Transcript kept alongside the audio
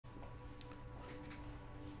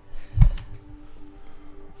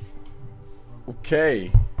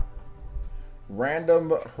Okay.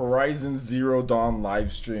 Random Horizon Zero Dawn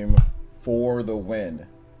live stream for the win.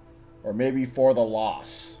 Or maybe for the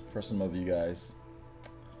loss for some of you guys.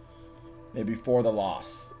 Maybe for the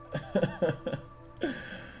loss.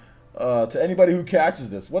 To anybody who catches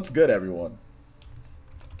this, what's good, everyone?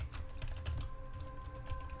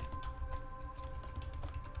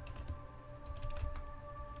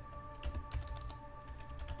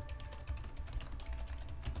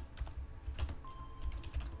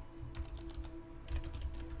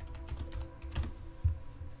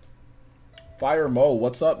 Fire Mo,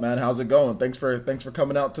 what's up, man? How's it going? Thanks for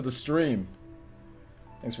coming out to the stream.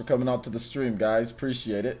 Thanks for coming out to the stream, guys.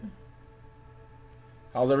 Appreciate it.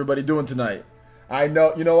 How's everybody doing tonight? I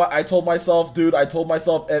know, you know what? I told myself, dude,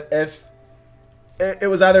 if it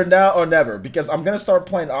was either now or never, because I'm gonna start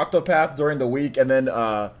playing Octopath during the week, and then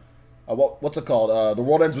what's it called? The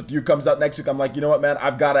World Ends With You comes out next week. I'm like, you know what, man?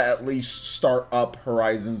 I've got to at least start up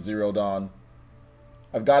Horizon Zero Dawn.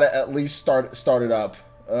 I've got to at least start it up.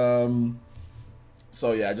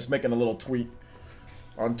 So yeah, just making a little tweet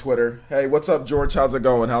on Twitter. Hey, what's up, George? How's it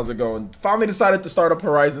going? How's it going? Finally decided to start up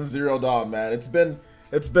Horizon Zero Dawn, man. It's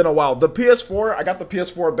been a while. The PS4, I got the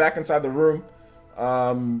PS4 back inside the room.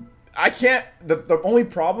 I can't. The only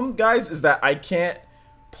problem, guys, is that I can't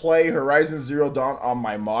play Horizon Zero Dawn on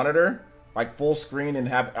my monitor, like full screen, and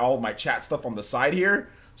have all of my chat stuff on the side here.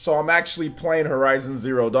 So I'm actually playing Horizon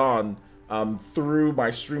Zero Dawn through my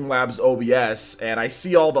Streamlabs OBS, and I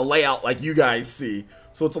see all the layout like you guys see.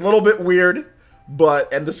 So it's a little bit weird,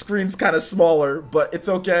 and the screen's kind of smaller, but it's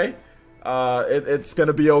okay. It's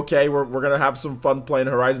gonna be okay. We're gonna have some fun playing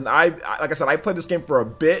Horizon. Like I said, I played this game for a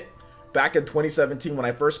bit back in 2017 when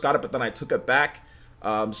I first got it, but then I took it back.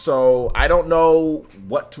 So I don't know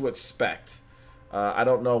what to expect. I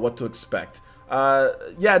don't know what to expect.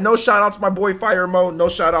 Yeah, no shout outs to my boy Fire Mo. No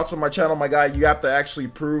shout outs on my channel, my guy. You have to actually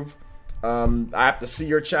prove. I have to see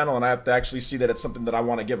your channel, and I have to actually see that it's something that I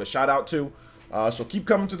want to give a shout out to. So keep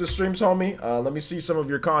coming to the streams, homie. Let me see some of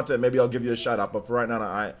your content. Maybe I'll give you a shout out. But for right now,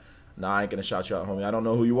 I ain't gonna shout you out, homie. I don't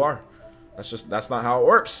know who you are. That's not how it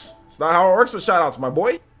works. It's not how it works with shout outs, my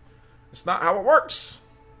boy. It's not how it works.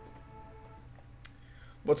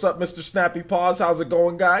 What's up, Mr. Snappy Paws? How's it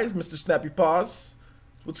going, guys? Mr. Snappy Paws.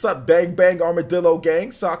 What's up, Bang Bang Armadillo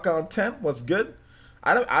Gang? Sock on 10. What's good?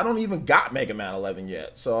 I don't even got Mega Man 11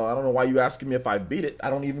 yet, so I don't know why you asking me if I beat it. I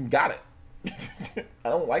don't even got it. I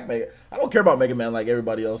don't care about Mega Man like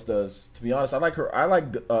everybody else does. To be honest, I like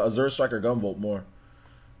Azure Striker Gunvolt more.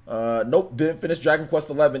 Nope, didn't finish Dragon Quest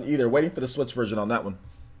 11 either. Waiting for the Switch version on that one.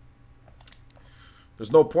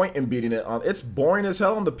 There's no point in beating it on. It's boring as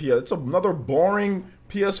hell on the PS. It's another boring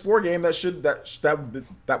PS4 game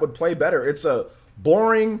that would play better. It's a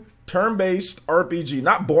boring turn-based RPG.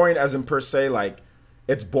 Not boring as in per se like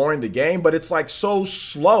it's boring the game, but it's like so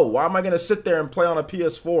slow. Why am I gonna sit there and play on a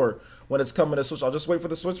PS4 when it's coming to Switch? I'll just wait for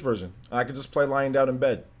the Switch version. I can just play lying down in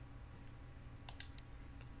bed.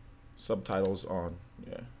 Subtitles on.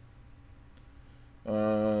 Yeah.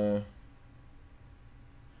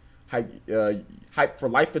 Hype for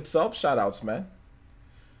life itself. Shout outs, man.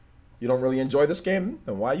 You don't really enjoy this game?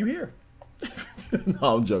 Then why are you here?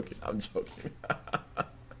 No, I'm joking. I'm joking.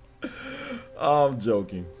 I'm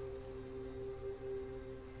joking.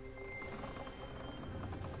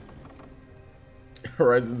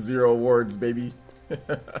 Horizon Zero awards, baby.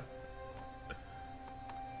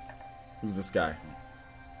 Who's this guy?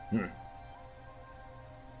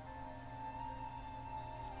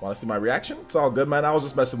 Want to see my reaction? It's all good, man. I was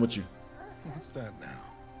just messing with you. What's that now?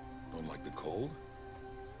 Don't like the cold?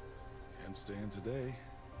 Can't stay in today.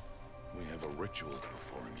 We have a ritual to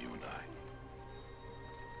perform, you and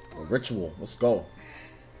I. A ritual. Let's go.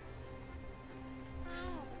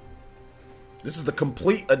 This is the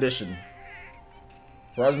complete edition.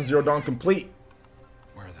 Horizon Zero Dawn complete.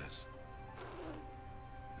 Wear this.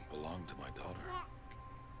 It belonged to my daughter.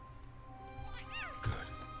 Good.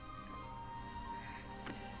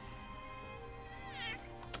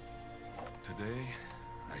 Today,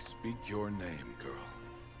 I speak your name, girl.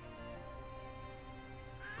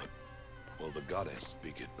 But will the goddess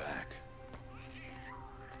speak it back?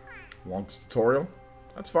 Long tutorial?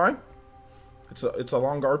 That's fine. It's a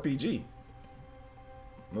long RPG.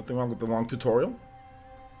 Nothing wrong with the long tutorial.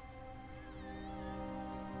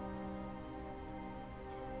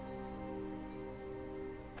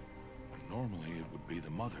 Normally, it would be the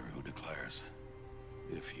mother who declares,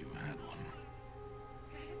 if you had one.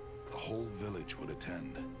 The whole village would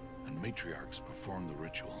attend, and matriarchs perform the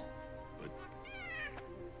ritual. But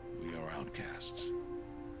we are outcasts.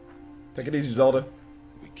 Take it easy, Zelda.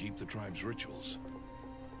 We keep the tribe's rituals.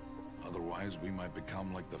 Otherwise, we might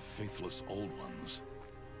become like the faithless old ones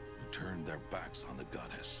who turned their backs on the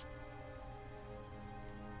goddess.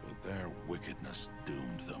 But their wickedness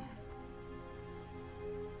doomed them.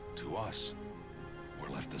 To us, were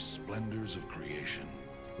left the splendors of creation.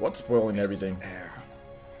 What's spoiling everything? Air,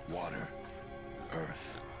 water,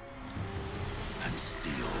 earth, and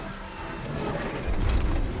steel.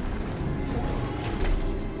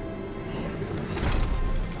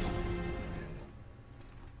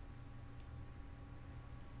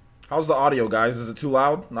 How's the audio, guys? Is it too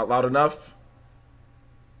loud? Not loud enough?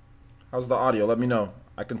 How's the audio? Let me know.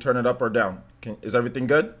 I can turn it up or down. Is everything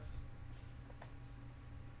good?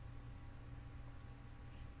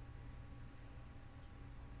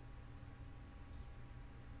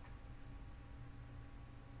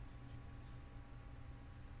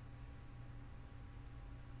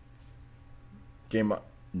 Game,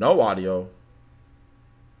 no audio.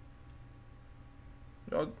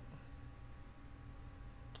 Yo,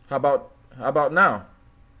 how about now?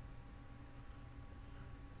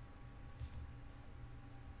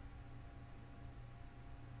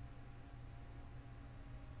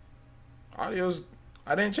 Audio's,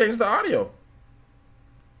 I didn't change the audio.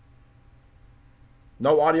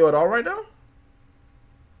 No audio at all right now?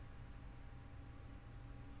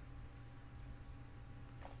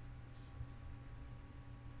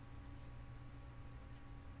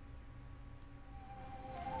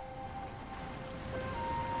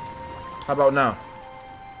 How about now?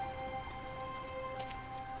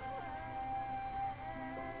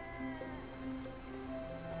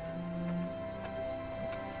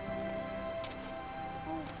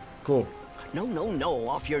 Cool. No, no, no,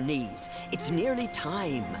 off your knees. It's nearly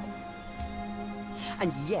time.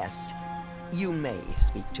 And yes, you may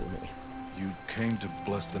speak to me. You came to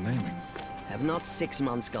bless the naming. Have not 6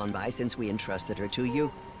 months gone by since we entrusted her to you?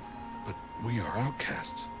 But we are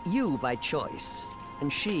outcasts. You by choice.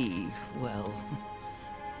 And she, well...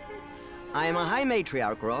 I am a High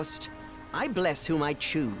Matriarch, Rost. I bless whom I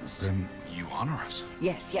choose. Then you honor us.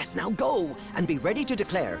 Yes, yes, now go, and be ready to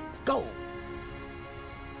declare. Go!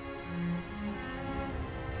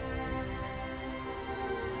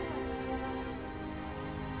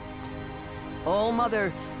 Oh,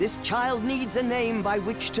 Mother, this child needs a name by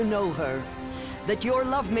which to know her. That your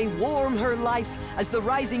love may warm her life as the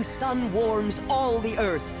rising sun warms all the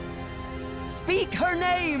earth. Speak her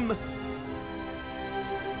name!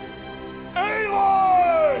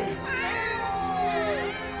 Aloy!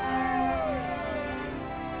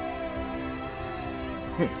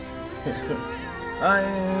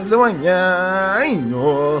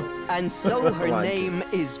 And so her name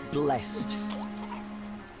is blessed.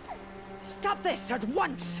 Stop this at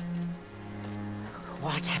once!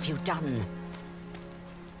 What have you done?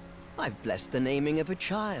 I've blessed the naming of a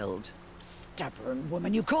child. Stubborn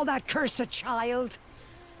woman, you call that curse a child?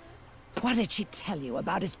 What did she tell you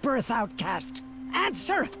about his birth, outcast?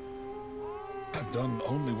 Answer! I've done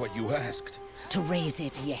only what you asked. To raise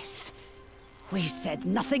it, yes. We said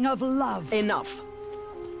nothing of love. Enough.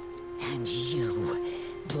 And you,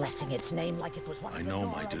 blessing its name like it was one of I the know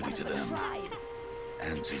Nora, my duty one of to the them. tribe.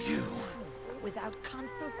 And to you. Without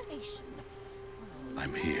consultation.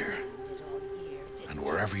 I'm here. And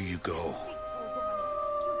wherever you go,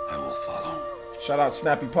 I will follow. Shout out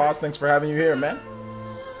Snappy Paws. Thanks for having you here, man.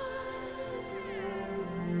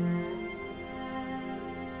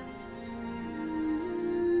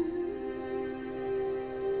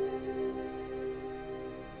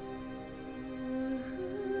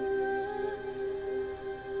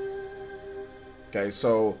 Okay,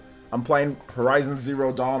 so I'm playing Horizon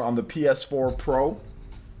Zero Dawn on the PS4 Pro.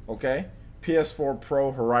 Okay? PS4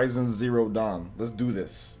 Pro Horizon Zero Dawn. Let's do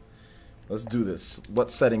this. Let's do this.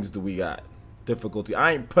 What settings do we got? Difficulty.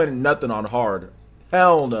 I ain't putting nothing on hard.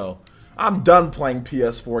 Hell no. I'm done playing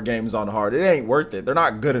PS4 games on hard. It ain't worth it. They're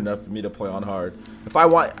not good enough for me to play on hard. If I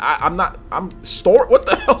want, what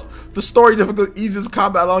the hell? The story difficulty, easiest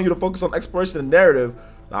combat allowing you to focus on exploration and narrative.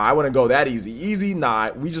 Nah, I wouldn't go that easy. Easy?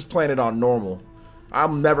 Nah, we just playing it on normal.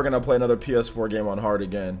 I'm never gonna play another PS4 game on hard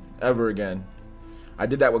again. Ever again. I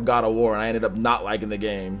did that with God of War and I ended up not liking the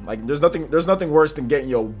game. Like there's nothing worse than getting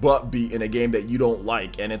your butt beat in a game that you don't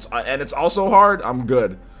like and it's also hard. I'm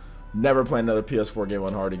good. Never play another PS4 game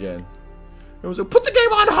on hard again. It was like, put the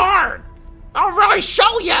game on hard. I'll really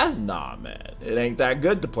show ya. Nah, man. It ain't that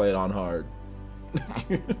good to play it on hard.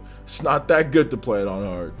 It's not that good to play it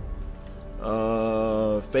on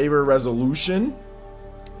hard. Favorite resolution.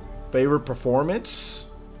 Favorite performance.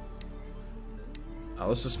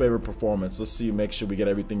 Let's just favorite performance. Let's see, make sure we get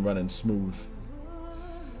everything running smooth.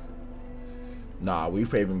 Nah, we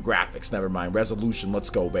favoring graphics. Never mind. Resolution. Let's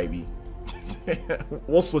go, baby.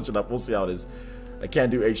 We'll switch it up. We'll see how it is. I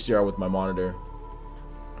can't do HDR with my monitor.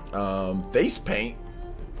 Face paint.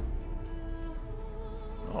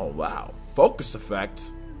 Oh, wow. Focus effect.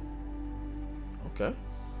 Okay.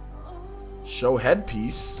 Show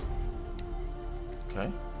headpiece.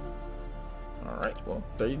 Okay. Alright, well,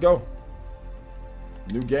 there you go.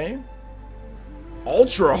 New game.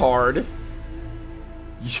 Ultra hard.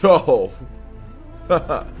 Yo.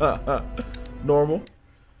 Normal.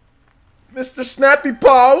 Mr. Snappy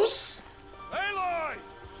Paws. Aloy!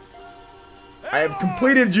 I have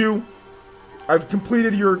completed you. I've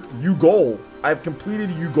completed your goal. I've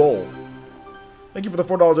completed you goal. Thank you for the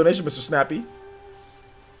 $4 donation, Mr. Snappy.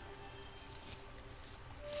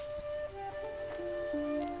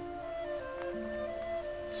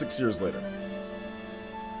 Six years later.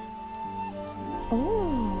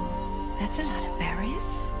 Oh, that's a lot of berries.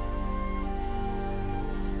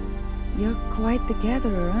 You're quite the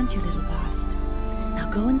gatherer, aren't you, little Bast? Now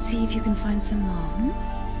go and see if you can find some more, hmm?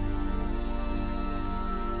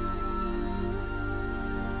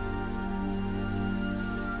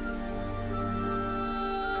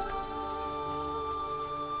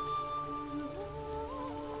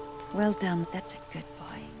 Well done, that's a good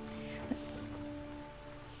boy.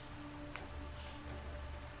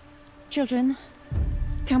 Children,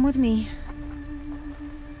 come with me.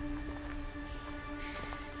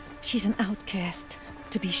 She's an outcast,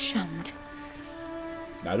 to be shunned.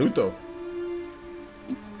 Naruto.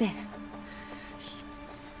 There.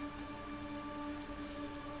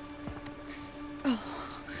 Oh,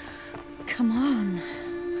 come on.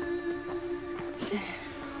 There.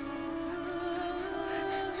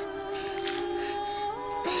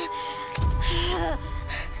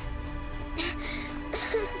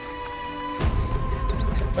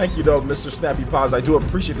 Thank you, though, Mr. Snappy Paws. I do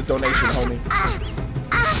appreciate the donation, homie.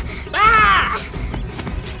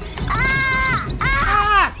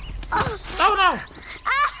 Oh no!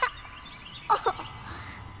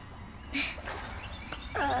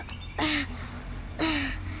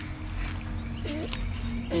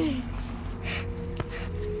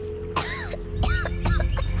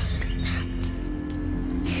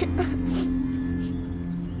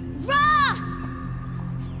 Rost!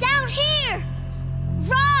 Down here!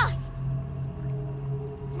 Rost!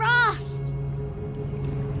 Rost!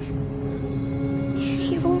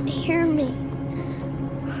 He won't hear me.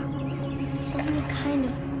 Some kind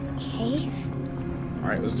of cave?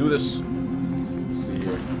 Alright, let's do this. Let's see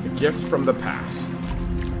here. A gift from the past.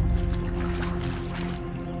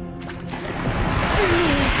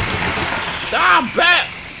 Ah,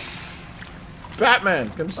 bats! Batman,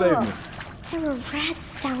 come save me. There are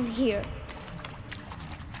rats down here.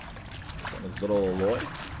 And his little Aloy.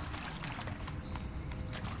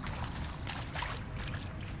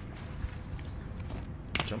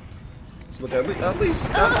 Jump. So look, at least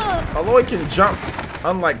Aloy can jump,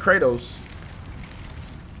 unlike Kratos.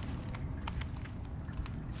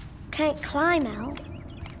 Can't climb out.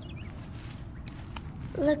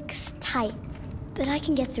 Looks tight, but I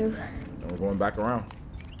can get through. And we're going back around.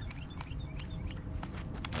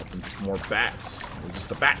 Nothing, just more bats. There's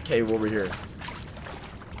just a bat cave over here.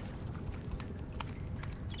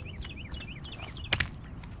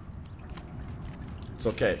 It's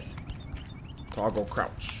okay. Toggle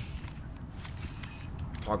crouch.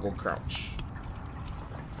 Toggle crouch.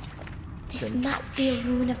 This Can must couch. be a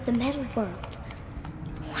ruin of the metal world.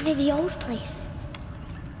 One of the old places.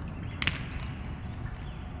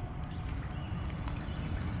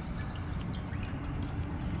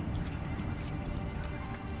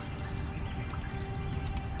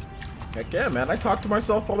 Heck yeah, man. I talk to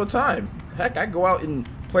myself all the time. Heck, I go out and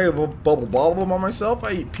play a bubble bobble by myself.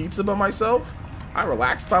 I eat pizza by myself. I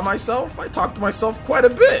relax by myself. I talk to myself quite a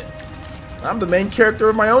bit. I'm the main character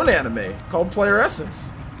of my own anime called Player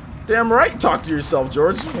Essence. Damn right, talk to yourself,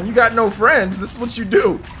 George. When you got no friends, this is what you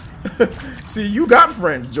do. See, you got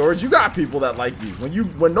friends, George. You got people that like you.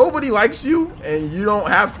 When nobody likes you and you don't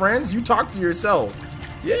have friends, you talk to yourself.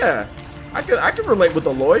 Yeah, I can relate with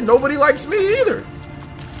Aloy. Nobody likes me either.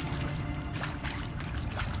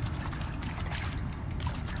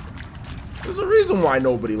 There's a reason why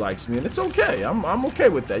nobody likes me, and it's okay. I'm okay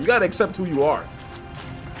with that. You gotta accept who you are.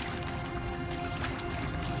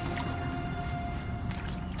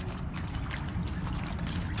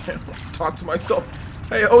 Talk to myself.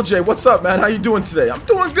 Hey, OJ, what's up, man? How you doing today? I'm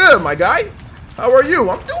doing good, my guy. How are you?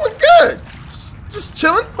 I'm doing good. Just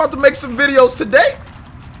chilling. About to make some videos today.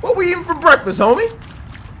 What we eating for breakfast, homie?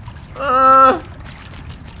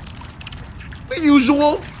 The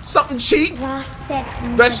usual. Something cheap. Ross said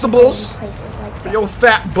Vegetables places like for that. your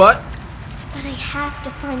fat butt. But I have to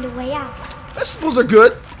find a way out. Vegetables are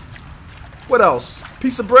good. What else?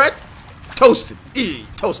 Piece of bread? Toasted.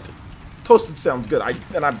 Toasted. Toasted sounds good. I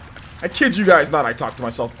kid you guys not, I talk to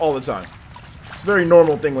myself all the time. It's a very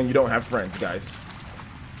normal thing when you don't have friends, guys.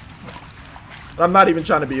 And I'm not even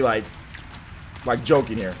trying to be like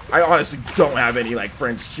joking here. I honestly don't have any like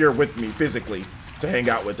friends here with me physically to hang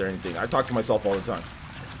out with or anything. I talk to myself all the time.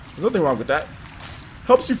 There's nothing wrong with that.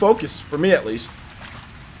 Helps you focus, for me at least.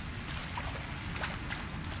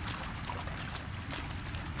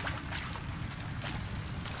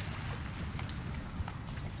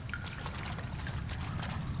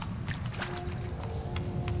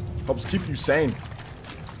 Helps keep you sane.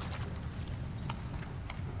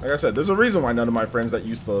 Like I said, there's a reason why none of my friends that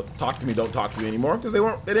used to talk to me don't talk to me anymore, because they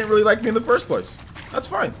didn't really like me in the first place. That's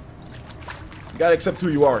fine. You gotta accept who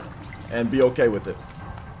you are and be okay with it.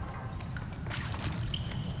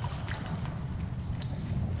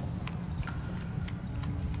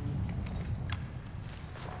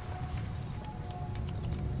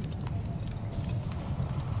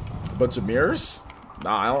 A bunch of mirrors?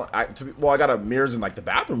 Nah, I don't. Well, I got mirrors in like the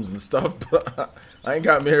bathrooms and stuff, but I ain't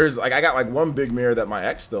got mirrors. Like I got like one big mirror that my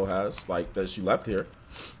ex still has, like that she left here.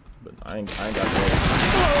 But I ain't got mirrors.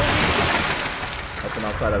 Nothing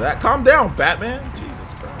outside of that. Calm down, Batman.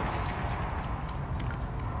 Jesus Christ.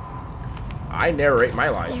 I narrate my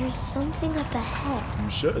life. There's something up ahead. You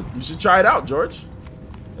should. You should try it out, George.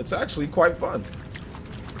 It's actually quite fun.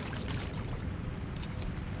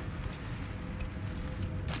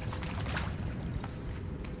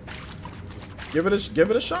 Give it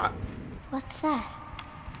a shot. What's that?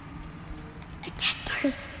 A dead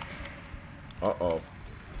person. Uh-oh.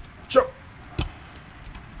 Sure.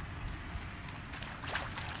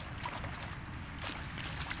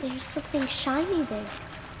 There's something shiny there.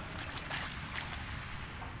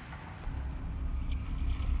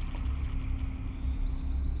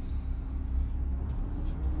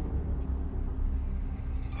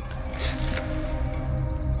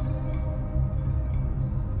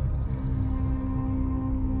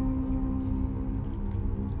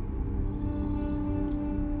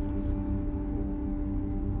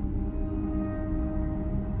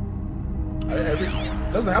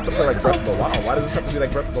 It doesn't have to play like Breath of the Wild. Why does this have to be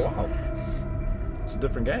like Breath of the Wild? It's a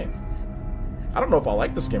different game. I don't know if I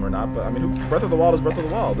like this game or not, but I mean, Breath of the Wild is Breath of the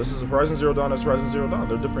Wild. This is Horizon Zero Dawn. It's Horizon Zero Dawn.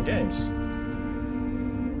 They're different games.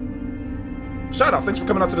 Shoutouts. Thanks for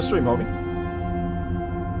coming out to the stream, homie.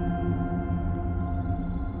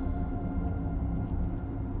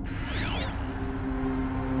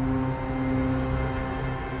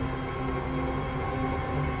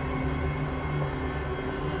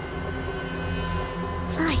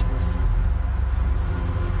 Lights.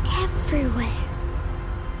 Everywhere.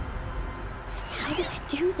 How does it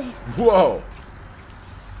do this? Whoa.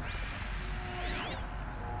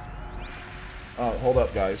 Hold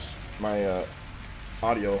up, guys. My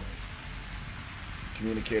audio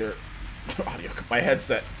communicator, my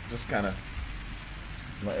headset just kind of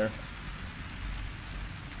in my ear.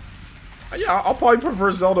 Yeah, I'll probably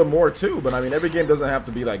prefer Zelda more too, but I mean, every game doesn't have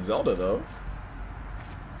to be like Zelda though.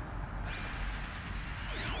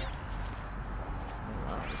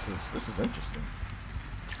 Wow, this is interesting.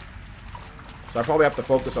 So I probably have to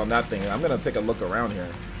focus on that thing. I'm gonna take a look around here.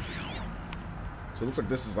 So it looks like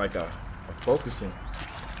this is like a focusing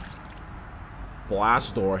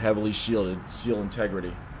blast door, heavily shielded, seal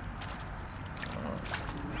integrity.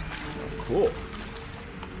 Cool.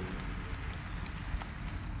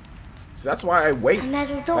 So that's why I wait.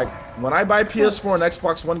 Like when I buy PS4 and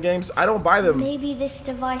Xbox One games, I don't buy them. Maybe this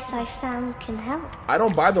device I found can help. I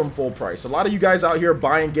don't buy them full price. A lot of you guys out here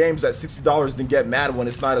buying games at $60 and get mad when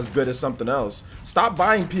it's not as good as something else. Stop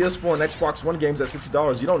buying PS4 and Xbox One games at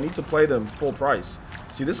 $60. You don't need to play them full price.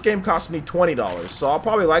 See, this game cost me $20, so I'll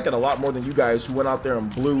probably like it a lot more than you guys who went out there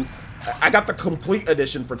and blew. I got the complete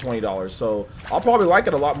edition for $20, so I'll probably like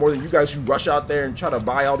it a lot more than you guys who rush out there and try to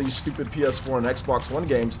buy all these stupid PS4 and Xbox One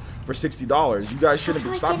games for $60. You guys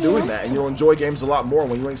shouldn't stop doing that, and you'll enjoy games a lot more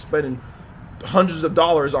when you ain't spending hundreds of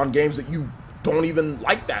dollars on games that you don't even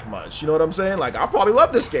like that much. You know what I'm saying? Like, I'll probably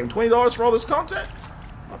love this game. $20 for all this content?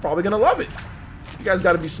 I'm probably gonna love it. You guys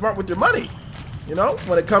got to be smart with your money. You know,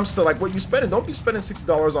 when it comes to like what you spending, don't be spending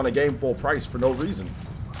 $60 on a game full price for no reason.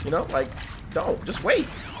 You know, like, don't. Just wait.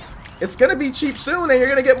 It's gonna be cheap soon, and you're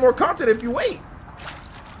gonna get more content if you wait.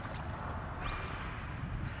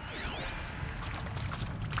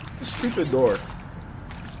 This stupid door.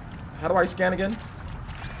 How do I scan again?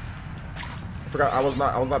 I forgot. I was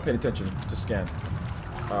not paying attention to scan.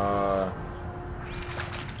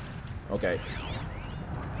 Okay.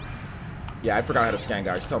 Yeah, I forgot how to scan,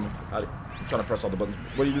 guys. Tell me. I'm trying to press all the buttons.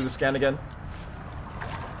 What do you do to scan again?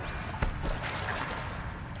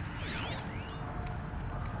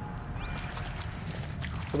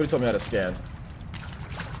 Somebody told me how to scan.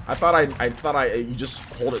 I thought you just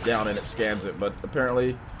hold it down and it scans it, but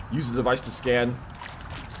apparently use the device to scan.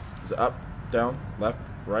 Is it up, down, left,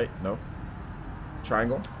 right? No.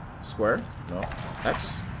 Triangle? Square? No.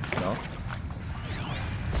 X? No.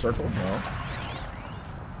 Circle? No.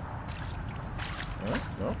 No,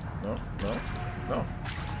 no, no, no, no.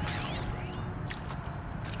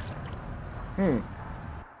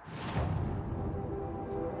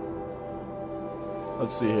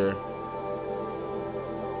 Let's see here.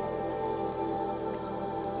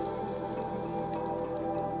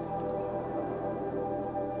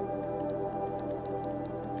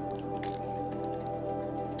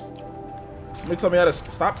 Somebody tell me how to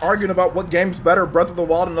stop arguing about what game's better, Breath of the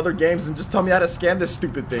Wild and other games, and just tell me how to scan this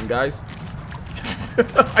stupid thing, guys.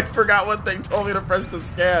 I forgot what they told me to press to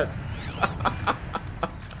scan.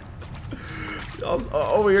 I was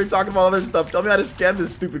over here talking about other stuff. Tell me how to scan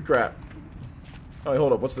this stupid crap. Oh, wait,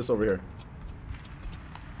 hold up. What's this over here?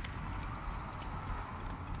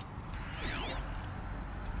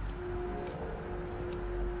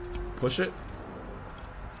 Push it.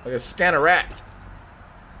 Like a scan a rat.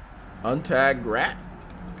 Untag rat?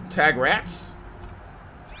 Tag rats?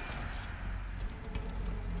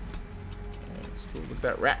 Let's go look at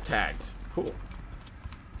that rat tagged. Cool.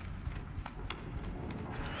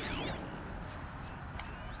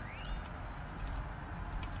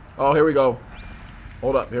 Oh, here we go.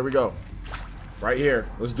 Hold up. Here we go. Right here.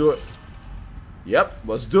 Let's do it. Yep.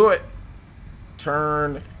 Let's do it.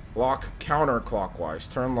 Turn lock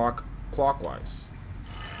counterclockwise. Turn lock clockwise.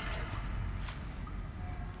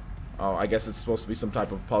 Oh, I guess it's supposed to be some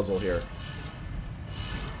type of puzzle here.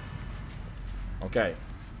 Okay.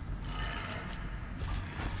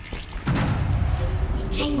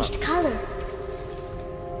 It changed color.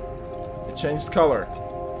 It changed color.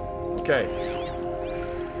 Okay.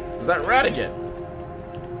 Was that rat again?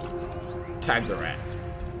 Tag the rat.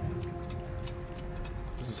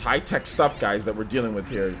 This is high-tech stuff, guys, that we're dealing with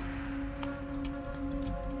here.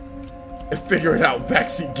 And figure it out.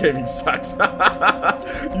 Backseat gaming sucks.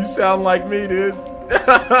 You sound like me, dude.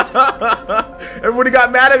 Everybody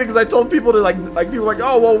got mad at me because I told people to like people were like,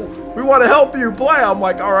 oh well, we want to help you play. I'm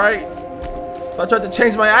like, all right. So I tried to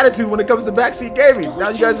change my attitude when it comes to backseat gaming. Now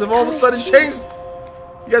you guys have all of a sudden changed.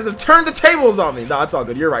 You guys have turned the tables on me. No, it's all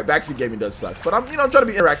good. You're right. Backseat gaming does suck, but I'm I'm trying to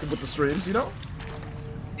be interactive with the streams. You know.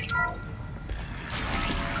 It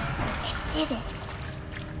did it.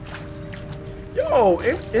 Yo,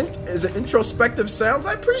 is it introspective sounds?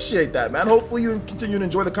 I appreciate that, man. Hopefully you continue to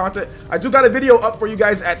enjoy the content. I do got a video up for you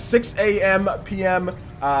guys at 6 a.m. p.m.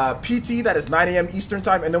 PT. That is 9 a.m. Eastern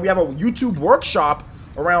time. And then we have a YouTube workshop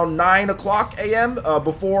around 9 o'clock a.m.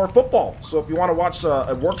 Before football. So if you want to watch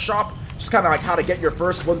a workshop, just kind of like how to get your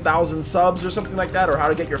first 1,000 subs or something like that, or how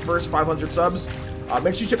to get your first 500 subs,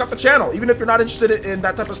 make sure you check out the channel. Even if you're not interested in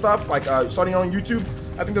that type of stuff, like starting on YouTube,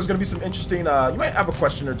 I think there's going to be some interesting, you might have a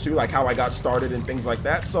question or two, like how I got started and things like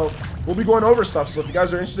that. So we'll be going over stuff. So if you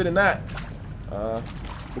guys are interested in that, we'll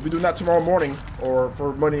be doing that tomorrow morning, or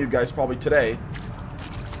for many of you guys, probably today.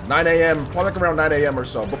 9 a.m., probably like around 9 a.m. or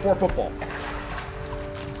so, before football.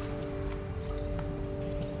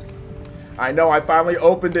 I know, I finally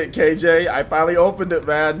opened it, KJ. I finally opened it,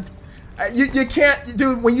 man. You can't,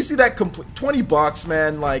 dude, when you see that complete, 20 bucks,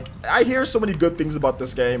 man, like, I hear so many good things about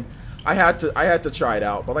this game. I had to try it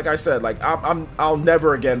out, but like I said, like I'll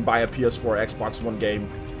never again buy a PS4 Xbox One game.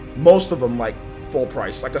 Most of them like full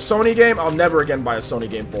price. Like a Sony game, I'll never again buy a Sony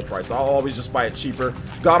game full price. I'll always just buy it cheaper.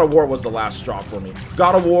 God of War was the last straw for me.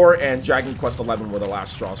 God of War and Dragon Quest XI were the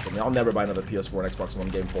last straws for me. I'll never buy another PS4 and Xbox One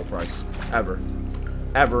game full price. Ever.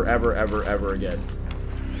 Ever, ever, ever, ever again.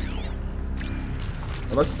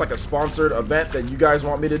 Unless it's like a sponsored event that you guys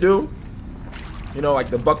want me to do. You know, like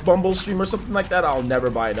the Buck Bumble stream or something like that, I'll never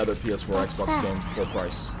buy another PS4 Xbox game full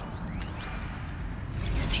price. You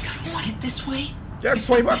think I want it this way? Yeah, it's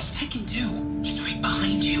 20 bucks. I can do. He's right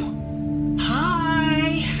behind you.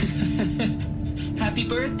 Hi! Happy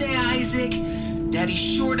birthday, Isaac. Daddy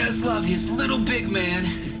sure does love his little big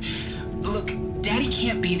man. Look, Daddy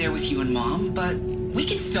can't be there with you and Mom, but we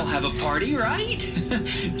can still have a party, right?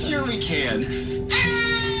 Sure we can.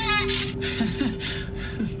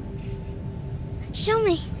 Show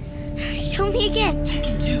me. Show me again. I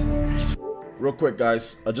can do. Real quick,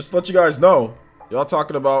 guys. Just to let you guys know, y'all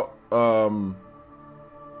talking about, hold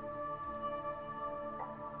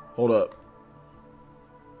up.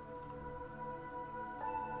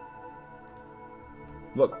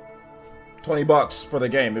 Look, 20 bucks for the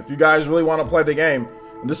game. If you guys really want to play the game,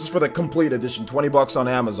 and this is for the complete edition, 20 bucks on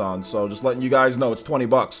Amazon. So just letting you guys know it's 20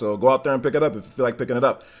 bucks. So go out there and pick it up if you feel like picking it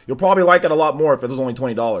up. You'll probably like it a lot more if it was only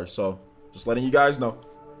 $20. So just letting you guys know.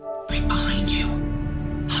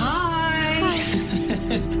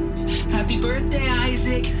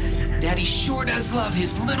 Daddy sure does love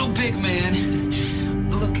his little big man.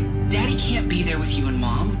 Look, Daddy can't be there with you and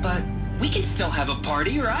Mom, but we can still have a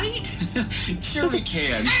party, right? Sure we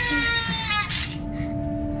can.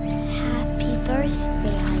 Happy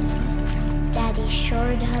birthday, Isaac. Daddy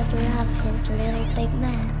sure does love his little big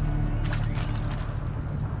man.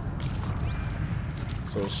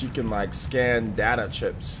 So she can like scan data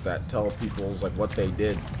chips that tell people's like what they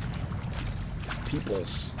did.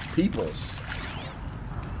 Peoples.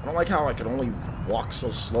 I don't like how I can only walk so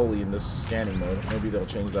slowly in this scanning mode. Maybe they'll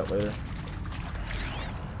change that later.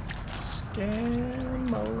 Scan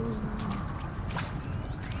mode.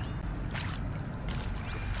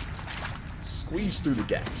 Squeeze through the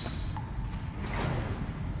gaps.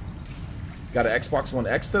 Got an Xbox One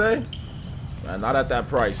X today? Man, not at that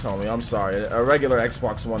price, homie. I'm sorry. A regular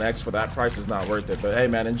Xbox One X for that price is not worth it. But hey,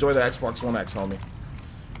 man, enjoy the Xbox One X, homie.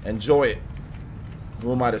 Enjoy it.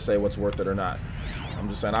 Who am I to say what's worth it or not? I'm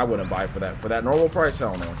just saying I wouldn't buy it for that. For that normal price,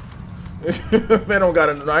 hell no. They don't got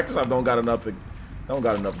enough. Microsoft don't got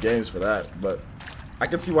enough games for that. But I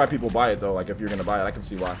can see why people buy it though. Like if you're gonna buy it, I can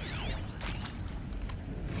see why.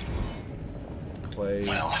 Play.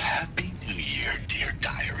 Well, Happy New Year, dear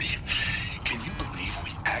diary. Can you believe we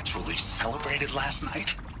actually celebrated last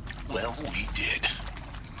night? Well, we did.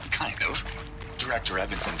 Kind of. Director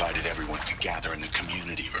Evans invited everyone to gather in the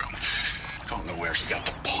community room. Don't know where she got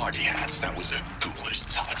the party hats. That was a ghoulish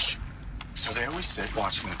touch. So there we sit,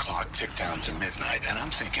 watching the clock tick down to midnight, and I'm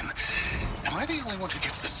thinking, am I the only one who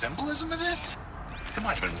gets the symbolism of this? It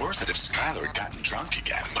might have been worth it if Skylar had gotten drunk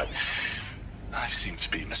again, but I seem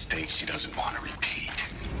to be a mistake she doesn't want to repeat.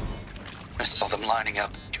 I saw them lining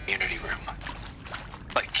up in the community room.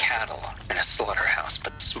 Like cattle in a slaughterhouse,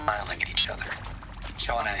 but smiling at each other.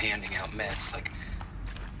 Shauna handing out meds like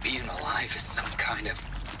being alive is some kind of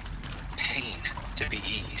pain to be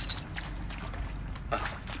eased. Well,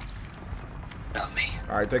 not me.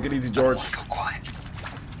 Alright, take it easy, George. I don't want to go quiet.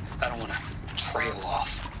 I don't want to trail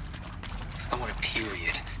off. I want a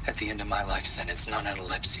period at the end of my life sentence, not an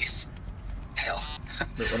ellipses. Hell.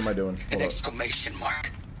 Wait, what am I doing? An exclamation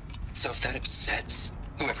mark. So if that upsets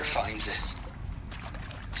whoever finds this,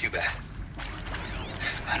 too bad.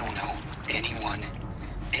 I don't know anyone,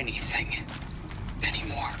 anything,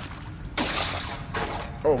 anymore.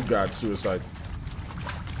 Oh god, suicide.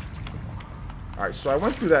 Alright, so I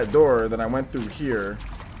went through that door, then I went through here.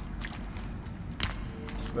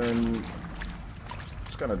 So then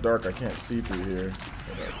it's kind of dark, I can't see through here.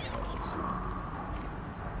 Let's see.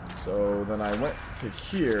 So then I went to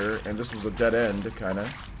here, and this was a dead end, kinda.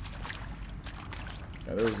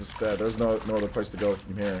 Yeah, there was this dead. There's no other place to go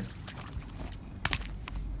from here.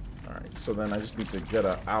 Alright, so then I just need to get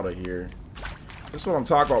out of here. This is what I'm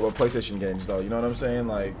talking about with PlayStation games, though. You know what I'm saying?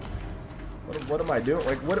 Like, what am I doing?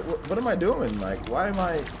 Like, what am I doing? Like, why am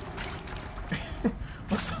I?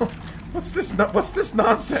 what's this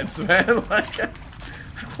nonsense, man? Like,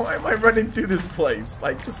 why am I running through this place?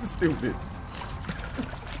 Like, this is stupid.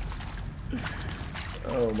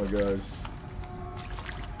 Oh my gosh.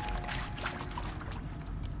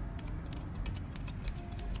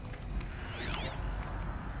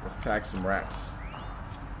 Let's tag some rats.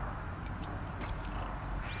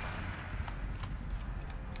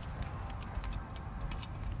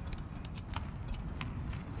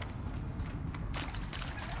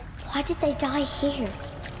 Why did they die here?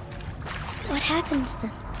 What happened to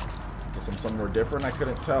them? Guess I'm somewhere different? I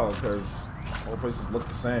couldn't tell because all places look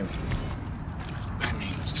the same. I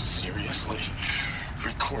mean, seriously?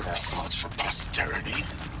 Record our thoughts for posterity?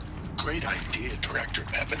 Great idea, Director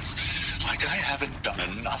Evans. Like I haven't done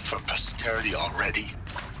enough for posterity already.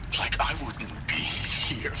 Like I wouldn't be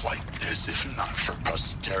here like this if not for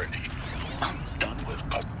posterity. I'm done with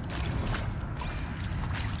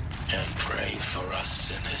And pray for us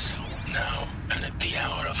sinners, now and at the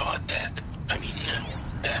hour of our death.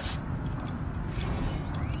 Death.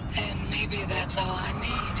 And maybe that's all I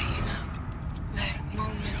need, you know? That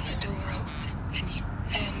moment the door opened,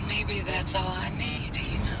 and maybe that's all I need,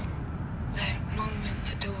 you know? That moment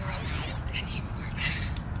the door opened, and you were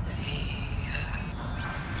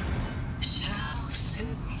shall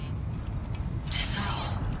soon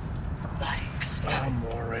dissolve like snow. I'm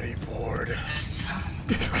already bored.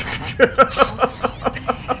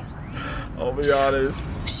 I'll be honest.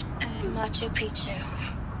 And Machu Picchu.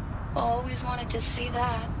 Always wanted to see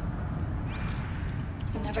that.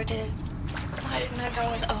 Never did. Why didn't I go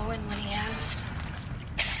with Owen when he asked?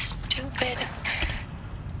 Stupid.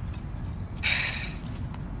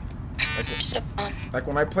 Like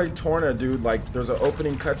when I played Torna, dude, like there's an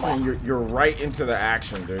opening cutscene and you're right into the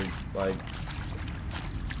action, dude. Like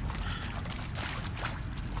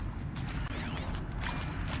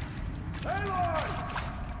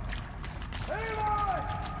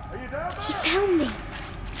found me.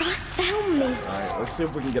 Ross found me. Alright, let's see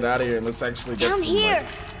if we can get out of here and let's actually get Down some here.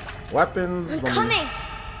 like, weapons. I'm coming.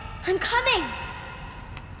 I'm coming.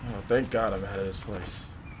 Oh, thank God I'm out of this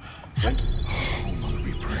place. Thank you. Oh, Mother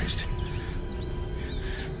be praised.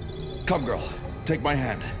 Come, girl. Take my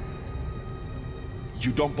hand.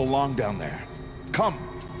 You don't belong down there. Come.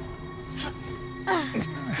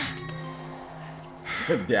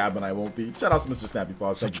 Dab and I won't be. Shout out to Mr. Snappy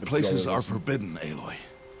Paws. Such places are forbidden, Aloy.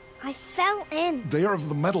 I fell in. They are of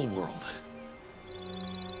the metal world.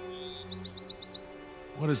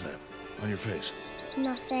 What is that on your face?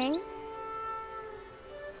 Nothing.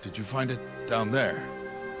 Did you find it down there?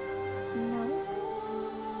 No.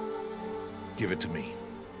 Give it to me.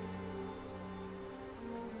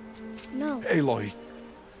 No. Aloy,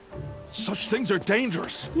 such things are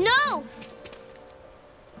dangerous. No!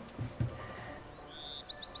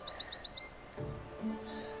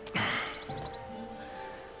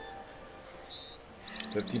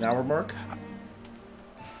 15-hour mark.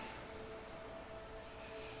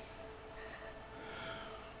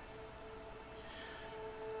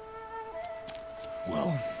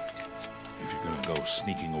 Well, if you're gonna go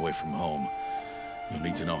sneaking away from home, you'll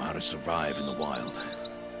need to know how to survive in the wild.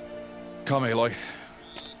 Come, Aloy.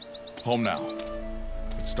 Home now.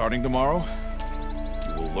 But starting tomorrow,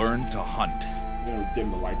 you will learn to hunt. I'm gonna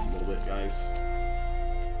dim the lights a little bit, guys.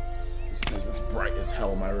 Just because it's bright as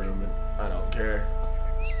hell in my room, and I don't care.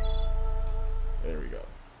 There we go.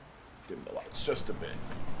 Dim the lights just a bit.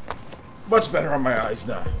 Much better on my eyes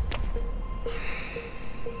now.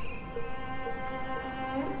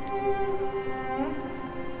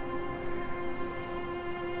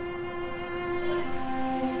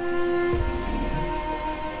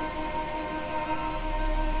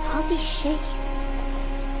 All these shapes.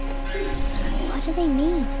 What do they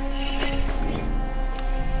mean?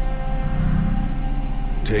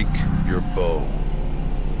 Take your bow.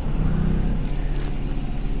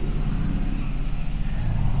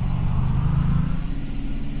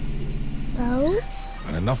 Bow?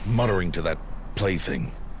 And enough muttering to that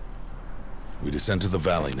plaything. We descend to the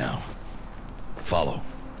valley now. Follow.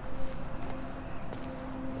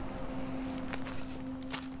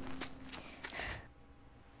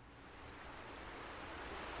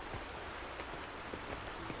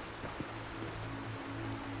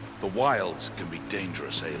 The wilds can be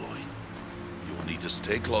dangerous, Aloy. You will need to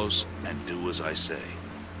stay close and do as I say.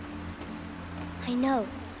 I know.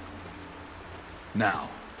 Now,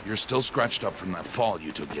 you're still scratched up from that fall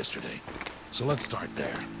you took yesterday. So let's start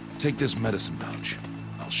there. Take this medicine pouch.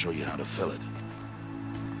 I'll show you how to fill it.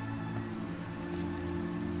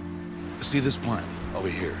 See this plant over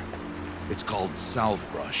here? It's called salve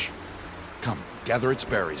brush. Come, gather its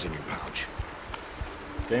berries in your pouch.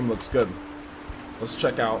 Game looks good. Let's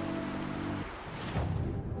check out.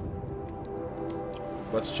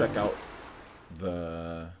 Let's check out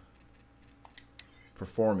the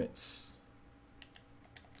performance.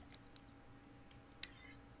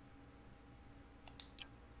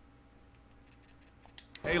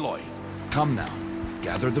 Aloy, come now.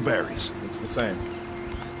 Gather the berries. Looks the same.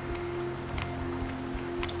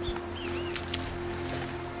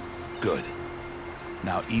 Good.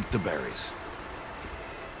 Now eat the berries.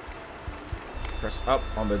 Press up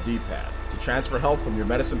on the D-pad to transfer health from your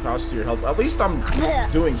medicine pouch to your health. At least I'm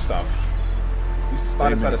doing stuff. At least it's not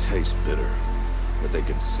They inside may a taste bitter, but they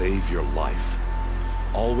can save your life.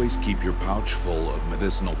 Always keep your pouch full of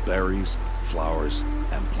medicinal berries, flowers,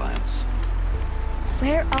 and plants.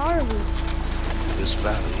 Where are we? This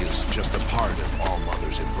valley is just a part of All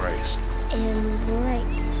Mother's embrace.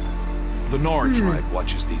 Embrace. The Nora tribe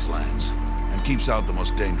watches these lands and keeps out the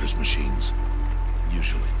most dangerous machines,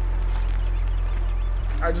 usually.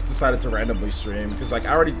 I just decided to randomly stream because like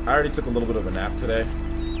I already took a little bit of a nap today.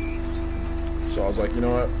 So I was like, you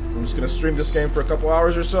know what? I'm just gonna stream this game for a couple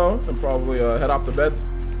hours or so and probably head off to bed.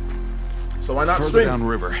 So why not Further stream?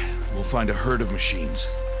 downriver, we'll find a herd of machines,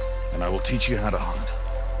 and I will teach you how to hunt.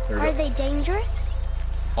 Are they dangerous?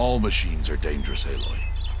 All machines are dangerous, Aloy.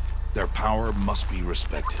 Their power must be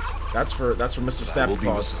respected. That's for Mr. I will Snappy be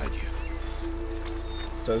Paws. beside you.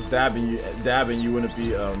 Says dabbing you wouldn't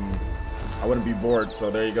be I wouldn't be bored, so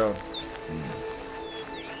there you go.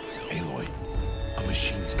 Aloy, a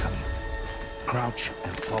machine's coming. Crouch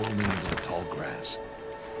and follow me into the tall grass.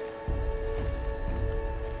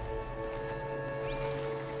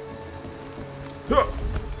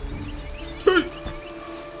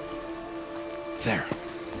 There.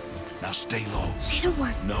 Now stay low. Little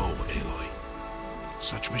one. No, Aloy.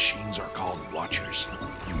 Such machines are called Watchers.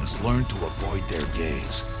 You must learn to avoid their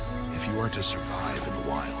gaze. If you are to survive in the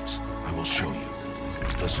wilds, I will show you.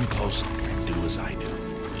 Listen closely and do as I do.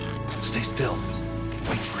 Stay still.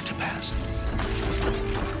 Wait for it to pass.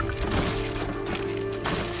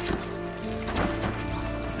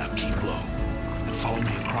 Now keep low and follow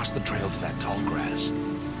me across the trail to that tall grass.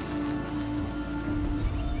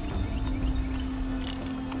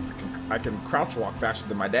 I can crouch walk faster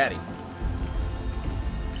than my daddy.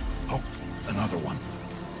 Oh, another one.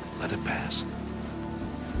 Let it pass.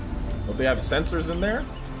 Don't they have sensors in there?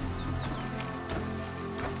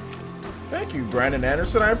 Thank you, Brandon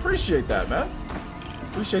Anderson. I appreciate that, man.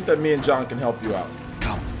 Appreciate that me and John can help you out.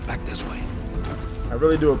 Come, back this way. I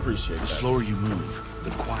really do appreciate The that. slower you move, the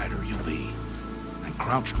quieter you'll be. And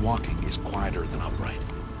crouched walking is quieter than upright.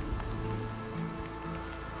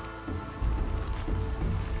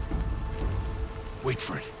 Wait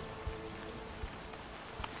for it.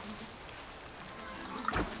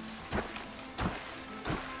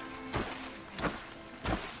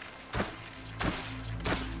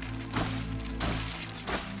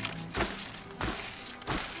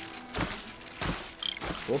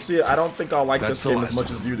 We'll see. I don't think I'll like That's this game the as last much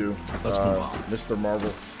of as them. you do, Let's move on. Mr.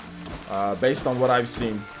 Marvel. Based on what I've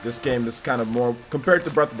seen, this game is kind of more, compared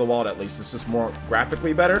to Breath of the Wild at least, it's just more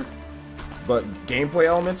graphically better. But gameplay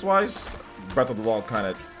elements-wise, Breath of the Wild kind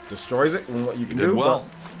of destroys it and what you can You did do. well.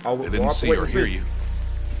 But They didn't have to see wait or and hear you.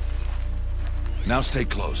 Now stay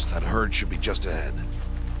close. That herd should be just ahead.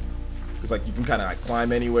 Because like you can kind of like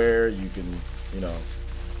climb anywhere. You can, you know,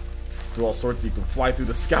 do all sorts. You can fly through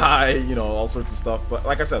the sky. You know, all sorts of stuff. But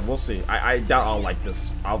like I said, we'll see. I doubt I'll like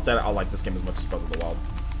this. I'll like this game as much as Breath of the Wild.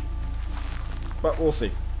 But we'll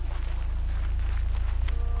see.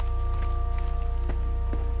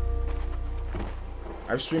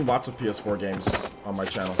 I've streamed lots of PS4 games on my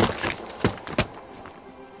channel.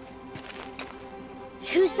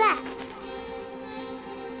 Who's that?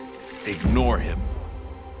 Ignore him.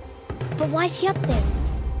 But why is he up there?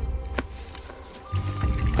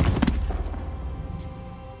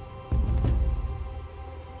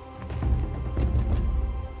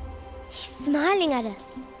 He's smiling at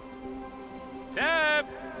us. Deb!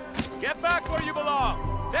 Get back where you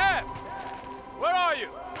belong! Deb! Where are you?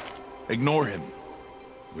 Ignore him.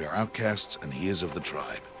 We are outcasts, and he is of the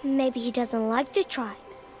tribe. Maybe he doesn't like the tribe.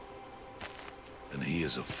 And he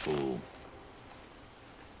is a fool.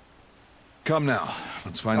 Come now,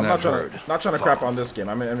 let's find I'm that herd. not trying to crap on this game.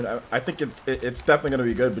 I mean, I think it's definitely going to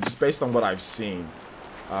be good, but just based on what I've seen,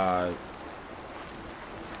 like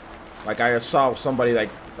I saw somebody like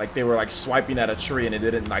they were like swiping at a tree and it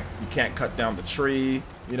didn't, like, you can't cut down the tree.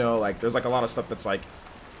 You know, like there's like a lot of stuff that's like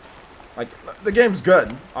the game's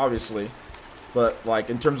good, obviously, but like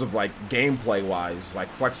in terms of like gameplay wise, like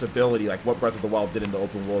flexibility, like what Breath of the Wild did in the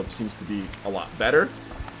open world seems to be a lot better.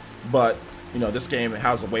 But you know, this game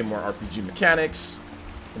has a way more RPG mechanics.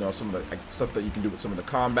 You know, some of the like, stuff that you can do with some of the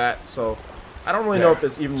combat. So I don't really know if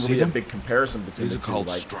that's even really a big comparison between These the are two. called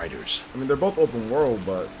Like, striders. I mean, they're both open world,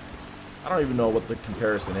 but I don't even know what the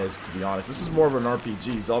comparison is, to be honest. This is more of an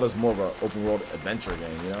RPG. Zelda's more of an open world adventure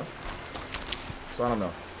game, you know? So I don't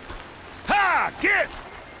know. Ha! Get!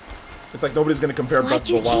 It's like nobody's gonna compare Breath of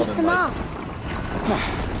the Wild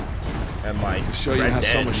and like, To show you Red how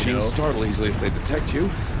Dead, submachines you know? startle easily if they detect you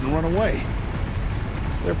and run away.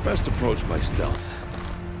 They're best approached by stealth.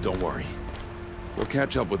 Don't worry. We'll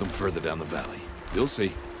catch up with them further down the valley. You'll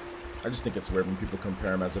see. I just think it's weird when people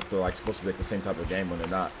compare them as if they're like supposed to be like the same type of game when they're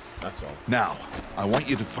not. That's all. Now, I want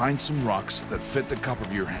you to find some rocks that fit the cup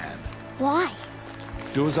of your hand. Why?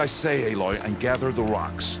 Do as I say, Aloy, and gather the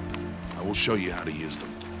rocks. I will show you how to use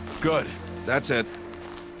them. Good. That's it.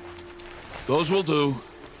 Those will do.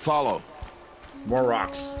 Follow. More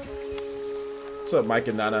rocks. What's up, Mike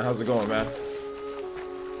and Nana? How's it going, man?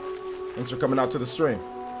 Thanks for coming out to the stream.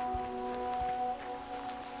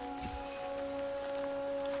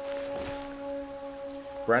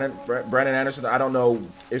 Brandon Anderson, I don't know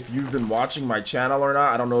if you've been watching my channel or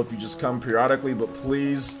not. I don't know if you just come periodically, but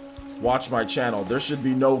please watch my channel. There should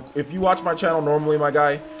be no... If you watch my channel normally, my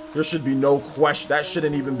guy, there should be no question. That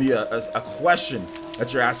shouldn't even be a question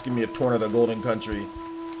that you're asking me if Torn of the Golden Country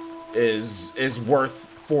is worth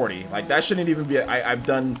 40. Like, that shouldn't even be... I've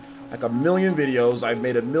done like 1 million videos. I've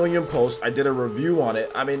made 1 million posts. I did a review on it.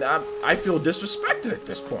 I mean, I feel disrespected at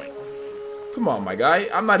this point. Come on, my guy.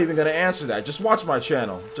 I'm not even going to answer that. Just watch my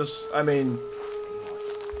channel. Just, I mean,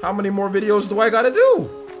 how many more videos do I got to do?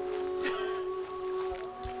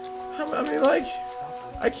 I mean, like,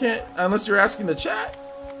 I can't, unless you're asking the chat.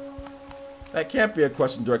 That can't be a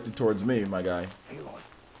question directed towards me, my guy.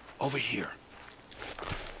 Over here.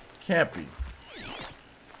 Can't be.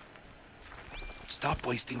 Stop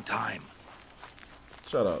wasting time.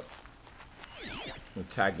 Shut up. I'm gonna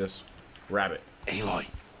tag this rabbit. Aloy,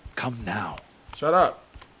 come now. Shut up.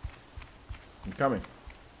 I'm coming.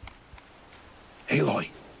 Aloy,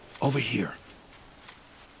 over here.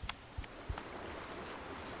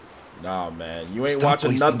 Nah, man, you ain't Stop watching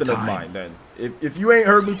wasting nothing of time. mine. Then, if you ain't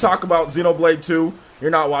heard me talk about Xenoblade 2, you're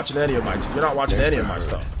not watching any of my. You're not watching any of my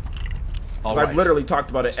stuff. All I've right. literally talked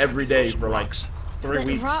about it every day for like Rocks. 3 But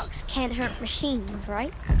weeks. rocks can't hurt machines,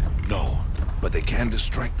 right? No, but they can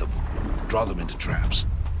distract them, draw them into traps.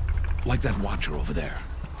 Like that watcher over there.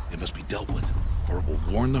 It must be dealt with, or it will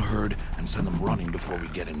warn the herd and send them running before we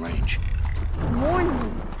get in range. Warn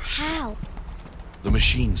them. How? The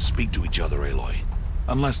machines speak to each other, Aloy.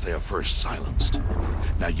 Unless they are first silenced.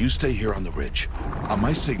 Now you stay here on the ridge. On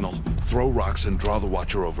my signal, throw rocks and draw the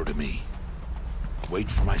watcher over to me. Wait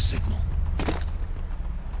for my signal.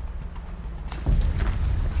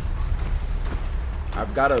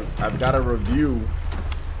 I've got a review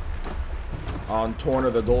on Torn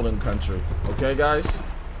of the Golden Country. Okay, guys?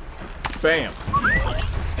 Bam.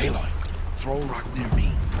 Aloy, throw a rock near me.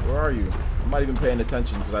 Where are you? I'm not even paying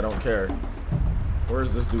attention because I don't care.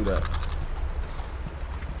 Where's this dude at?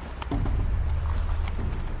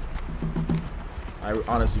 I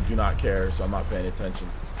honestly do not care, so I'm not paying attention.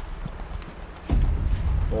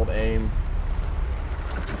 Hold aim.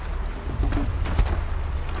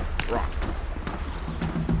 Rock.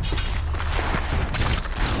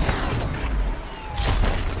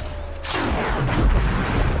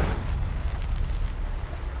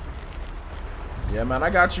 Yeah, man, I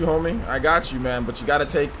got you, homie. I got you, man. But you gotta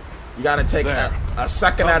take a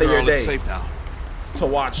second out of your day Safe now. to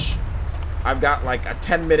watch. I've got like a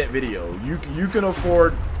 10-minute video. You can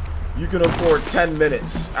afford 10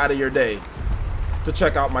 minutes out of your day to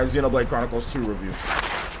check out my Xenoblade Chronicles 2 review.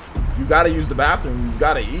 You gotta use the bathroom. You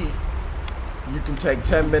gotta eat. You can take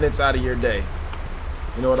 10 minutes out of your day.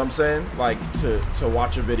 You know what I'm saying? Like to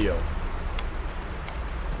watch a video.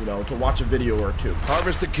 You know, to watch a video or two.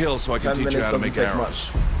 Harvest the kill so I can 10 teach you minutes how to doesn't make take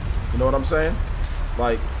arrows. much. You know what I'm saying?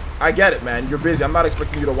 Like, I get it, man. You're busy. I'm not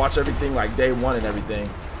expecting you to watch everything like day one and everything.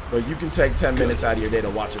 But you can take 10 minutes out of your day to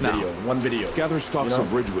watch a video. One video. Gather stalks you know?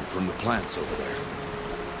 of ridgewood from the plants over there.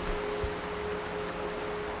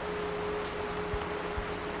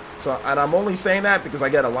 So, and I'm only saying that because I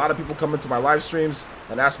get a lot of people come into my live streams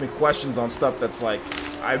and ask me questions on stuff that's like,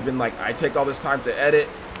 I take all this time to edit,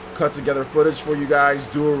 cut together footage for you guys,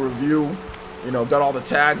 do a review, you know, got all the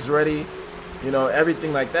tags ready, you know,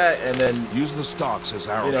 everything like that, and then use the stalks as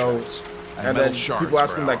arrow you know, shafts, and then people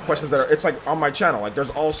asking like questions that are, it's like on my channel, like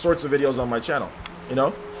there's all sorts of videos on my channel, you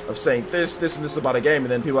know, of saying this, and this about a game,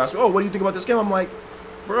 and then people ask me, oh, what do you think about this game? I'm like,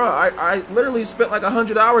 bro, I literally spent like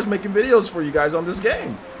 100 hours making videos for you guys on this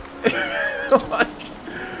game. Like,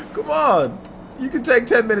 come on, you can take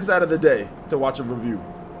 10 minutes out of the day to watch a review.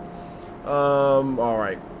 All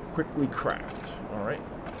right, quickly craft. All right.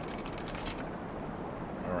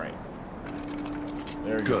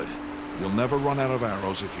 There you Good. You'll never run out of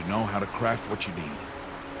arrows if you know how to craft what you need.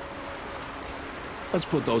 Let's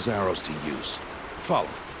put those arrows to use. Follow.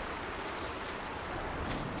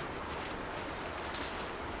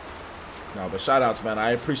 No, but shout outs, man.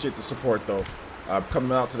 I appreciate the support, though.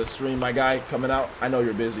 Coming out to the stream, my guy, coming out. I know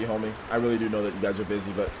you're busy, homie. I really do know that you guys are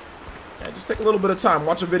busy, but yeah, just take a little bit of time.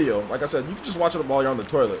 Watch a video. Like I said, you can just watch it while you're on the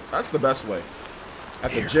toilet. That's the best way.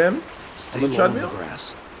 At the gym, on the treadmill,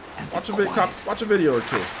 watch a video or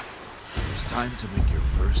two. It's time to make your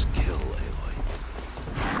first kill, Aloy.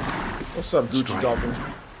 What's up, Gucci Strider. Dolphin?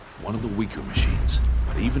 One of the weaker machines,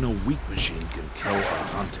 but even a weak machine can kill a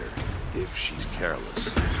hunter if she's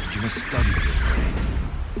careless. She must study her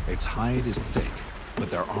prey. Its hide is thick, but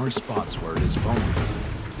there are spots where it is vulnerable,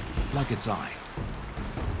 like its eye.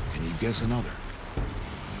 Can you guess another?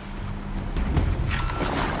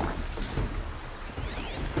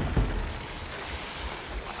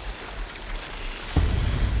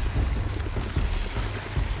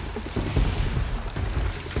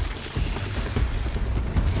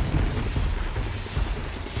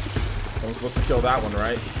 I'm supposed to kill that one,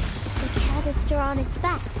 right? The canister on its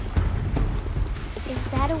back. Is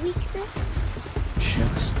that a weakness?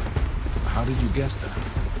 Yes. How did you guess that?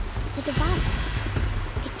 The device.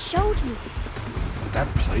 It showed me. That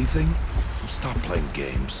plaything? Stop playing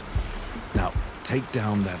games. Now, take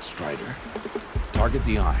down that Strider. Target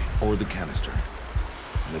the eye or the canister.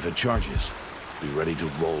 And if it charges, be ready to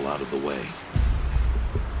roll out of the way.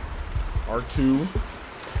 R2,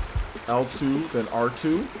 L2, then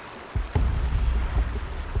R2.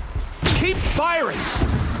 Keep firing!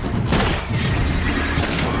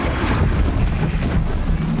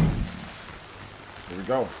 Here we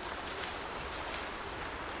go.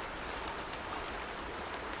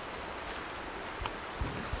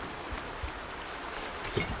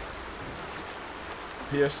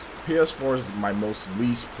 PS4 is my most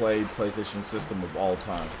least played PlayStation system of all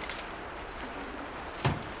time.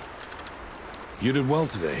 You did well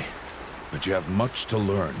today, but you have much to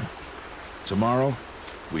learn. Tomorrow,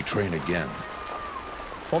 we train again.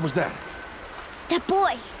 What was that? That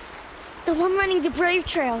boy. The one running the brave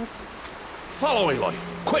trails. Follow Aloy,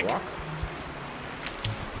 quick! Rock.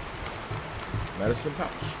 Medicine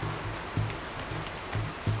pouch.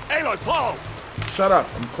 Aloy, follow! Shut up,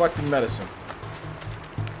 I'm collecting medicine.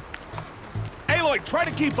 Aloy, try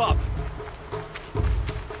to keep up!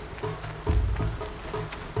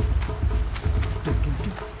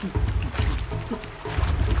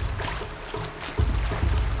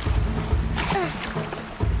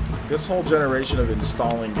 This whole generation of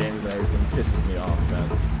installing games and everything pisses me off, man.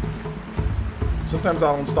 Sometimes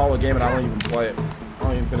I'll install a game and I don't even play it. I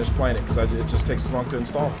don't even finish playing it because it just takes too long to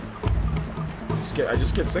install. I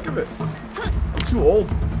just get sick of it. I'm too old.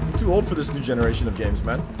 I'm too old for this new generation of games,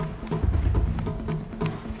 man.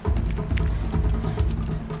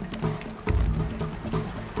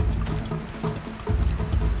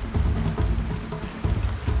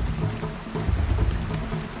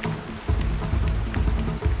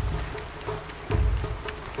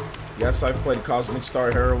 Yes, I've played Cosmic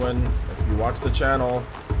Star Heroine. If you watch the channel,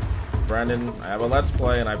 Brandon, I have a Let's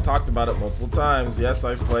Play and I've talked about it multiple times. Yes,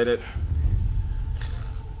 I've played it.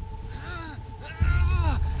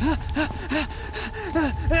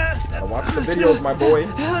 I watch the videos, my boy.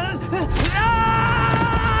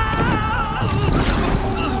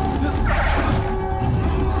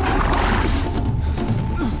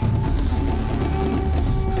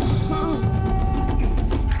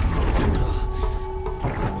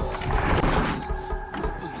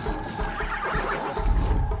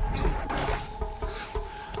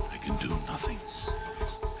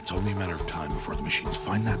 Before the machines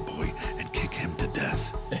find that boy and kick him to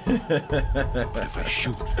death. But if I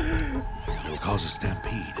shoot, it'll cause a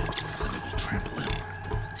stampede and it will trample him.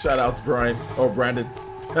 Shoutouts, Brian. Oh, Brandon.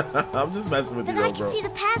 I'm just messing with you, But I bro. can see the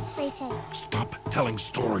paths they take. Stop telling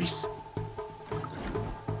stories.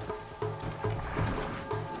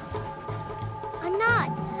 I'm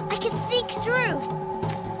not. I can sneak through.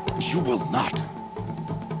 You will not.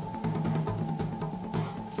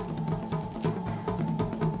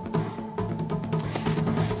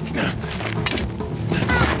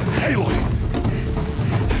 Aloy!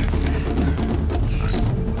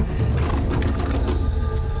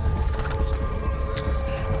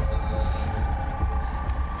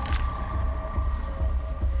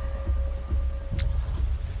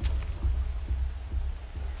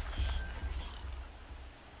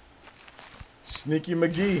 Sneaky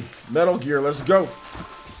McGee. Metal Gear, let's go.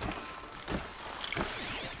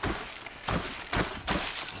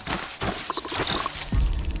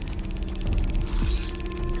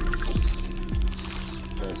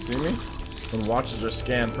 See me? When watches are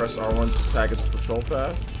scanned, press R1 to tag its patrol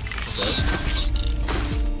pad.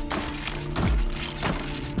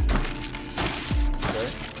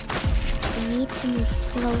 I need to move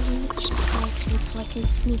slowly and quietly so I can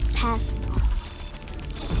sneak past them.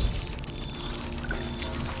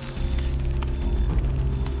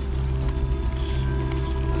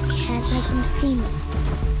 Can't let them see me.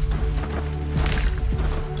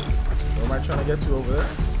 Where am I trying to get to over there?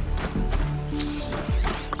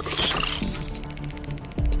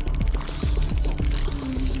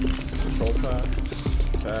 Control pad.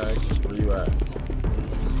 Tag. Where you at?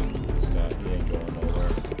 This guy, he ain't going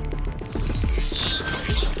nowhere.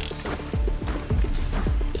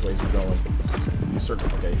 Which way is he going? He's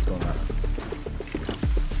circling. Okay, he's going that way.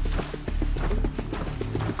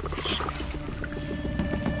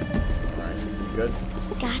 Alright, you good?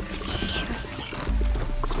 Got to be careful.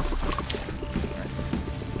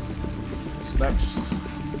 What's next?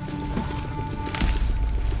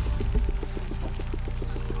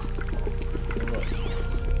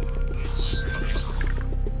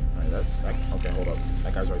 Okay, hold up.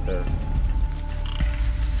 That guy's right there.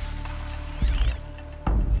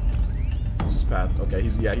 This is path. Okay,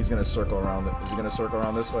 he's gonna circle around it. Is he gonna circle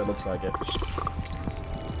around this way? Looks like it.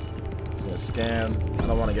 He's gonna scan. I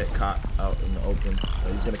don't want to get caught out in the open.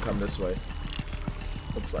 He's gonna come this way.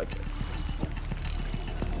 Looks like it.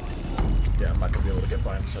 Yeah, I'm not gonna be able to get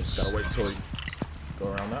by him, so I just gotta wait until he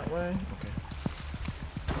go around that way. Okay.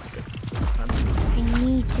 I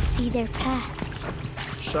need to see their paths.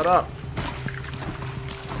 Shut up.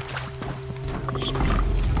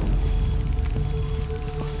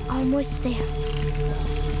 Almost there.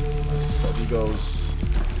 So he goes.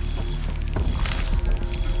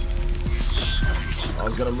 I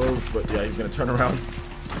was gonna move, but yeah, he's gonna turn around.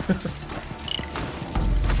 Here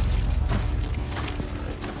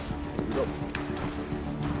we go.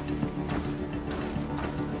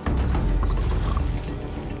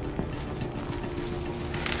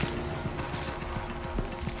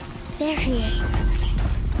 There he is.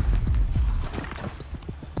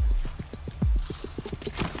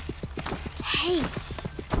 Hey.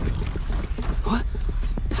 What?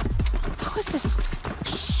 How is this?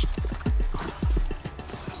 Shh.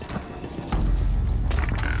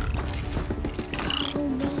 Oh,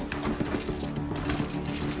 me.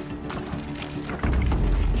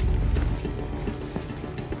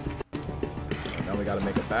 Now we gotta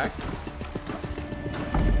make it back.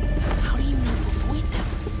 How do you mean avoid them?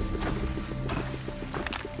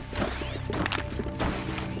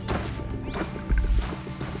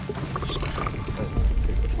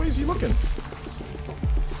 Which way is he looking?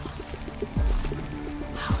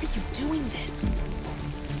 How are you doing this?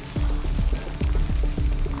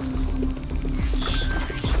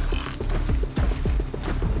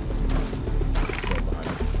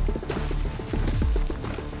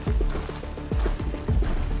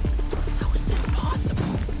 How is this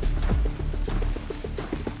possible?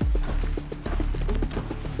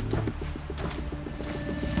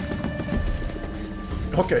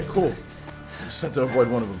 Okay, cool. Just had to avoid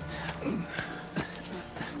one of them.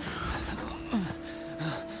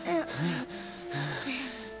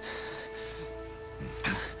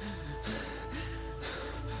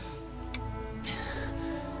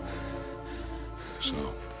 So,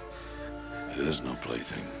 it is no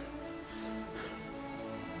plaything.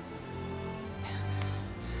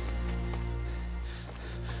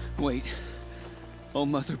 Wait. Oh,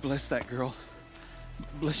 Mother, bless that girl.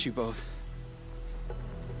 Bless you both.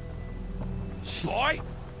 Boy!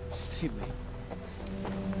 She saved me.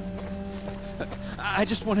 I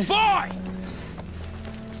just wanted... Boy!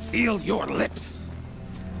 Seal your lips!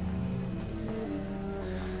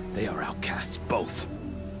 They are outcasts, both.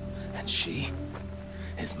 And she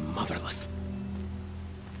is motherless.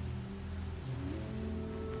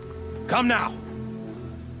 Come now!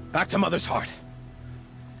 Back to Mother's heart.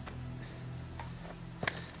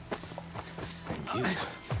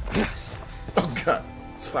 Oh god.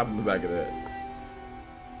 Slap him in the back of the head.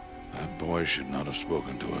 That boy should not have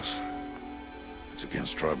spoken to us. It's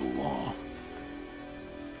against tribal law.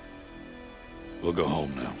 We'll go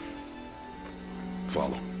home now.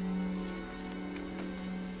 Follow.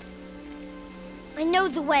 I know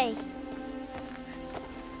the way.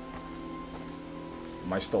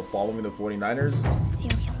 Am I still following the 49ers?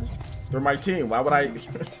 Seal your lips. They're my team. Why would I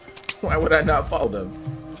why would I not follow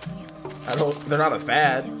them? I don't they're not a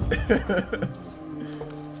fad.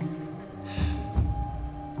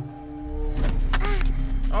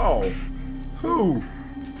 Oh. Who?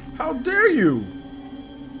 How dare you?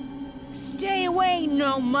 Stay away,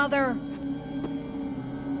 no mother.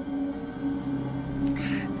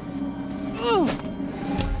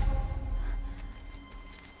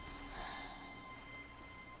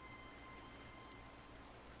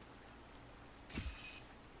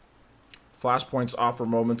 Flashpoints offer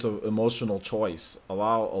moments of emotional choice.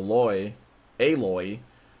 Allow Aloy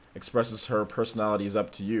expresses her personality is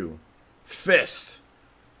up to you. Fist.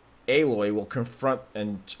 Aloy will confront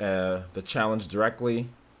and the challenge directly.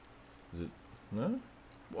 Is it? Huh?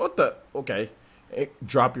 What the? Okay.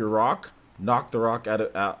 Drop your rock. Knock the rock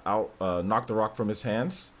knock the rock from his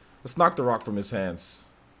hands. Let's knock the rock from his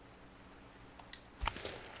hands.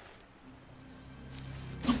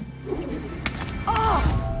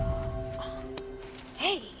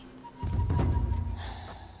 Hey.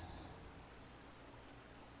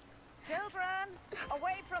 Children,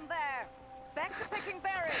 away from there. Back to picking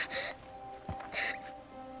berries.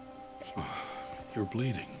 You're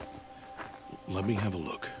bleeding. Let me have a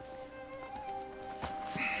look.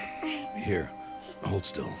 Here, hold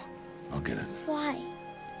still. I'll get it. Why?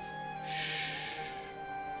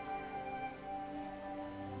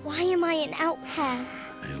 Why am I an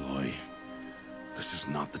outcast? Aloy, this is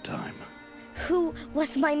not the time. Who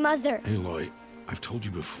was my mother? Aloy, I've told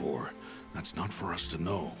you before, that's not for us to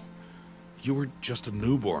know. You were just a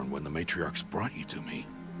newborn when the matriarchs brought you to me.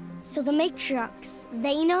 So the matriarchs,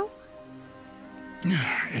 they know?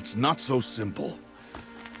 It's not so simple.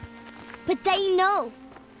 But they know.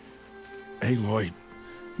 Aloy,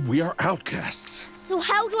 we are outcasts. So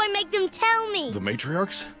how do I make them tell me? The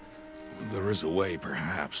matriarchs? There is a way,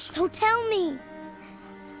 perhaps. So tell me.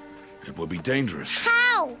 It would be dangerous.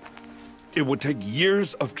 How? It would take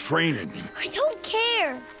years of training. I don't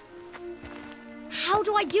care. How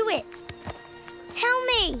do I do it? Tell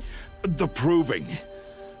me. The proving.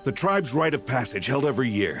 The tribe's rite of passage held every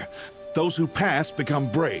year. Those who pass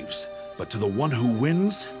become braves. But to the one who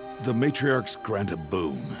wins, the matriarchs grant a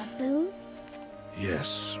boon. A boon?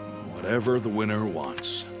 Yes, whatever the winner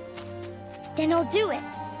wants. Then I'll do it.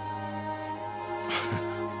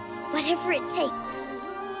 Whatever it takes.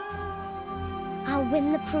 I'll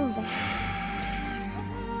win the proving.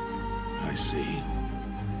 I see.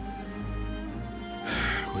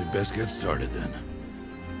 We'd best get started then.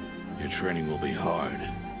 Your training will be hard,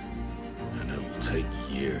 and it'll take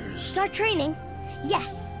years. Start training?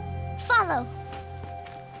 Yes. Follow.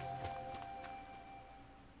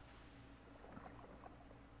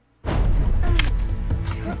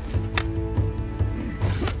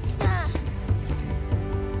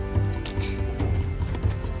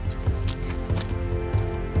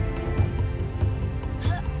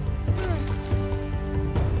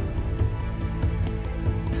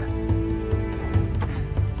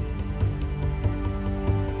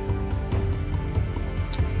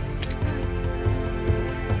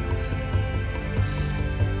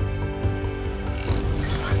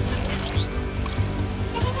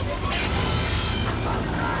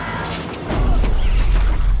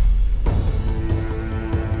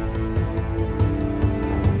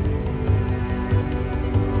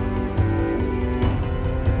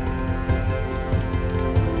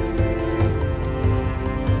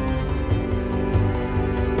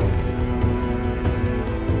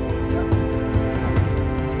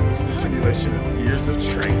 Years of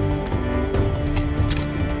training.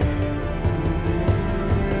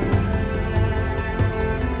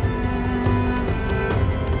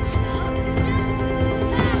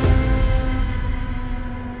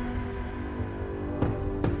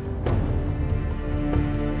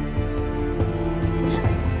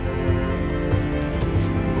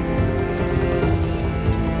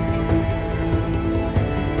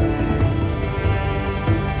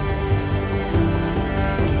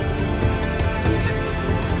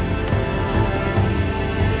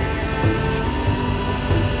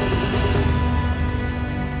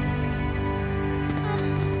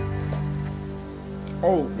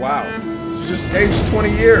 Oh, wow. She just aged 20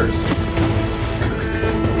 years.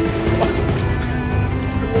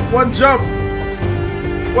 One jump.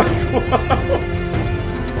 What?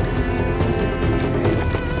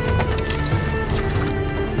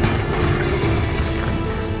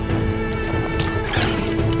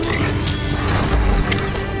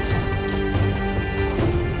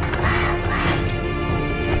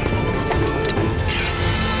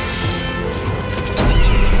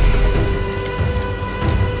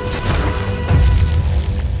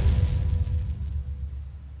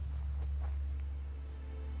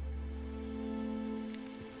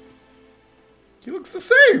 He looks the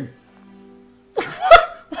same.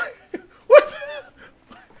 What?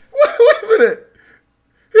 Wait a minute.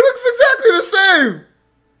 He looks exactly the same.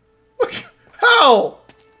 How?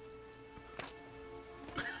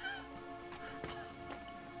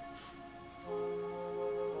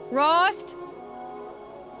 Rost?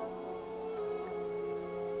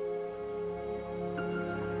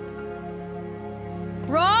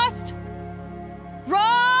 Rost?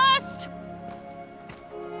 Rost?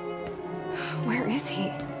 Where is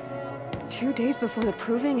he? 2 days before the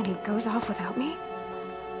proving and he goes off without me?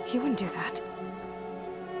 He wouldn't do that.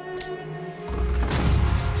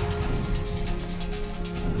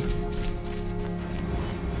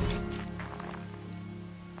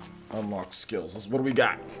 Unlock skills. What do we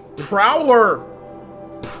got? Prowler!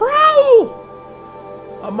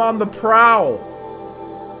 Prowl! I'm on the prowl.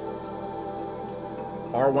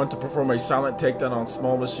 R1 to perform a silent takedown on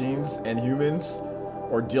small machines and humans,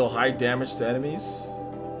 or deal high damage to enemies.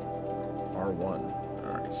 R1.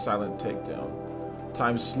 Alright, silent takedown.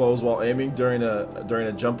 Time slows while aiming during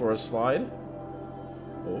a jump or a slide.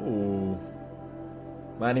 Oh.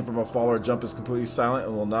 Landing from a fall or jump is completely silent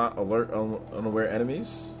and will not alert unaware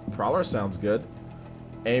enemies. Prowler sounds good.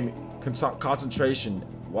 Aim concentration.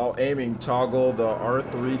 While aiming, toggle the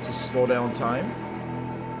R3 to slow down time.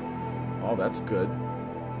 Oh, that's good.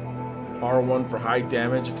 R1 for high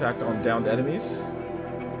damage attack on downed enemies.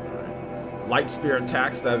 Right. Light spear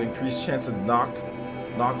attacks that have increased chance of knock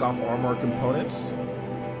off armor components.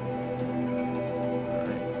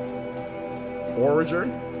 Right. Forager.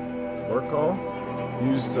 Lure call.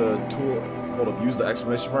 Use the use the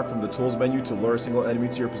exclamation mark from the tools menu to lure a single enemy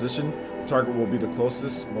to your position. The target will be the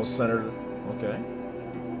closest, most centered. Okay.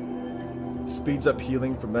 Speeds up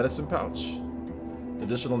healing from medicine pouch.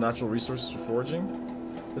 Additional natural resources for foraging.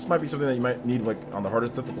 This might be something that you might need like on the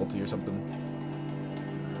hardest difficulty or something.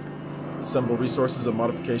 Assemble resources and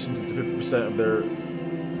modifications into 50% of their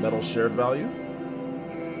metal shared value.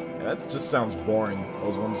 Yeah, that just sounds boring,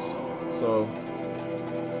 those ones. So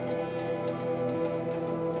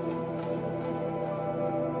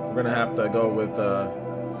we're gonna have to go with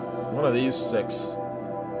one of these 6.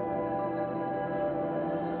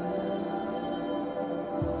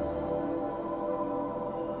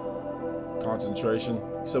 Concentration.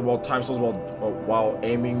 You said while time slows while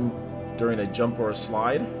aiming during a jump or a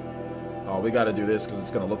slide. Oh, we gotta do this because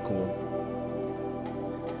it's gonna look cool.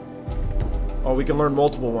 Oh, we can learn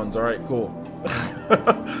multiple ones. All right, cool.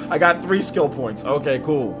 I got 3 skill points. Okay,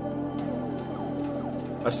 cool.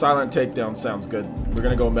 A silent takedown sounds good. We're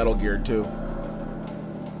gonna go Metal Gear too.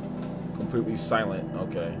 Completely silent.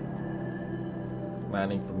 Okay.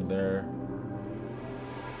 Landing from there.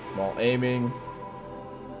 While aiming.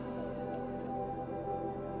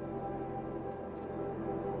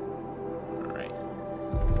 Alright.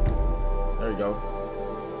 There you go.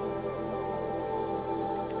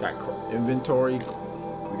 Got inventory.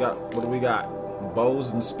 We got, what do we got?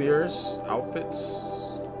 Bows and spears. Outfits.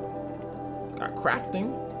 Got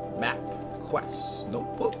crafting. Map. Quests.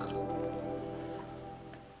 Notebook.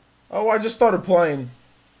 Oh, I just started playing.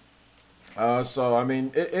 So I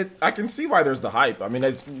mean, I can see why there's the hype. I mean,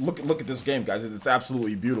 look at this game, guys. It's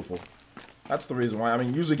absolutely beautiful. That's the reason why. I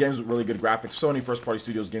mean, usually games with really good graphics, Sony first-party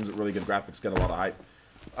studios games with really good graphics get a lot of hype.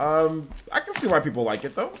 I can see why people like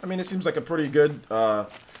it though. I mean, it seems like a pretty good. I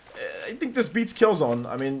think this beats Killzone.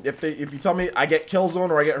 I mean, if you tell me I get Killzone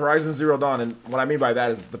or I get Horizon Zero Dawn, and what I mean by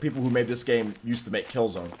that is the people who made this game used to make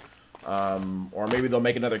Killzone, or maybe they'll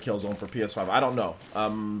make another Killzone for PS5. I don't know.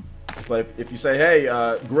 But if you say, hey,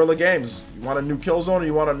 Guerrilla Games, you want a new Killzone or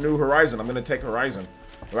you want a new Horizon? I'm going to take Horizon.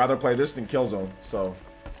 I'd rather play this than Killzone. So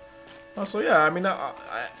yeah, I mean,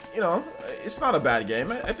 you know, it's not a bad game.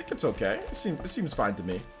 I think it's okay. It seems fine to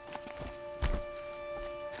me.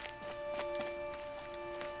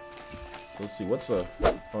 So let's see, what's a...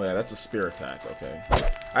 Oh yeah, that's a spear attack, okay.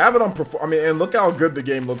 I have it on I mean, and look how good the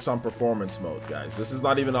game looks on performance mode, guys. This is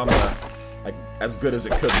not even on the, like, as good as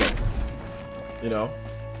it could look. You know?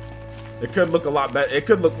 It could look a lot better. It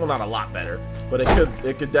could look, well, not a lot better, but it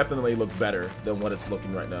could definitely look better than what it's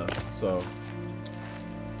looking right now. So,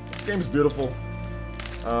 the game's beautiful.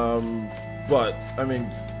 But I mean,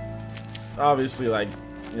 obviously, like,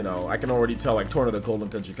 you know, I can already tell like Torn of the Golden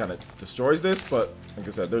Country kind of destroys this. But like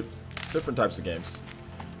I said, they're different types of games.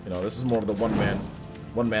 You know, this is more of the one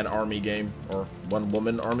man army game or one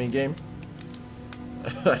woman army game.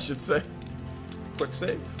 I should say. Quick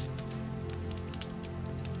save.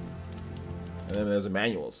 And then there's a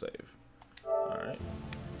manual save. Alright.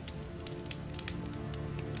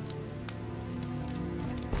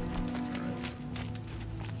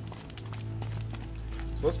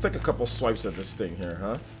 So let's take a couple swipes at this thing here,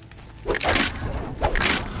 huh? Let's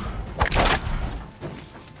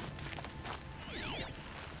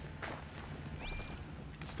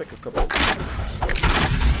take a couple.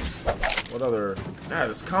 What other... Ah,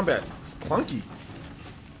 this combat is clunky.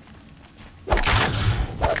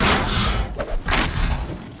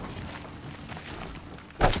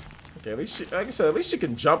 Okay, at least she, like I said, at least she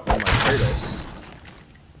can jump on my Kratos.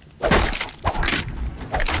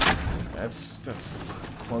 That's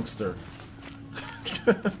clunkster.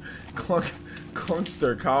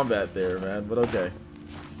 Clunkster combat there, man. But okay.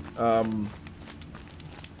 I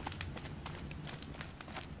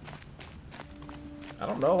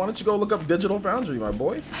don't know. Why don't you go look up Digital Foundry, my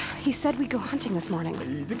boy? He said we'd go hunting this morning.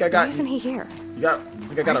 You think I got? Why isn't he here? You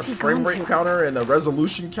think I got a frame rate counter and a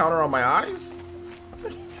resolution counter on my eyes?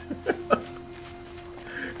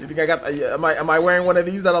 You think I got? Am I wearing one of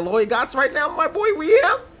these that Aloy got right now, my boy?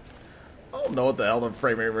 I don't know what the hell the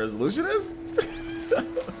frame rate resolution is.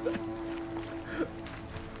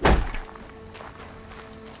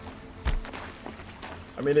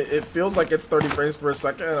 I mean, it feels like it's 30 frames per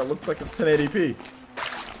second, and it looks like it's 1080p.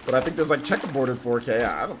 But I think there's like checkerboarded 4K.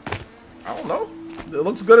 I don't know. It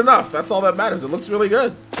looks good enough. That's all that matters. It looks really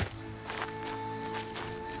good.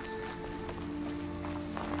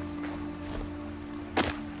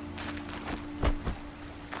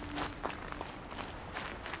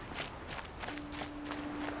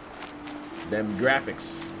 Them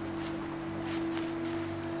graphics.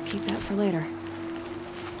 Keep that for later.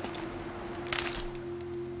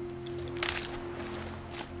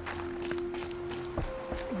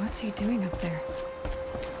 What's he doing up there?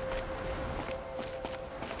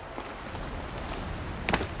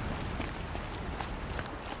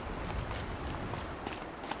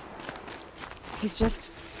 He's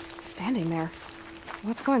just standing there.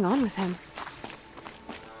 What's going on with him?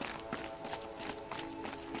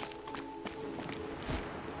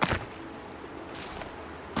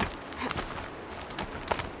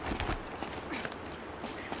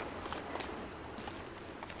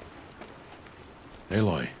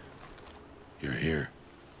 Aloy, you're here.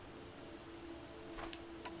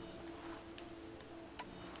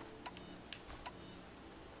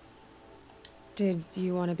 Did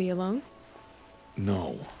you want to be alone?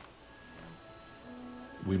 No.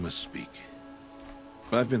 We must speak.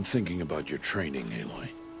 I've been thinking about your training, Aloy.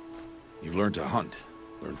 You've learned to hunt,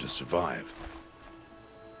 learned to survive.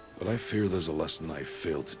 But I fear there's a lesson I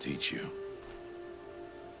failed to teach you.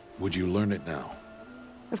 Would you learn it now?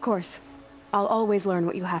 Of course. I'll always learn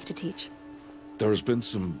what you have to teach. There has been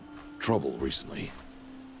some trouble recently.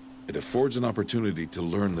 It affords an opportunity to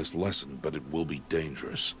learn this lesson, but it will be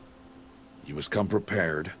dangerous. You must come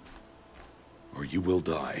prepared, or you will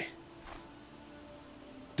die.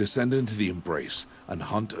 Descend into the Embrace and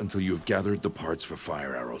hunt until you have gathered the parts for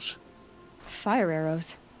fire arrows. Fire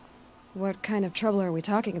arrows? What kind of trouble are we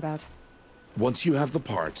talking about? Once you have the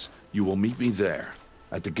parts, you will meet me there,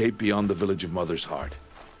 at the gate beyond the village of Mother's Heart.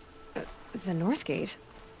 The North Gate?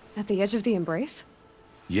 At the edge of the Embrace?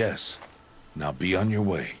 Yes. Now be on your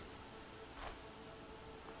way.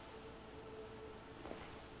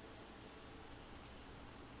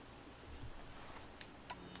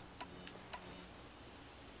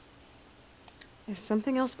 Is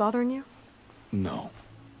something else bothering you? No,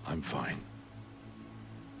 I'm fine.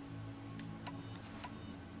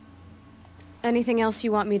 Anything else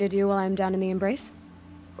you want me to do while I'm down in the Embrace?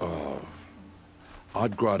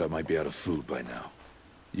 Odd Grata might be out of food by now.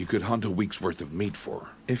 You could hunt a week's worth of meat for her,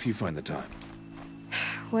 if you find the time.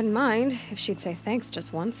 Wouldn't mind if she'd say thanks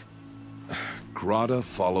just once. Grata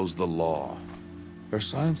follows the law. Her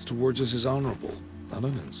silence towards us is honorable, not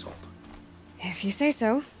an insult. If you say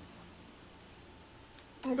so.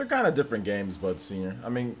 Well, they're kind of different games, Bud Senior. I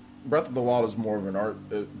mean, Breath of the Wild is more of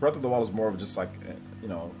an Breath of the Wild is more of just like, you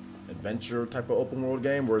know, adventure type of open world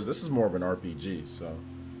game, whereas this is more of an RPG. So,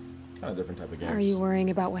 kind of different type of games. Are you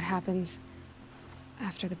worrying about what happens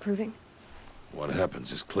after the proving? What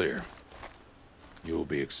happens is clear. You will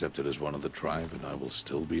be accepted as one of the tribe, and I will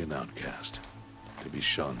still be an outcast, to be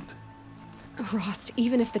shunned. Rost,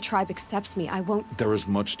 even if the tribe accepts me, I won't... There is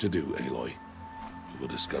much to do, Aloy. We will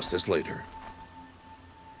discuss this later.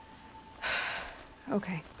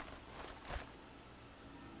 Okay.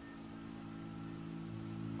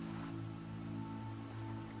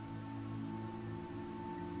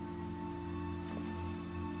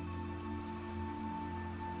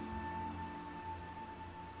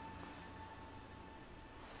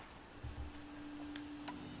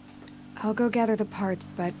 I'll go gather the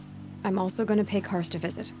parts, but I'm also going to pay Karst a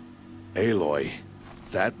visit. Aloy,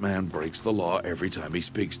 that man breaks the law every time he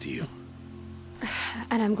speaks to you.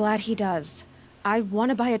 And I'm glad he does. I want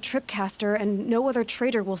to buy a tripcaster, and no other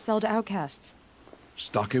trader will sell to outcasts.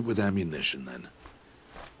 Stock it with ammunition, then.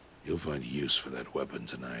 You'll find use for that weapon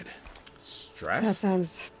tonight. Stressed? That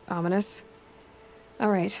sounds ominous. All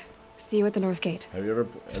right. See you at the North Gate. Have you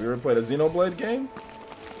ever played a Xenoblade game?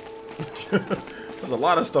 There's a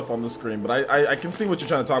lot of stuff on the screen, but I can see what you're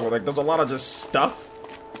trying to talk about. Like, there's a lot of just stuff,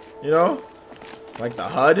 you know? Like the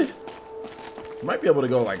HUD. You might be able to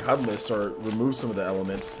go, like, HUDless or remove some of the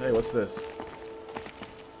elements. Hey, what's this?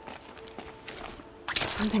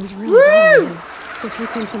 Something's really wrong. If you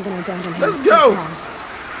think something abandoned here. Let's go!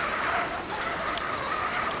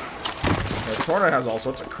 The corner has all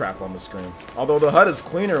sorts of crap on the screen. Although the HUD is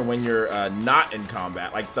cleaner when you're not in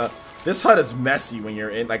combat. Like, this HUD is messy when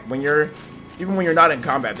you're in, like, even when you're not in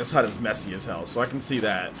combat, this HUD is messy as hell, so I can see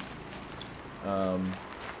that.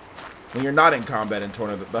 When you're not in combat in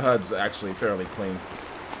Torna, the HUD's actually fairly clean.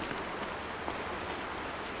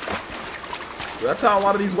 So that's how a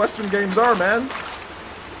lot of these Western games are, man.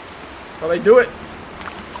 That's how they do it.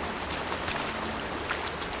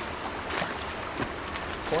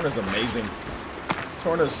 Torna's amazing.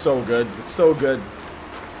 Torna's so good. It's so good.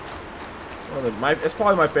 It's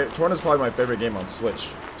probably my favorite. Torna's probably my favorite game on Switch.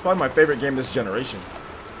 It's probably my favorite game this generation.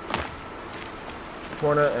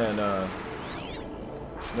 Torna and I'm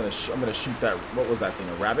gonna shoot that. What was that thing?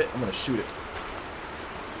 A rabbit? I'm gonna shoot it.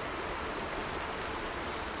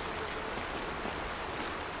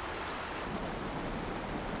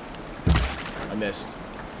 I missed.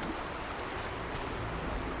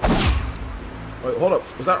 Wait, hold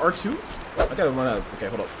up. Was that R2? I gotta run out of. Okay,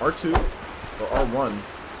 hold up. R2 or R1?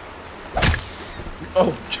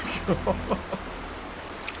 Oh.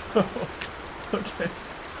 Okay.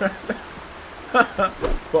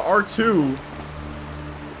 But R2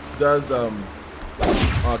 does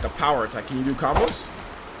like a power attack. Can you do combos?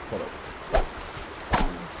 Hold up.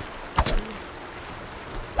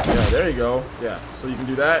 Yeah, there you go. Yeah, so you can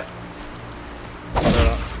do that.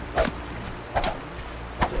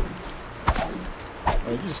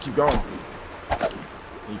 You just keep going.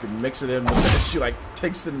 You can mix it in, but then she like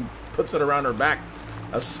takes it and puts it around her back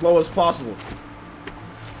as slow as possible.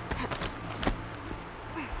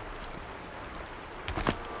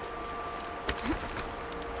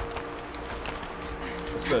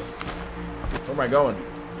 What's this? Where am I going?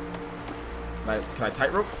 Can I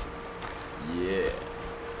tightrope? Yeah.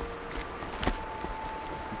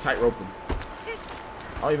 Tightrope him.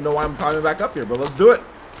 I don't even know why I'm climbing back up here, but let's do it.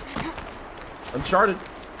 Uncharted.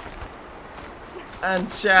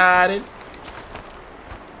 Uncharted.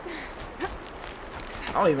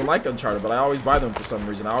 I don't even like Uncharted, but I always buy them for some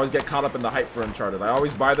reason. I always get caught up in the hype for Uncharted. I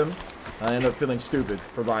always buy them, and I end up feeling stupid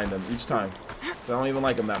for buying them each time. So I don't even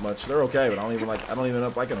like them that much. They're okay, but I don't even end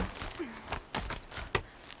up liking them.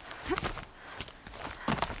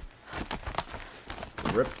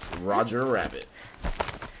 Rip Roger Rabbit.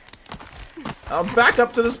 I'm back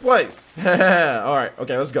up to this place. Alright,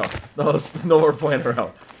 okay, let's go. No more playing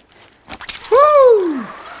around. Woo!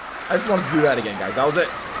 I just wanted to do that again, guys. That was it.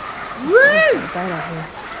 Woo!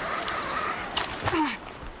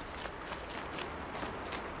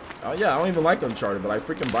 Oh yeah, I don't even like Uncharted, but I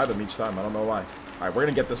freaking buy them each time. I don't know why. Alright, we're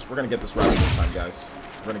gonna get this rabbit this time, guys.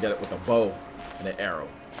 We're gonna get it with a bow and an arrow.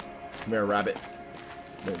 Come here, rabbit.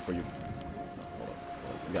 Waiting for you. Hold on.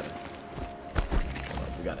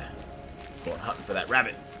 We gotta go hunting for that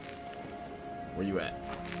rabbit. Where you at?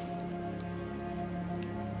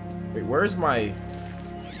 Wait, where's my...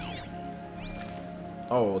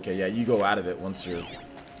 Oh, okay, yeah, you go out of it once you're...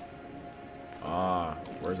 Ah,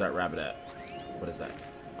 where's that rabbit at? What is that?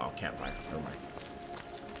 Oh, campfire. Never mind.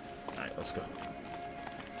 Alright, let's go.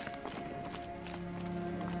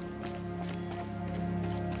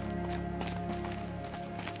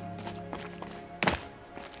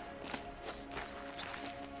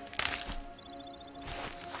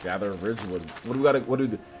 Gather Ridgewood. What do we gotta... What do we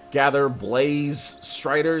do? Gather blaze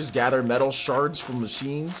striders. Gather metal shards from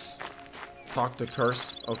machines. Talk to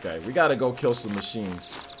Curse. Okay, we gotta go kill some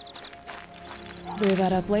machines. Blew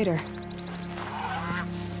that up later.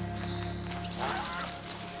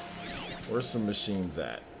 Where's some machines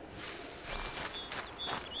at?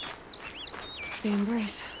 The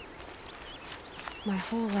Embrace. My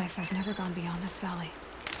whole life, I've never gone beyond this valley.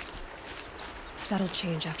 That'll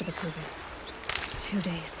change after the proving. 2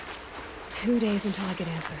 days. 2 days until I get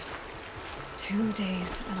answers. 2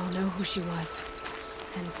 days, and I'll know who she was.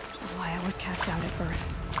 And why I was cast out at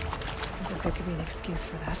birth. As if there could be an excuse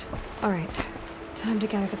for that. Alright. Time to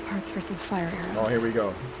gather the parts for some fire arrows. Oh, here we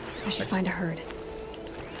go. I should find a herd.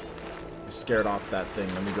 I scared off that thing.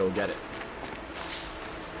 Let me go get it.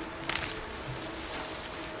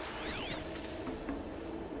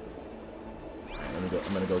 Alright, I'm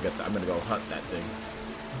gonna go get that. I'm gonna go hunt that thing.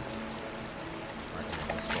 Alright,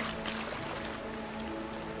 let's go.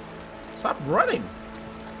 Stop running!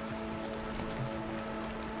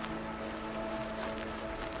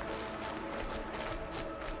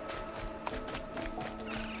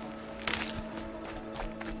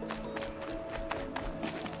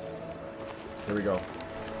 Here we go.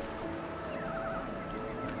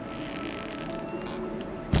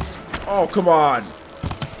 Oh, come on!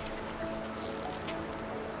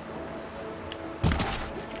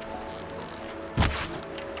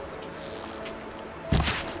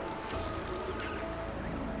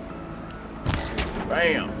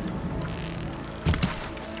 Bam!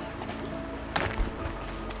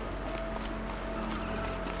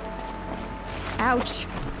 Ouch!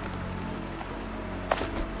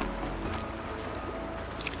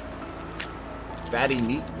 Fatty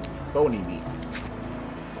meat, bony meat.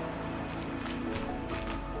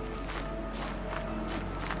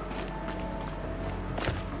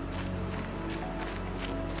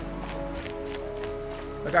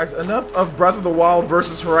 Now guys, enough of Breath of the Wild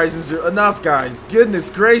versus Horizon Zero. Enough, guys. Goodness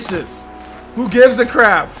gracious. Who gives a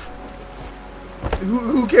crap?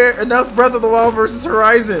 Who cares? Enough Breath of the Wild versus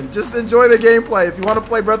Horizon. Just enjoy the gameplay. If you want to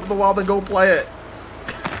play Breath of the Wild, then go play it.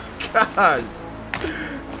 Gosh.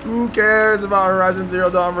 Who cares about Horizon Zero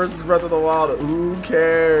Dawn versus Breath of the Wild? Who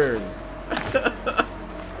cares?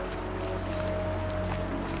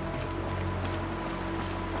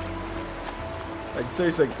 Like,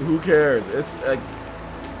 seriously, who cares? It's like,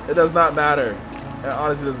 it does not matter. It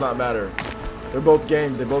honestly does not matter. They're both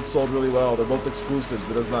games. They both sold really well. They're both exclusives.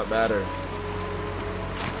 It does not matter.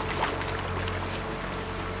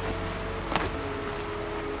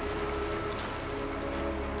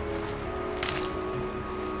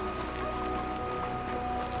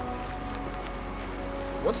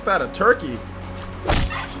 What's that, a turkey?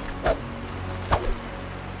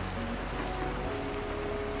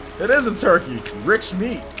 It is a turkey. Rich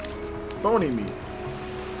meat. Bony meat.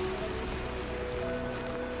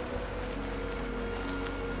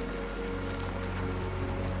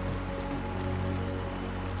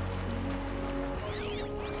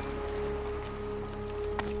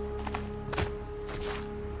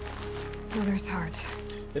 Mother's heart.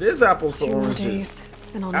 It is apples to 2 more oranges. days,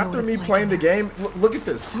 Then I'll know After what me it's like playing in the there. game, look at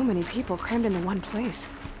this. So many people crammed into one place.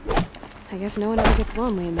 I guess no one ever gets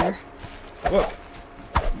lonely in there. Look.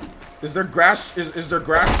 Is there grass? Is there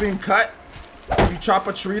grass being cut? You chop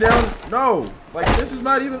a tree down? No. Like, this is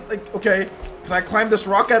not even, like, okay. Can I climb this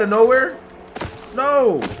rock out of nowhere?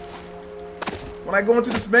 No. When I go into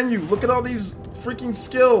this menu, look at all these freaking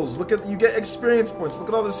skills. Look at, you get experience points. Look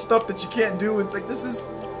at all this stuff that you can't do. And like, this is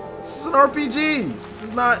an RPG. This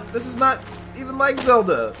is not even like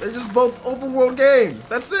Zelda. They're just both open world games.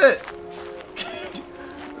 That's it.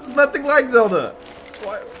 This is nothing like Zelda.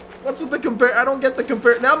 What's with the compare? I don't get the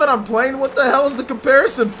compare. Now that I'm playing, what the hell is the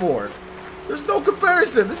comparison for? There's no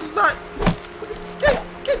comparison. This is not. You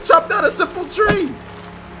can't chop down a simple tree.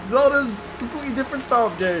 Zelda's a completely different style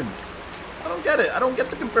of game. I don't get it. I don't get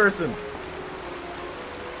the comparisons.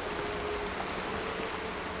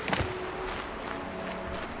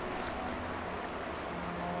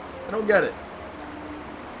 I don't get it.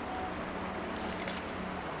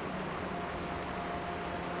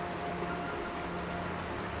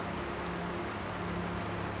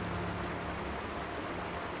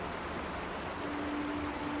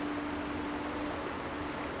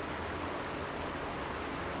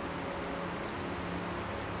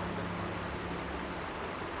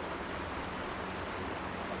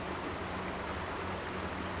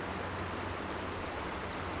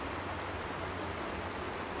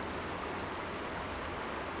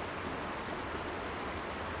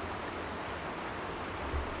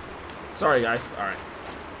 Sorry, guys. Alright.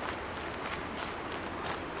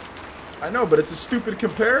 I know, but it's a stupid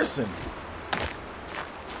comparison.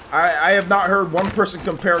 I have not heard one person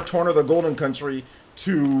compare Torna of the Golden Country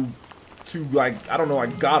to like, I don't know,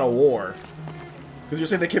 like God of War. Because you're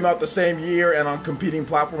saying they came out the same year and on competing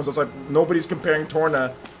platforms. It's like nobody's comparing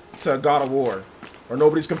Torna to God of War. Or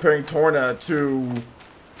nobody's comparing Torna to,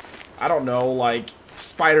 I don't know, like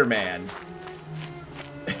Spider-Man.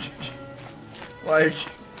 Like...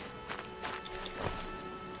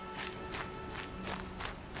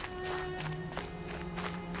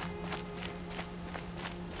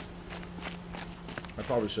 I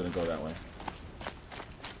probably shouldn't go that way.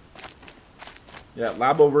 Yeah,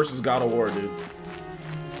 Labo versus God of War, dude.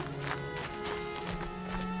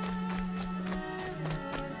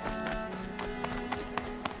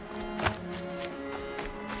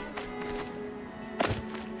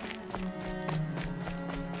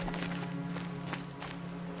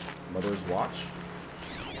 Mother's watch.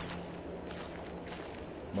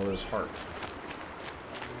 Mother's heart.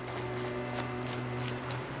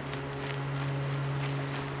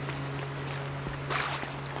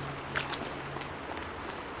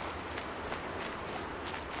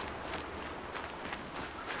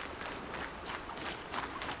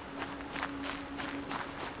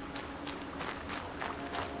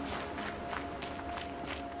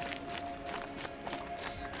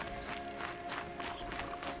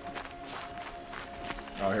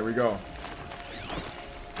 Oh, here we go.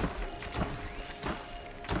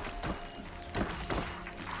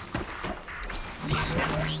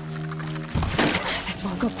 This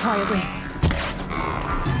won't go quietly.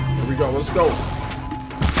 Here we go. Let's go.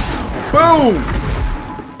 Boom!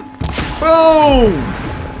 Boom!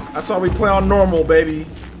 That's why we play on normal, baby.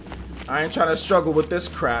 I ain't trying to struggle with this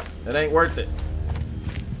crap. It ain't worth it.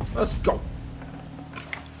 Let's go.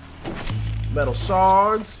 Metal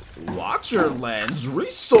shards. Watcher lens.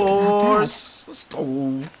 Resource. Let's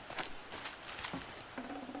go.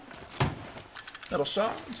 Metal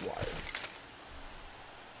shards. Wire.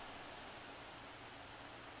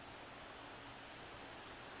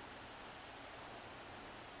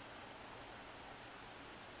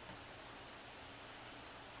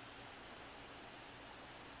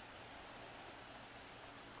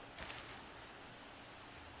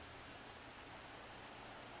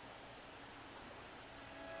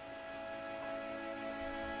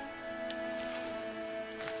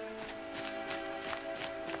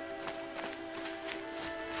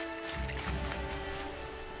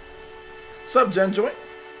 What's up, Gen Joint?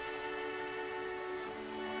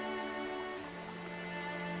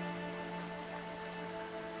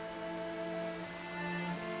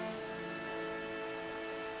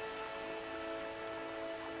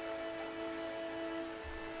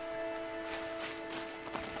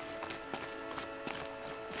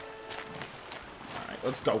 Alright,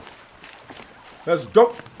 let's go. Let's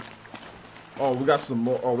go. Oh, we got some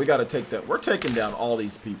more. Oh, we gotta take that. We're taking down all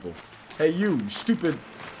these people. Hey, you stupid.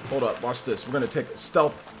 Hold up, watch this. We're gonna take it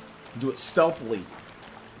stealth, do it stealthily.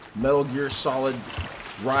 Metal Gear Solid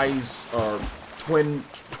Rise, twin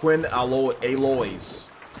alloys.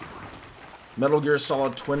 Metal Gear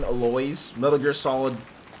Solid twin alloys. Metal Gear Solid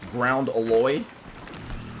ground alloy.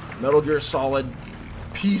 Metal Gear Solid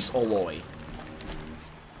Peace Alloy.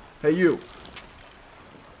 Hey, you.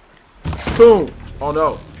 Boom. Oh,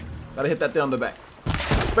 no. Gotta hit that thing on the back.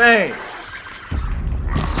 Bang.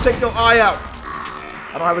 Take your eye out.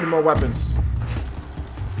 I don't have any more weapons.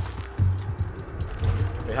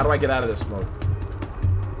 Okay, how do I get out of this mode?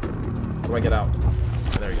 How do I get out?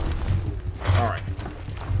 There you go. Alright.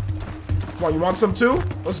 Come on, you want some too?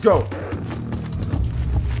 Let's go.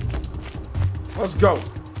 Let's go.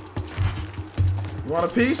 You want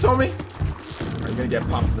a piece, homie? Or are you gonna get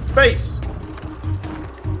popped in the face?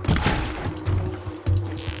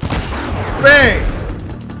 Bang!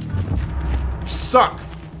 You suck,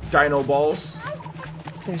 dino balls.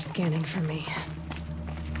 They're scanning for me.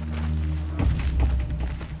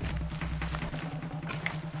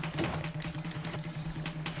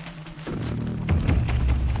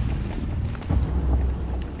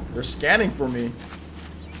 They're scanning for me.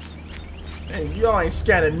 Hey, y'all ain't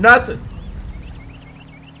scanning nothing.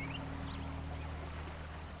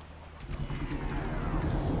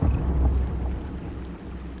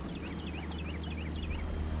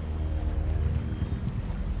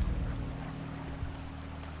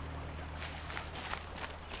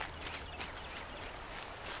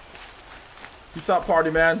 Peace out, party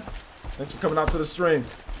man. Thanks for coming out to the stream.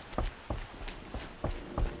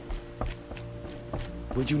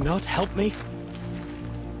 Would you not help me?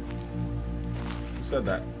 Who said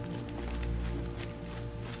that?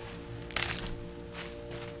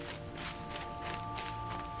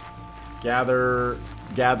 Gather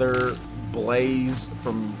blaze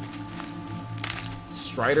from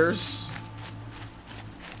Striders.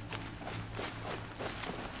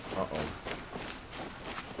 Uh-oh.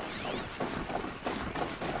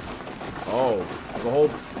 Oh, there's a whole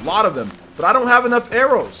lot of them. But I don't have enough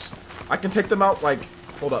arrows. I can take them out like,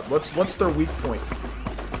 hold up, what's their weak point?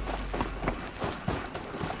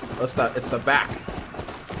 It's the back.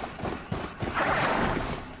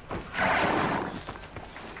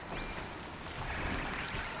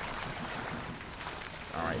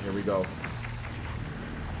 Alright, here we go.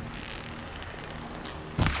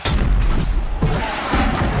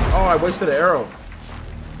 Oh, I wasted an arrow.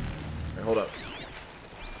 Okay, hold up.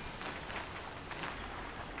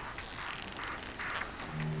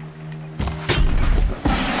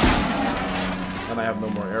 And I have no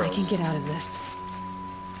more arrows. I can get out of this.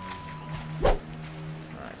 Alright.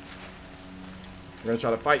 We're gonna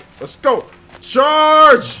try to fight. Let's go!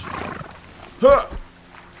 Charge! Huh!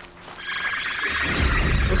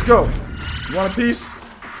 Let's go. You want a piece?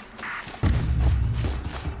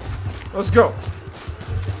 Let's go.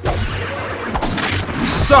 You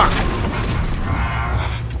suck!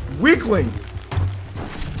 Weakling!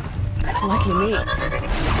 Lucky me.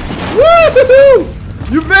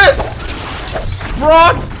 Woo-hoo-hoo! You missed!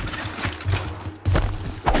 Fraud!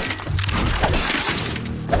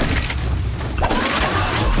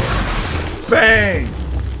 Bang!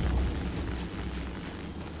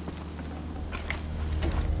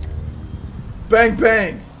 Bang,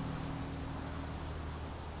 bang!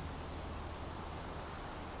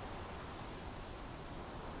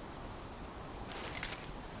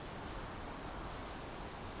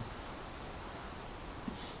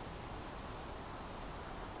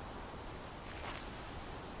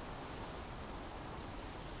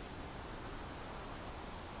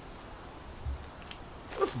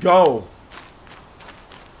 Let's go.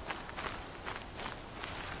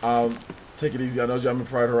 Take it easy. I know Jumping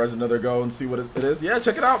Pride Horizon another go and see what it is. Yeah,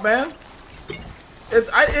 check it out, man.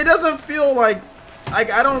 It doesn't feel like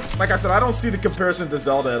I don't, like I said, I don't see the comparison to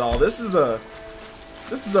Zelda at all. This is a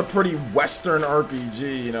pretty Western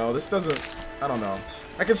RPG, you know. This doesn't, I don't know.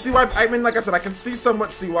 I can see why, I mean, like I said, I can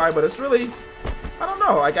somewhat see why, but it's really, I don't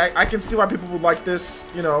know. Like I can see why people would like this,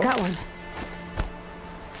 you know. Got one.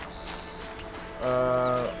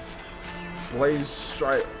 Blaze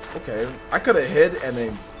strike. Okay, I could have hid and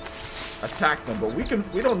then attacked them, but we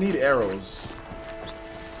don't need arrows.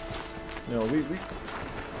 You know, we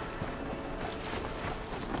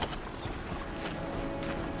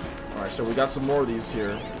Alright, so we got some more of these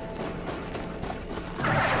here.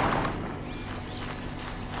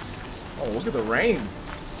 Oh, look at the rain.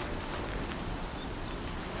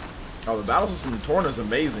 Oh, the battle system in Torna is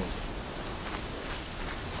amazing.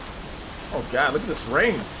 Oh god, look at this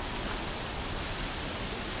rain.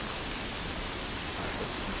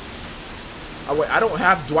 Oh wait, I don't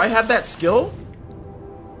have, do I have that skill?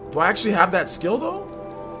 Do I actually have that skill though?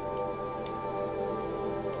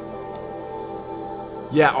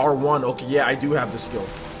 Yeah, R1, okay, yeah, I do have the skill.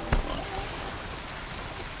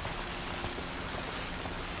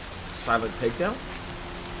 Silent takedown.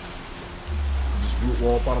 Just root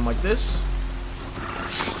roll up on him like this.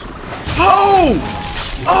 Oh!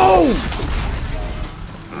 Oh!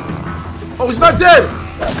 Oh, he's not dead!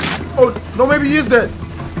 Oh, no, maybe he is dead.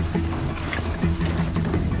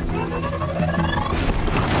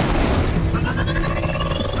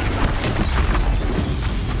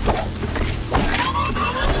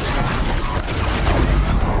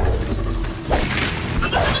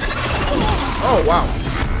 Oh, wow.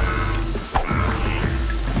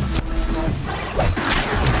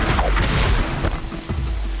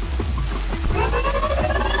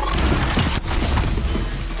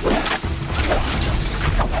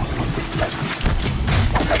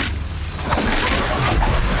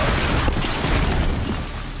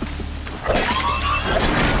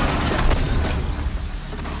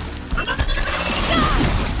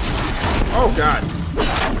 Oh, God.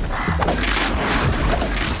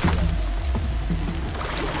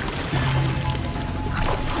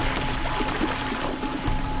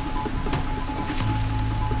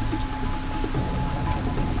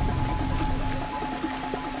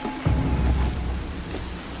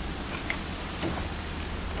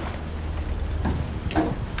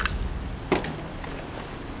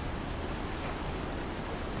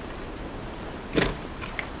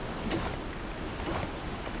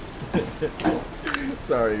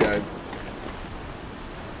 Sorry, guys.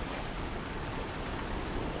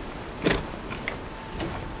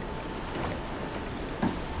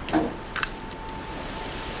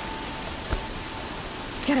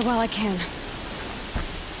 Get it while I can.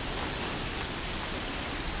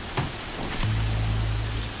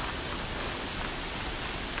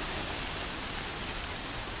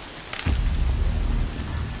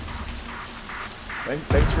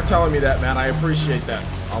 Thanks for telling me that, man. I appreciate that.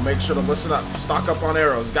 I'll make sure to listen up. Stock up on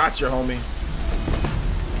arrows. Gotcha, homie.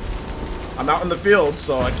 I'm out in the field,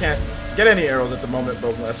 so I can't get any arrows at the moment,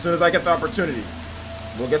 but as soon as I get the opportunity,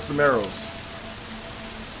 we'll get some arrows.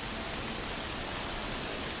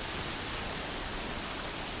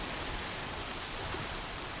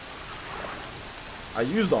 I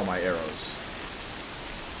used all my arrows.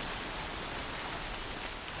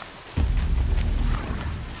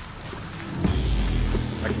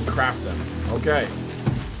 I can craft them. Okay.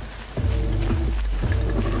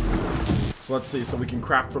 So let's see. So we can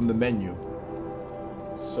craft from the menu.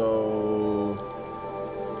 So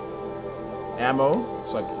ammo.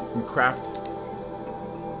 So I can craft.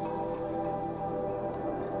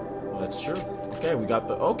 Well, that's true. Okay, we got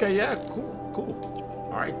the. Okay, yeah, cool, cool.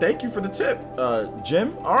 All right, thank you for the tip,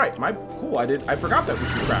 Jim. All right, cool. I forgot that we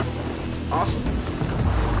could craft. Awesome.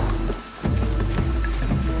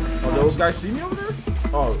 Oh, those guys see me over there?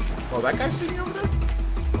 Oh, that guy see me over there?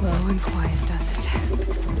 Low and quiet does it.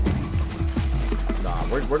 Nah,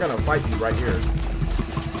 we're gonna fight you right here.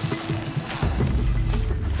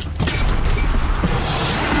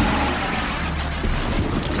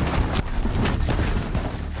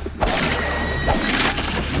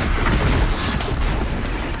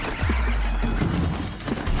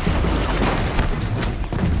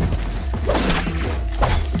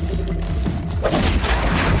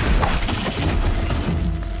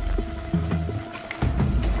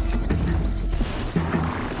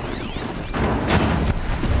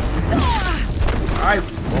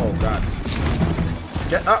 Oh god.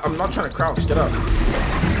 Get up! I'm not trying to crouch. Get up.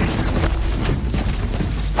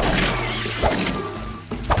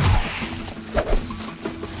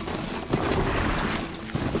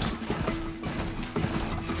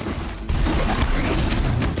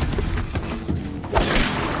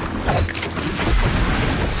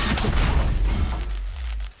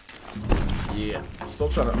 Yeah.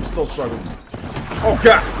 I'm still struggling. Oh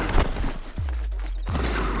god!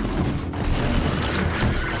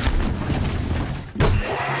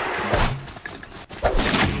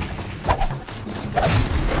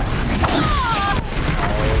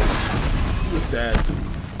 Dead.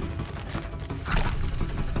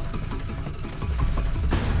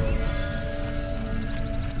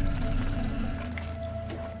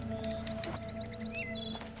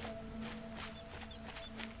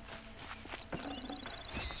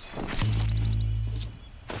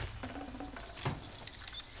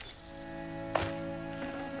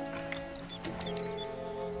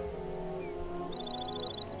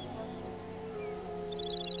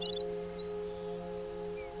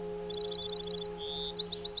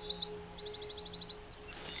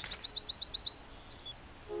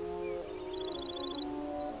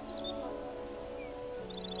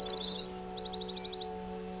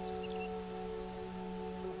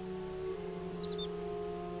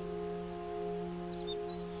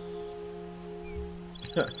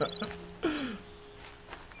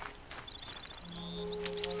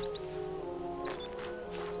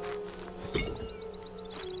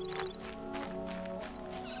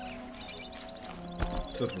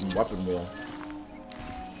 System weapon wheel.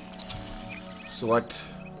 Select,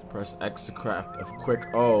 press X to craft a quick.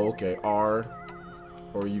 Oh, okay. R,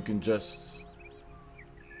 or you can just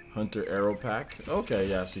Hunter Arrow Pack. Okay,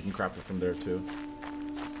 yeah, so you can craft it from there too.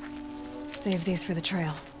 Save these for the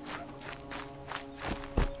trail.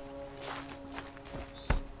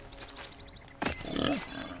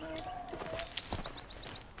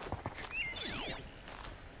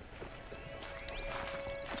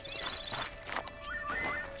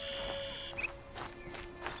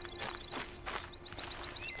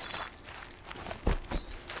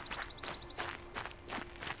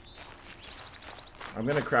 I'm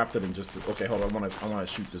gonna craft it in just. Okay, hold on. I wanna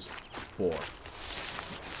shoot this boar.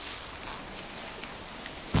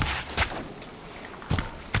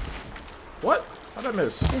 What? How'd I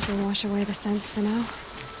miss? This will wash away the scents for now.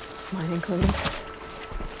 Mine included.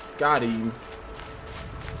 Got him.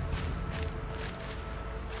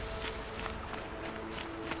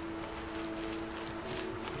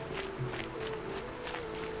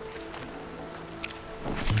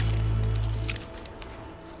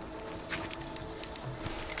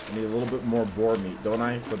 I need a little bit more boar meat, don't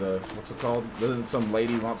I? For the, what's it called? Doesn't some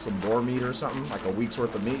lady want some boar meat or something? Like a week's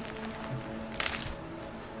worth of meat?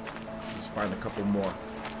 Just find a couple more.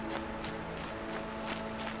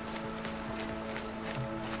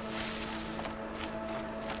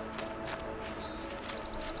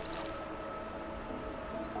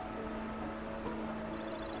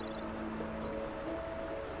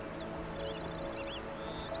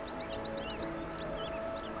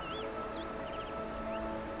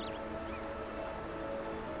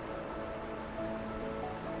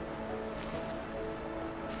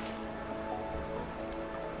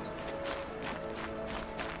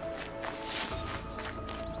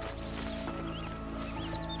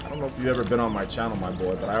 I don't know if you've ever been on my channel, my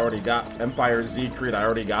boy, but I already got Empire Z Creed. I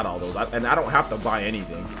already got all those. And I don't have to buy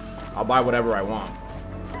anything. I'll buy whatever I want.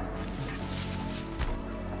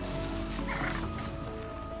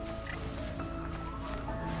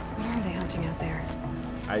 What are they hunting out there?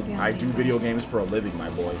 I do video games for a living, my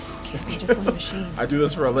boy. They just want a machine. I do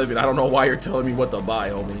this for a living. I don't know why you're telling me what to buy,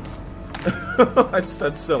 homie.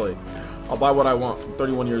 That's silly. I'll buy what I want. I'm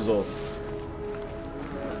 31 years old.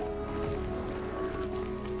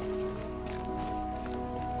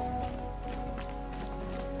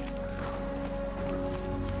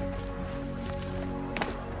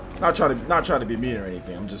 Not trying to be mean or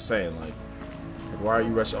anything. I'm just saying, like why are you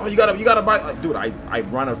rushing? Oh, you gotta buy. Like, dude, I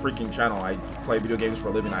run a freaking channel. I play video games for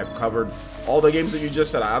a living. I've covered all the games that you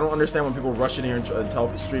just said. I don't understand when people rush in here and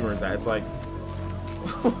tell streamers that. It's like,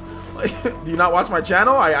 like, do you not watch my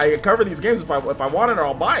channel? I cover these games if I want it, or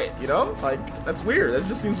I'll buy it. You know, like, that's weird. That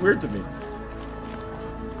just seems weird to me.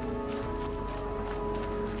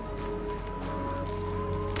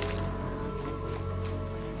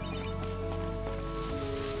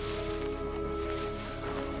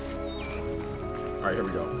 Alright, here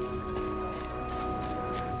we go.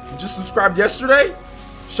 You just subscribed yesterday?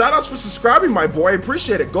 Shoutouts for subscribing, my boy. I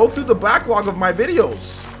appreciate it. Go through the backlog of my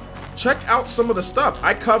videos. Check out some of the stuff.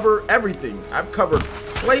 I cover everything. I've covered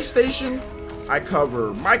PlayStation. I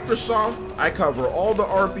cover Microsoft. I cover all the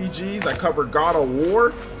RPGs. I cover God of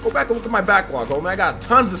War. Go back and look at my backlog, homie. I got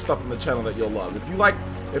tons of stuff on the channel that you'll love. If you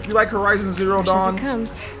like Horizon Zero Dawn,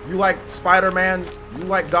 you like Spider-Man, you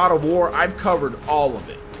like God of War, I've covered all of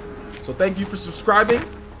it. So thank you for subscribing,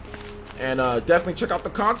 and definitely check out the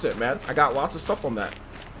content, man. I got lots of stuff on that.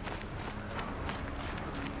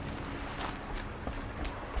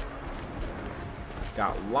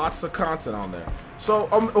 Got lots of content on there. So,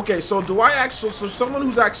 okay, so do I actually, so someone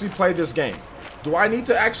who's actually played this game, do I need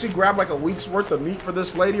to actually grab like a week's worth of meat for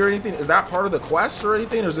this lady or anything? Is that part of the quest or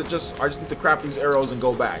anything? Or is it just, I just need to craft these arrows and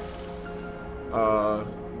go back?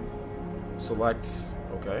 Select,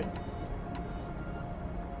 okay.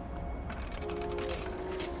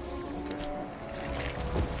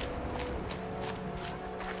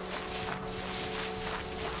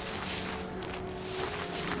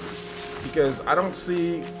 Because I don't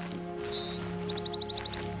see...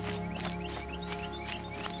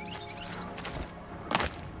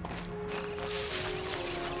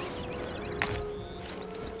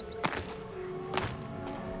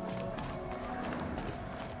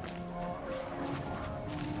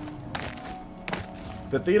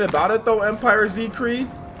 The thing about it though, Empire Z Creed,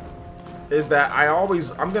 is that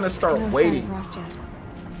I'm gonna start waiting.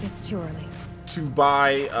 It's too early. To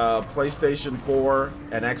buy PlayStation 4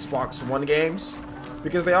 and Xbox One games,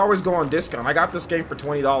 because they always go on discount. I got this game for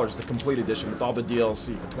 $20, the complete edition with all the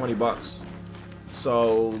DLC for 20 bucks.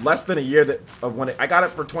 So less than a year of when I got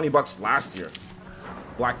it for 20 bucks last year,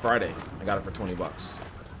 Black Friday. I got it for 20 bucks.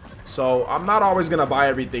 So I'm not always gonna buy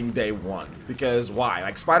everything day one, because why?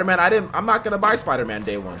 Like Spider-Man, I'm not gonna buy Spider-Man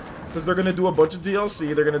day one because they're gonna do a bunch of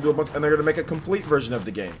DLC, they're gonna do a bunch, and they're gonna make a complete version of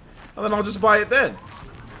the game, and then I'll just buy it then,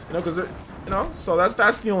 you know, because so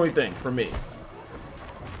that's the only thing for me.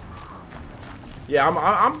 Yeah,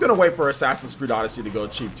 I'm gonna wait for Assassin's Creed Odyssey to go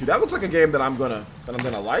cheap too. That looks like a game that I'm gonna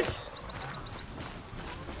like.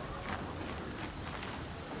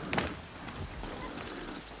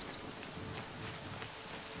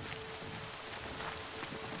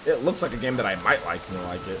 It looks like a game that I might like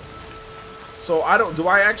it. So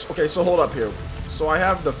okay, so hold up here. So I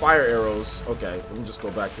have the fire arrows. Okay, let me just go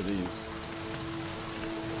back to these.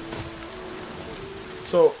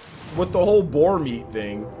 So with the whole boar meat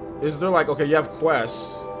thing, is there like, okay, you have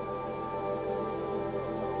quests.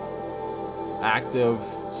 Active,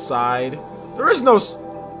 side. There is no...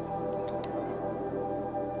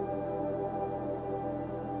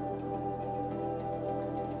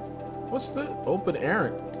 What's the open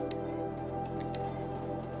errand?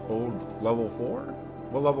 Old level 4?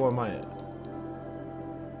 What level am I at?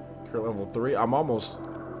 Current level 3? I'm almost...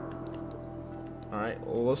 Alright,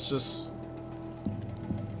 well, let's just...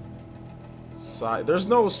 Side... There's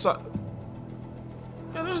no side...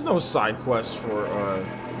 Yeah, there's no side quest for,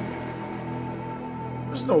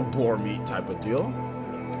 There's no boar meat type of deal.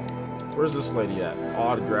 Where's this lady at?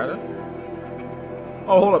 Odd Greta?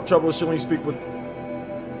 Oh, hold up, Trouble. Should we speak with...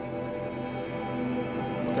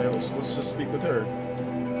 Okay, well, so let's just speak with her.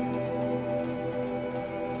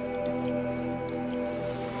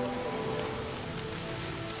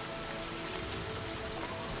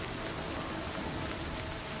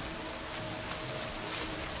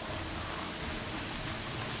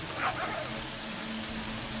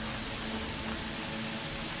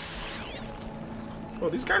 Oh,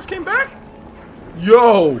 these guys came back?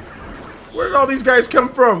 Yo! Where did all these guys come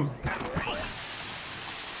from?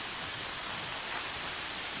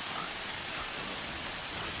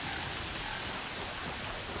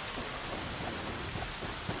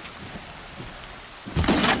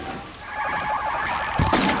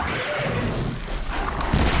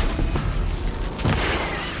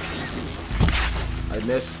 I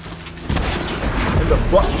missed. In the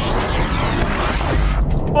butt.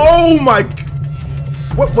 Oh my...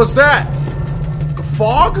 What was that? A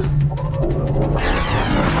fog?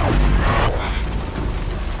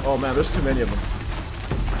 Oh man, there's too many of them.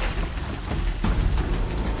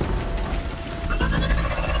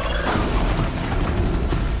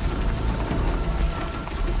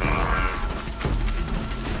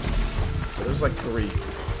 There's like 3.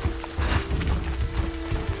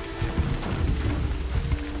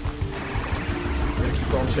 They're gonna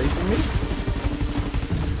keep on chasing me?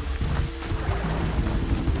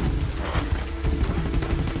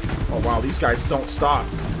 Oh wow, these guys don't stop.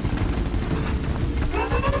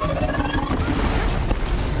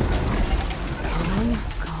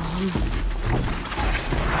 Calm.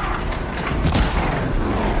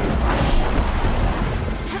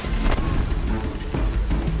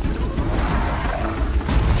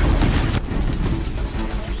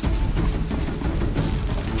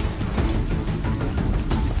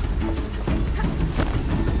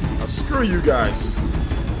 Now screw you guys.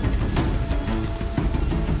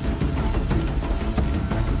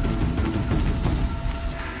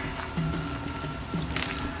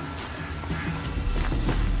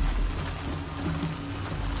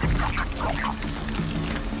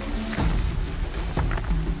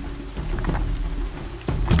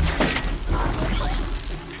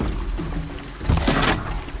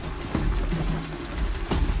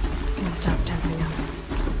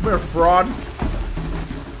 Come here, fraud.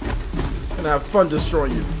 Gonna have fun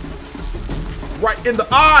destroying you. Right in the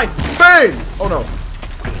eye! Bang! Oh no.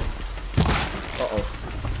 Uh-oh.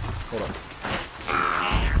 Hold on.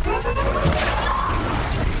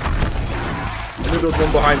 I knew there was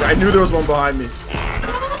one behind me. I knew there was one behind me.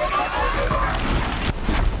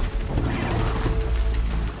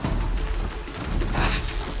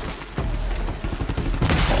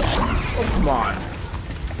 Oh, come on.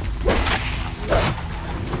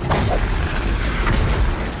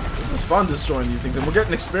 Fun destroying these things, and we're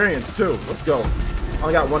getting experience too. Let's go.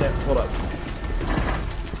 Only got one hit. Hold up.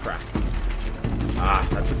 Crap. Ah,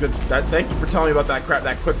 that's a good. Thank you for telling me about that crap.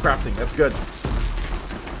 That quick crafting. That's good.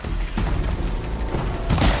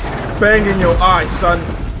 Bang in your eye, son.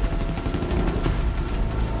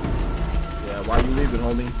 Yeah, why are you leaving,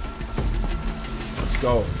 homie? Let's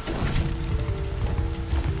go.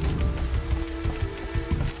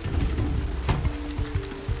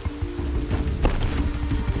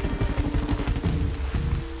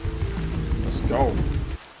 Go.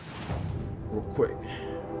 Real quick.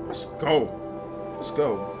 Let's go. Let's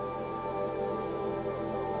go.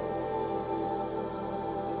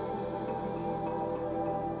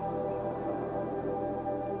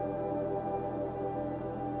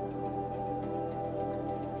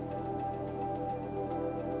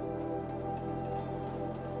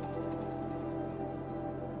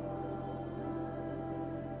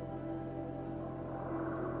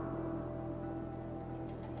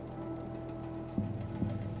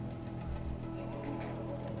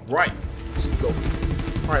 Right. Let's go.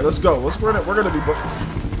 All right, let's go. We're gonna be booked.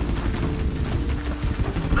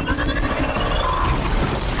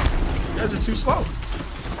 You guys are too slow.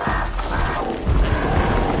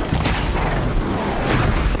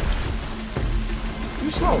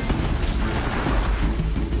 Too slow.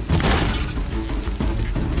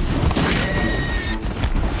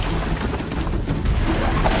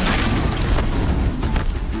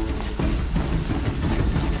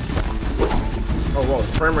 Oh, whoa, the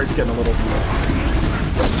frame rate's getting a little...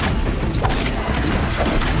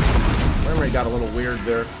 Frame rate got a little weird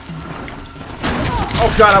there.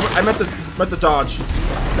 Oh god, I meant to dodge.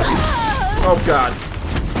 Oh god.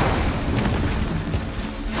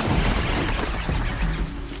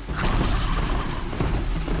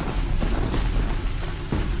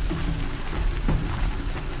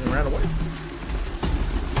 They ran away.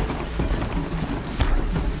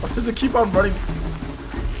 Why does it keep on running?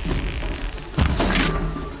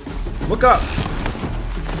 Look up!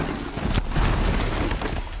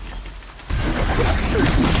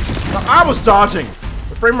 I was dodging!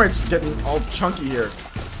 The frame rate's getting all chunky here.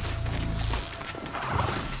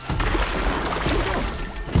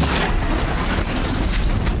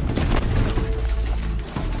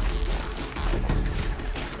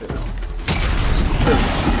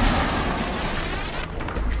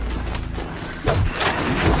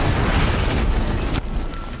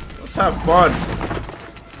 Let's have fun.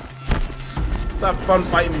 Let's have fun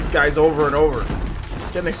fighting these guys over and over.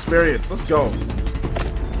 Getting experience. Let's go.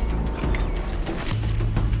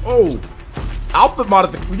 Oh, outfit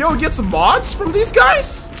modification. Yo, we get some mods from these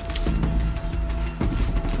guys?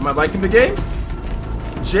 Am I liking the game?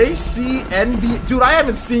 JCNB. Dude, I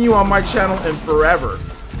haven't seen you on my channel in forever.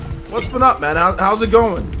 What's been up, man? How's it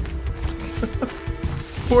going?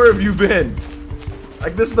 Where have you been?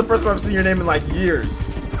 Like, this is the first time I've seen your name in, like, years.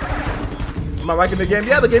 Am I liking the game?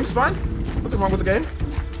 Yeah, the game's fine. Nothing wrong with the game.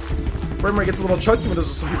 Frame rate gets a little chunky when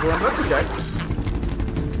there's some people around, but that's okay.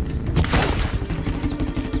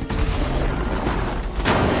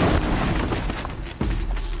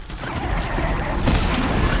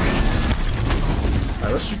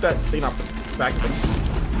 Alright, let's shoot that thing off the back of us.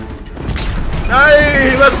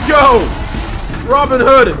 Hey, let's go! Robin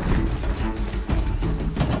Hood!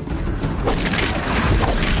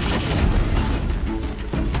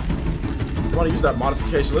 I want to use that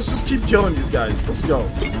modification. Let's just keep killing these guys. Let's go.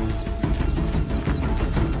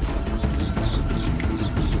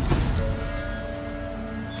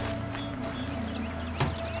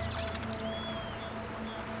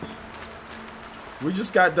 We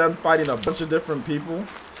just got done fighting a bunch of different people.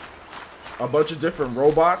 A bunch of different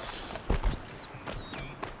robots.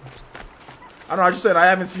 I don't know, I just said I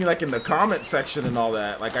haven't seen like in the comment section and all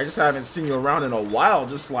that. Like I just haven't seen you around in a while.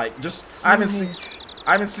 I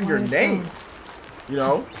haven't seen your name. You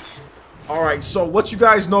know? Alright, so what you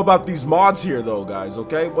guys know about these mods here though, guys,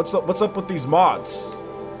 okay? What's up with these mods?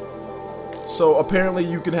 So apparently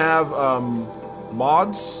you can have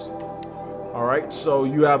mods. Alright, so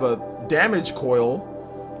you have a damage coil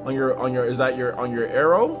on your on your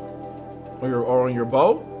arrow? Or on your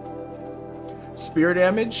bow? Spear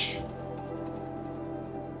damage.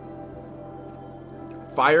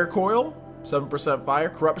 Fire coil, 7% fire.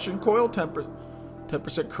 Corruption coil,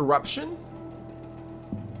 10% corruption.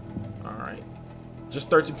 Alright. Just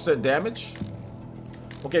 13% damage.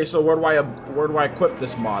 Okay, so where do I equip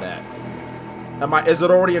this mod at? Is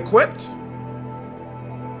it already equipped?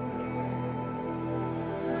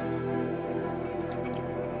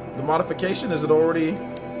 The modification, is it already?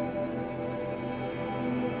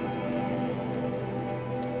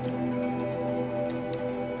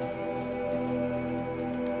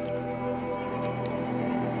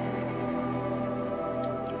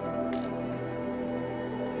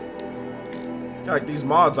 Like these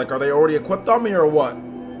mods, like, are they already equipped on me or what?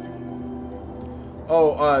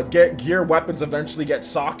 Oh, gear weapons eventually get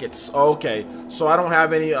sockets. Okay, so I don't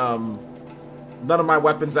have any, none of my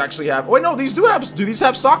weapons actually have. Oh, wait, no, these do these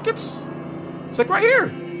have sockets? It's like right here.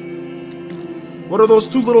 What are those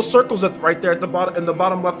two little circles right there at the bottom, in the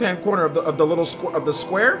bottom left-hand corner of the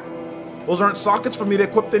square? Those aren't sockets for me to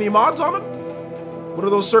equip any mods on them? What do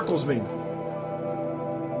those circles mean?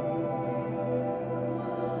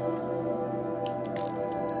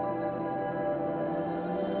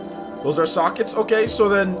 Those are sockets? Okay, so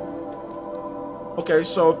then... Okay,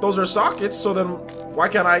 so if those are sockets, so then why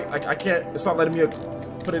can't I can't... It's not letting me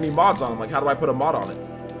put any mods on them. Like, how do I put a mod on it?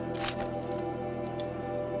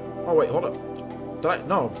 Oh, wait, hold up. Did I?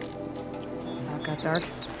 No. That got dark.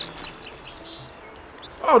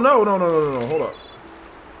 Oh, no, hold up.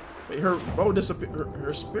 Wait, her bow disappeared.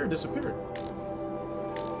 Her spear disappeared.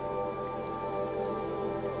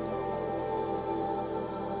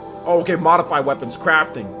 Oh, okay, modify weapons,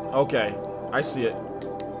 crafting. Okay, I see it.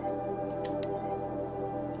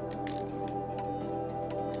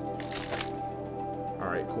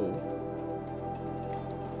 Alright, cool.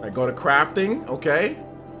 I go to crafting, okay.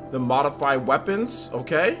 Then modify weapons,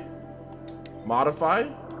 okay. Modify.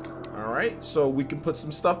 Alright, so we can put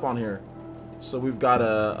some stuff on here. So we've got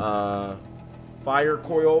a fire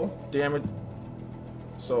coil damage.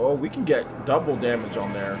 So, oh, we can get double damage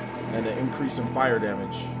on there. And an increase in fire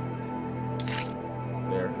damage.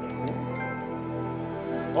 There. Cool.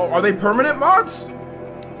 Oh, are they permanent mods?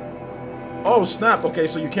 Oh, snap. Okay,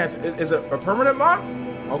 so you can't... Is it a permanent mod?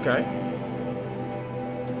 Okay.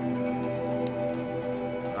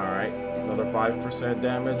 Alright. Another 5%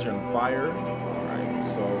 damage and fire. Alright,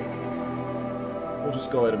 so... We'll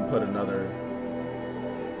just go ahead and put another...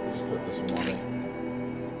 We'll just put this one on it.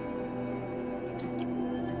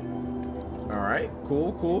 Alright,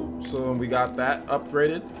 cool, cool. So we got that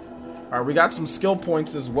upgraded. Alright, we got some skill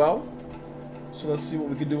points as well. So let's see what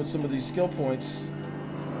we can do with some of these skill points.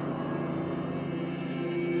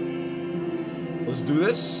 Let's do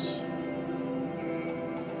this.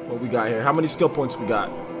 What we got here? How many skill points we got?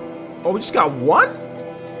 Oh, we just got one?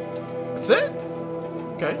 That's it?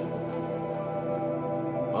 Okay.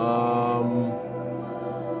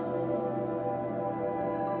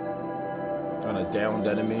 On a downed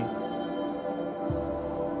enemy.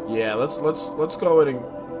 Yeah, let's go ahead and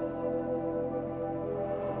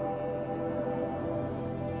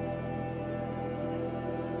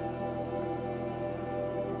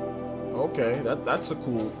okay, that's a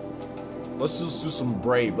cool. Let's just do some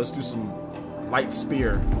brave. Let's do some light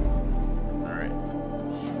spear. All right,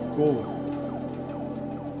 cool.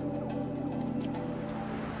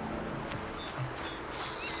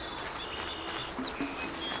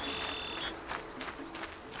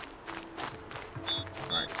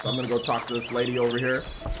 All right, so I'm gonna go talk to this lady over here.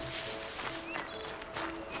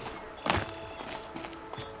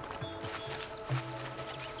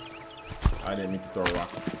 I didn't mean to throw a rock.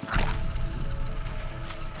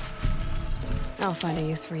 I'll find a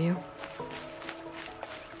use for you.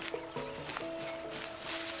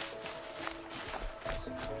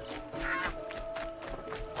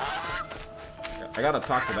 I gotta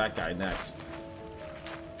talk to that guy next.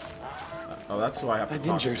 Oh, that's who I have to talk to.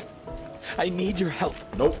 I'm injured. I need your help.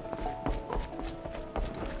 Nope.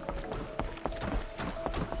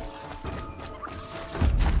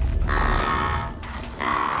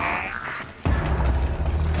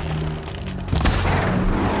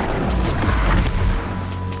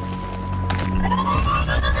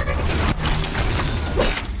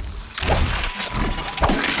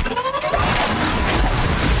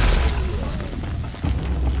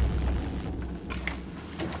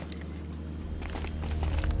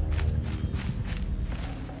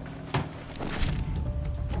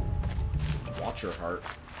 Watch your heart.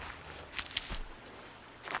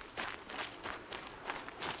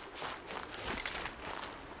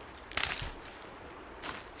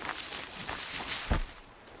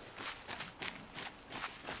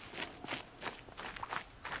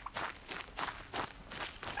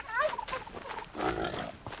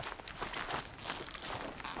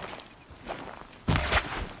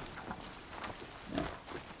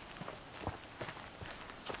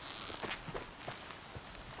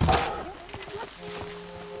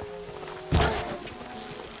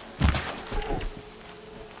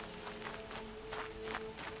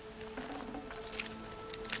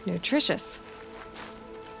 Nutritious.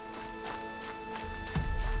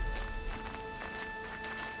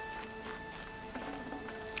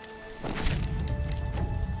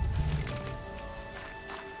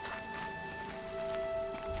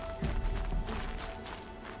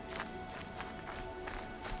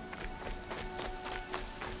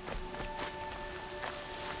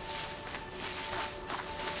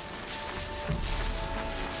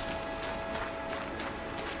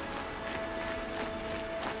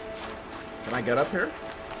 Can I get up here?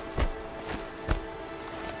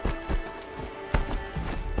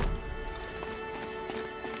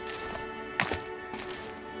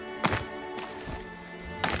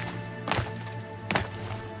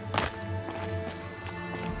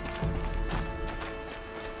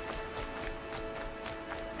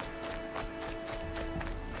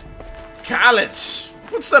 College!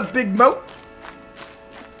 What's up, Big Mo?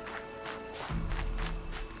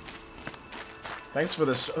 Thanks for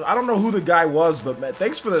this. I don't know who the guy was, but man,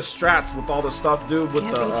 thanks for the strats with all the stuff, dude. With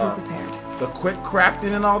the quick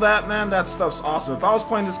crafting and all that, man. That stuff's awesome. If I was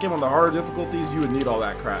playing this game on the harder difficulties, you would need all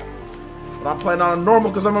that crap. But I'm playing on a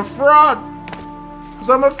normal because I'm a fraud. Because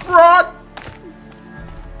I'm a fraud.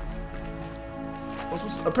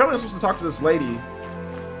 Apparently, I'm supposed to talk to this lady.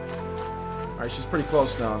 Alright, she's pretty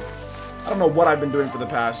close now. I don't know what I've been doing for the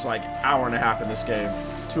past, like, hour and a half in this game.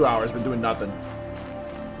 2 hours, been doing nothing.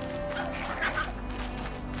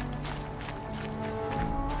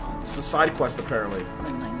 It's a side quest, apparently.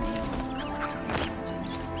 When my name was called to the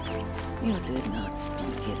mountain, you did not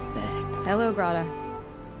speak it back. Hello, Grata.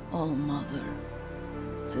 All Mother,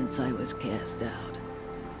 since I was cast out,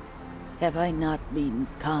 have I not been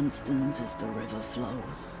constant as the river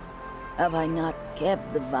flows? Have I not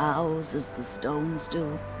kept the vows as the stones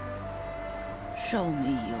do? Show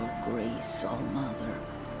me your grace, All Mother,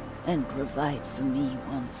 and provide for me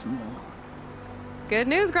once more. Good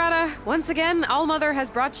news, Grata. Once again, All Mother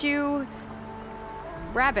has brought you...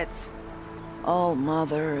 rabbits. All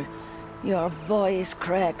Mother, your voice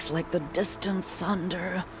cracks like the distant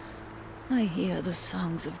thunder. I hear the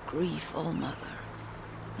songs of grief, All Mother.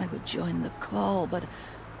 I would join the call, but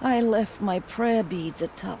I left my prayer beads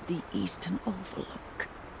atop the eastern overlook.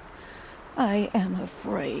 I am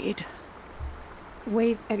afraid.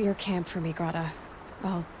 Wait at your camp for me, Grata.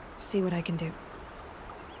 I'll see what I can do.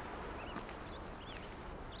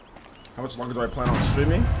 How much longer do I plan on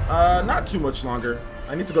streaming? Not too much longer.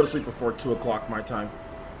 I need to go to sleep before 2 o'clock my time.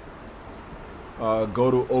 Go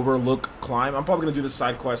to Overlook Climb. I'm probably going to do this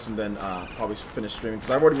side quest and then probably finish streaming,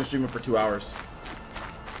 because I've already been streaming for 2 hours.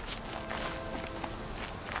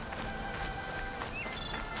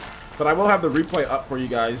 But I will have the replay up for you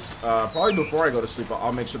guys. Probably before I go to sleep,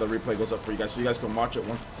 I'll make sure the replay goes up for you guys, so you guys can watch it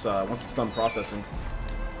once it's done processing.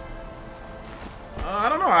 I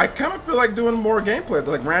don't know. I kind of feel like doing more gameplay,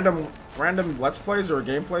 like random Let's Plays or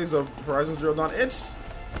gameplays of Horizon Zero Dawn. It's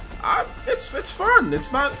fun.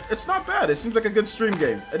 It's not bad. It seems like a good stream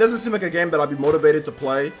game. It doesn't seem like a game that I'll be motivated to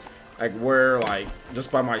play, like where like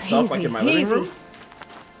just by myself, like in my living room.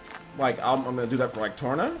 Like I'm gonna do that for like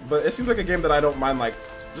Torna, but it seems like a game that I don't mind like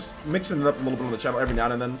just mixing it up a little bit on the channel every now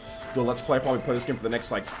and then. Do a Let's Play. Probably play this game for the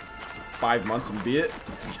next like 5 months and be it.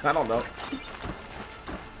 I don't know.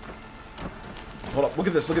 Hold up, look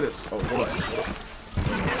at this, look at this. Oh, hold up.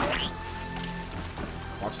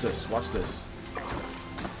 Watch this, watch this.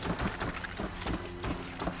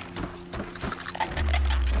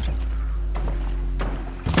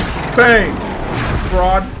 Bang!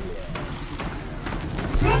 Fraud.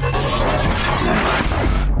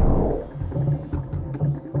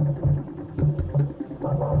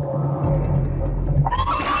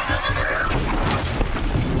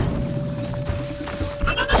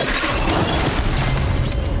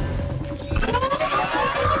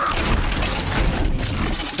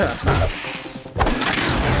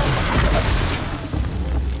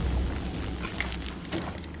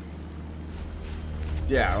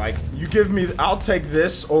 Yeah, like, you give me... I'll take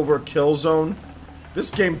this over Killzone.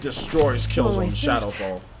 This game destroys Killzone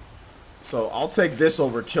Shadowfall. So, I'll take this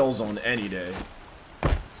over Killzone any day.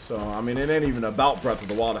 So, I mean, it ain't even about Breath of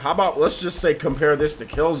the Wild. How about, let's just say, compare this to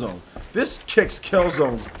Killzone. This kicks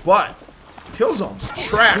Killzone's butt. Killzone's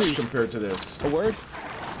trash compared to this. A word?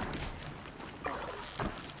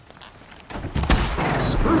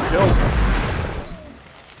 Screw Killzone.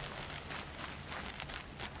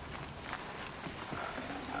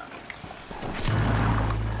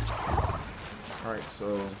 Alright,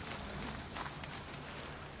 so...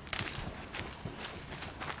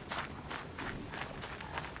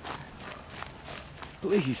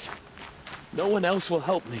 Please. No one else will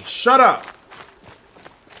help me. Shut up!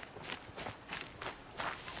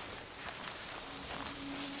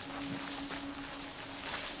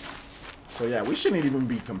 So yeah, we shouldn't even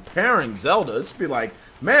be comparing Zelda. Let's be like,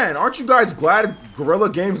 man, aren't you guys glad Guerrilla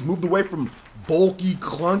Games moved away from bulky,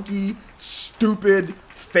 clunky, stupid,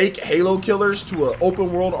 fake Halo killers to an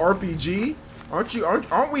open world RPG?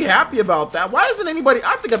 Aren't we happy about that? Why isn't anybody?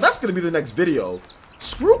 I think that's gonna be the next video.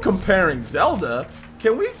 Screw comparing Zelda.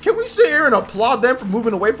 Can we sit here and applaud them for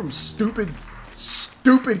moving away from stupid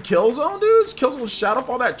Killzone, dudes? Killzone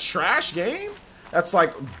Shadowfall, that trash game that's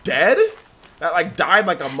like dead. That like died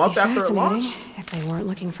like a month after it launched. If they weren't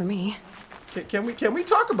looking for me. Can we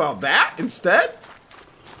talk about that instead?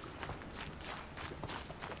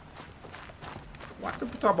 Why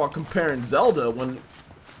could we talk about comparing Zelda when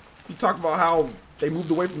you talk about how they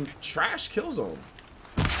moved away from trash Killzone?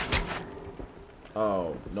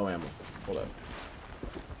 Oh, no ammo. Hold up.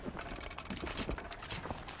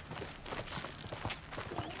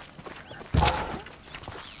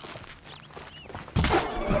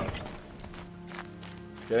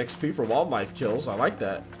 Get XP for wildlife kills. I like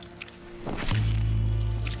that.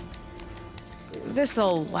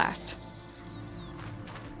 This'll last.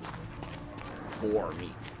 Boar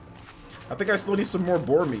meat. I think I still need some more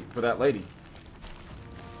boar meat for that lady.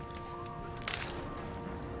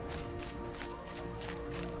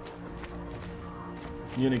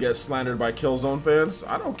 You're gonna get slandered by Killzone fans.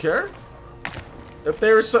 I don't care. If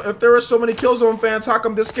there were so many Killzone fans, how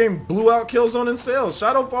come this game blew out Killzone in sales?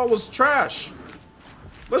 Shadowfall was trash.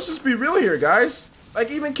 Let's just be real here, guys.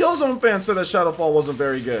 Like, even Killzone fans said that Shadowfall wasn't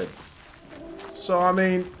very good. So, I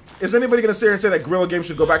mean, is anybody gonna sit here and say that Guerrilla Games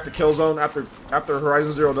should go back to Killzone after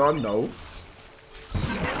Horizon Zero Dawn? No.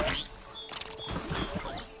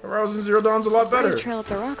 Horizon Zero Dawn's a lot better. The trail up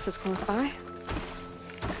the rocks is close by.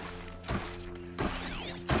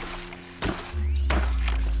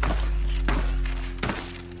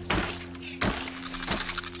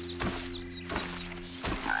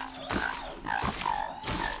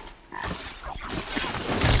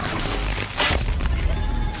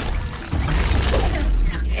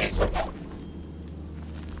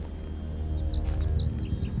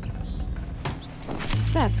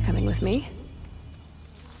 That's coming with me.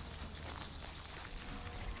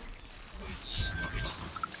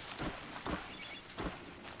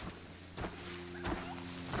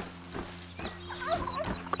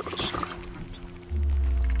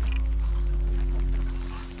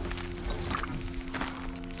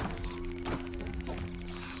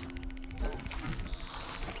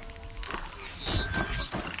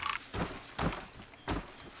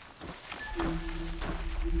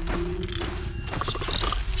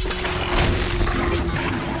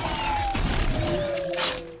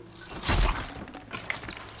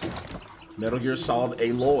 Metal Gear Solid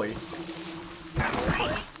Aloy.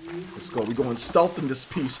 Let's go. We going stealth in this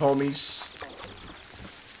piece, homies.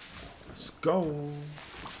 Let's go.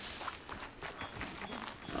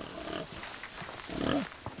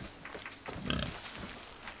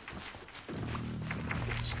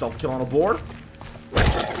 Stealth kill on a board.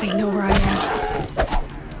 They know where I am.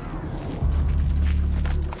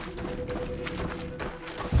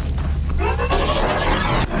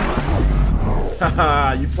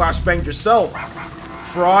 Haha, you flashbanged yourself,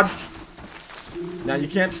 fraud. Now you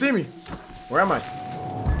can't see me. Where am I?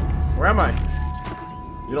 Where am I?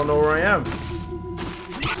 You don't know where I am.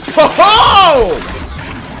 Ho-ho!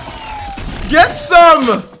 Get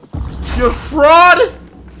some! You fraud!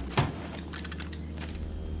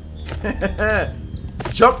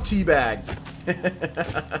 Jump teabag.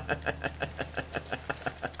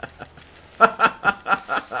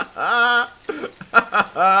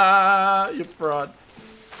 You fraud.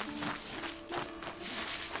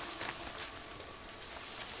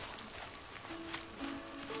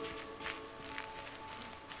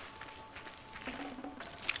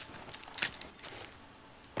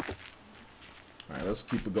 Alright, let's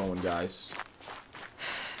keep it going, guys.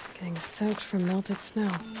 Getting soaked from melted snow.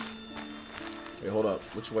 Okay, hold up.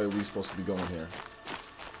 Which way are we supposed to be going here?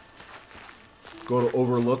 Go to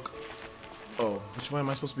Overlook. Oh, which way am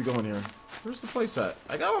I supposed to be going here? Where's the place at?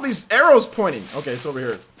 I got all these arrows pointing. Okay, it's over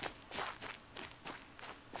here.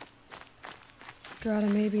 Grata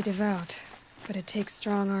may be devout, but it takes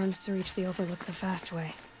strong arms to reach the Overlook the fast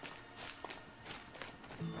way.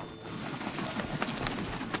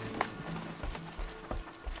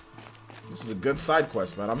 This is a good side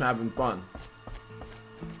quest, man. I'm having fun.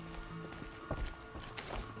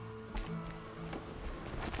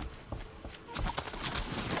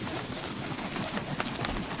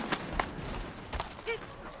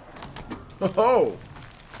 Oh!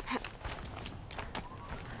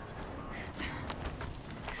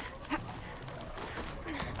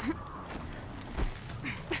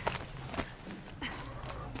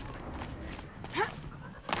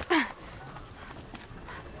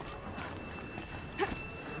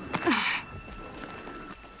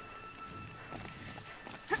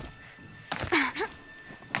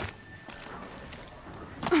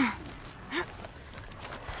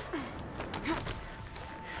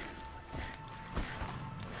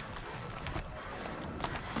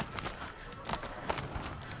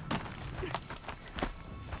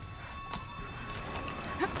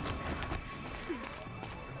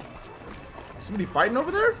 Somebody fighting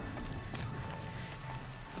over there?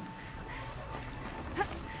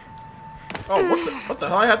 Oh, what the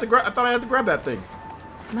hell? I thought I had to grab that thing.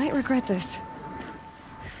 Might regret this.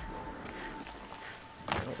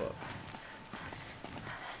 Hold up.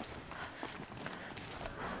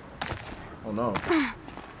 Oh no.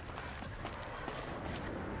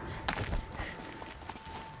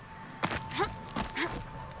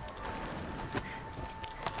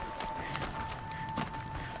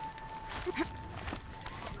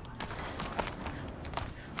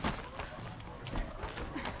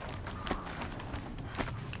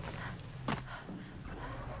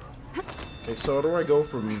 Okay, so where do I go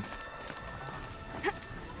from...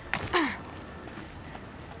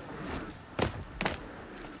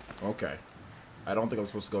 Okay. I don't think I'm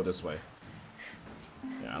supposed to go this way.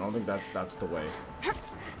 Yeah, I don't think that's the way.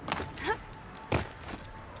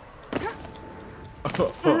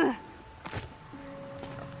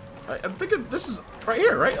 I'm thinking this is right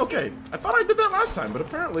here, right? Okay. I thought I did that last time, but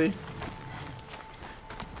apparently...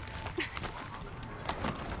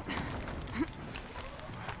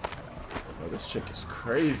 Oh, this chick is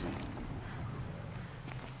crazy.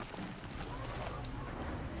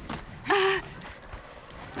 Okay,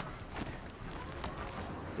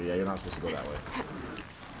 yeah, you're not supposed to go that way.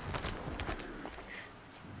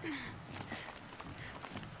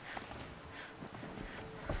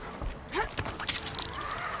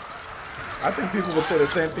 I think people would say the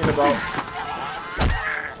same thing about...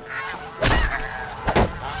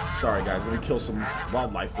 Sorry guys, let me kill some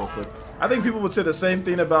wildlife real quick. I think people would say the same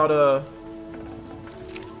thing about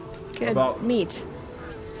Good meat.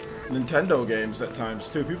 Nintendo games at times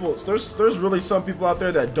too. People, there's really some people out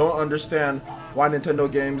there that don't understand why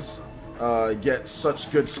Nintendo games get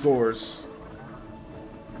such good scores.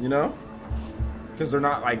 You know? Because they're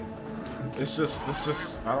not like... It's just,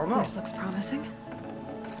 I don't know. This looks promising.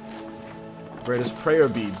 Greatest prayer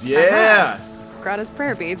beads. Yeah! Grata's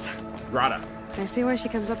prayer beads. Grata. I see why she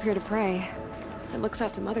comes up here to pray. It looks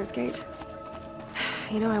out to Mother's Gate.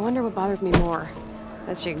 You know, I wonder what bothers me more.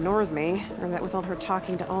 That she ignores me, or that with all her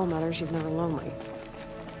talking to All Mother, she's never lonely.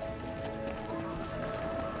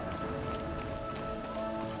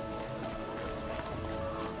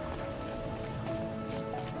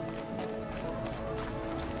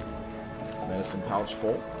 Medicine pouch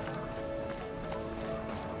full.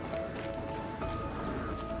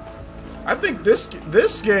 I think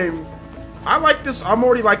this game, I like this. I'm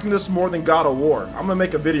already liking this more than God of War. I'm gonna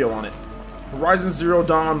make a video on it. Horizon Zero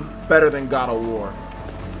Dawn better than God of War.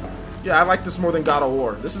 Yeah, I like this more than God of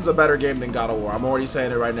War. This is a better game than God of War. I'm already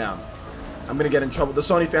saying it right now. I'm gonna get in trouble. The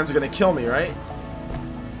Sony fans are gonna kill me, right?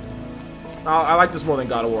 I like this more than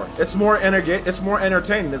God of War. It's more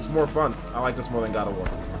entertaining. It's more fun. I like this more than God of War.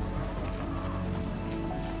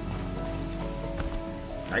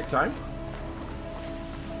 Nighttime.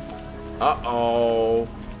 Uh-oh.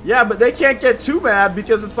 Yeah, but they can't get too mad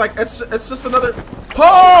because it's like it's just another.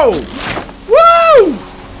 Oh! Woo!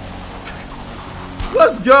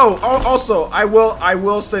 Let's go. Also, I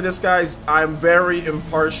will say this, guys. I'm very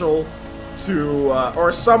impartial to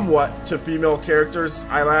or somewhat to female characters.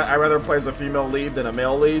 I rather play as a female lead than a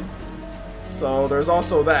male lead. So there's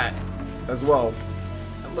also that as well.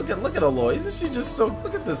 And look at Aloy. Isn't she just so?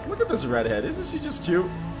 Look at this redhead. Isn't she just cute?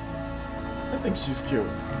 I think she's cute.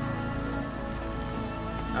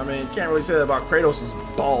 I mean, can't really say that about Kratos'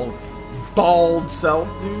 bald self,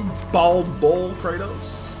 dude. Bald bull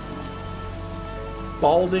Kratos.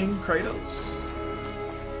 Balding Kratos.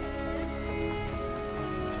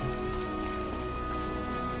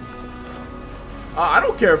 I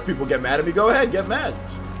don't care if people get mad at me. Go ahead, get mad.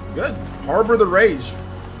 Good. Harbor the rage.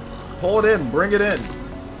 Pull it in. Bring it in.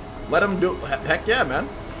 Let them do. Heck yeah, man.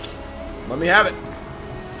 Let me have it.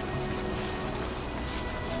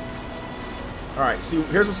 Alright, see,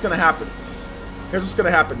 here's what's gonna happen. Here's what's gonna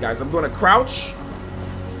happen, guys. I'm gonna crouch.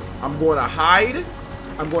 I'm gonna hide.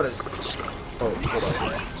 I'm gonna... Oh, hold on.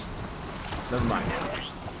 Never mind.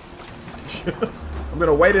 I'm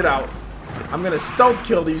gonna wait it out. I'm gonna stealth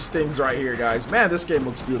kill these things right here, guys. Man, this game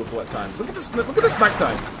looks beautiful at times. Look at this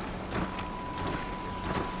nighttime.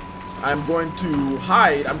 I'm going to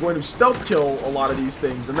hide. I'm going to stealth kill a lot of these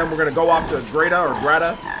things, and then we're gonna go off to Grata. I'm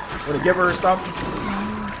gonna give her her stuff.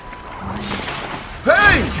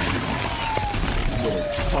 Hey!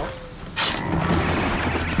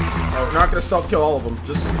 Oh, we're not gonna stealth kill all of them,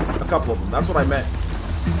 just a couple of them. That's what I meant.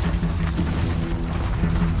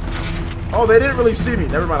 Oh, they didn't really see me.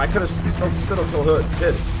 Never mind. I could have still killed Hood.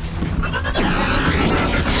 Did.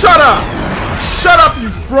 Shut up! Shut up,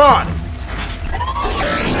 you fraud!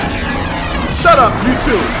 Shut up, you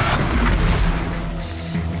two!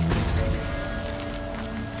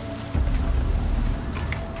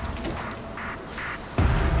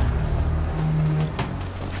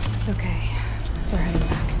 Okay, we're heading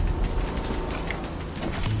back.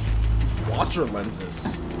 Watcher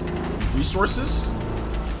lenses. Resources?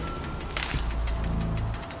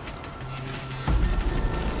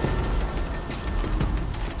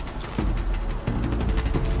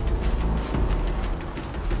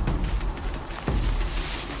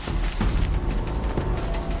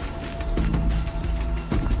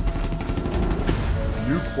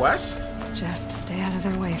 New quest? Just stay out of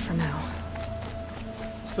their way for now.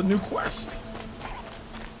 It's the new quest.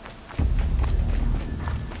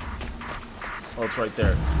 Oh, it's right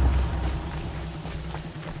there.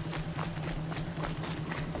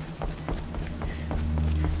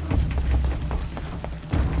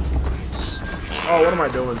 Oh, what am I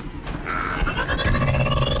doing?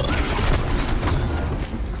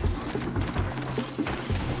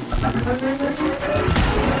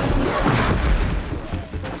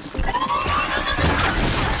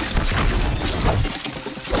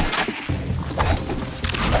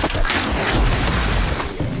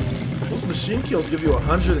 Those machine kills give you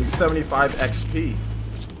 175 XP.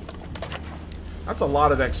 That's a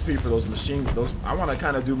lot of XP for those machine. I want to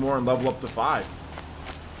kind of do more and level up to 5.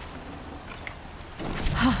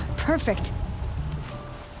 Perfect.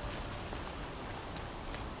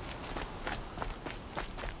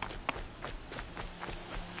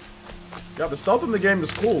 Yeah, the stealth in the game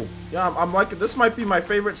is cool. Yeah, I'm like, this might be my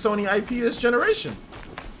favorite Sony IP this generation.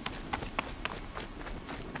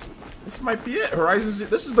 This might be it. Horizon Zero.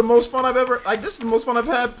 This is the most fun I've ever, like, this is the most fun I've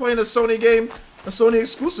had playing a Sony game, a Sony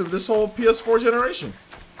exclusive this whole PS4 generation.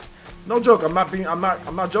 No joke. I'm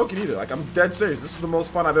not joking either. Like, I'm dead serious. This is the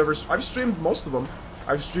most fun I've streamed most of them.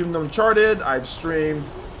 I've streamed Uncharted. I played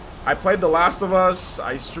The Last of Us.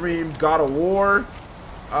 I streamed God of War.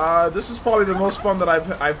 This is probably the most fun that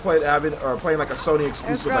I've played playing like a Sony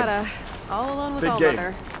exclusive. Greta, all alone with big All game.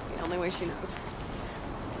 Mother. The only way she knows.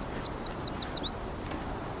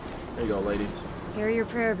 There you go, lady. Here are your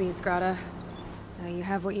prayer beads, Greta. Now you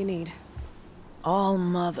have what you need. All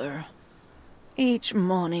Mother. Each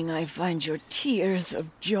morning I find your tears of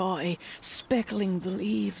joy speckling the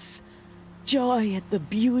leaves. Joy at the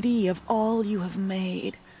beauty of all you have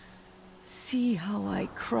made. See how I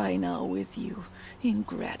cry now with you in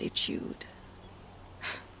gratitude.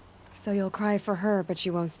 So you'll cry for her, but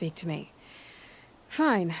you won't speak to me.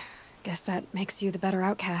 Fine. Guess that makes you the better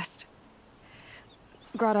outcast.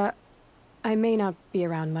 Greta, I may not be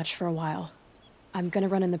around much for a while. I'm gonna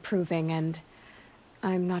run in the proving, and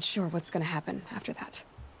I'm not sure what's gonna happen after that.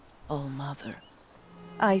 Oh, Mother,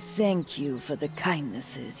 I thank you for the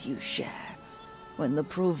kindnesses you share. When the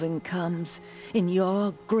proving comes, in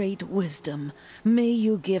your great wisdom, may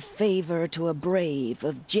you give favor to a brave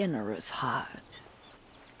of generous heart.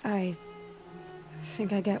 I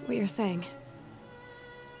think I get what you're saying.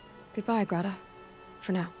 Goodbye, Greta.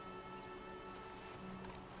 For now.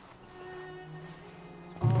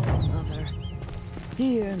 Oh, Mother,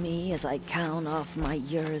 hear me as I count off my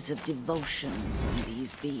years of devotion from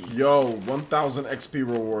these beads. Yo, 1,000 XP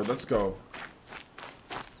reward. Let's go.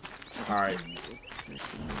 All right.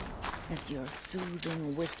 At your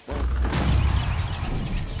soothing whisper.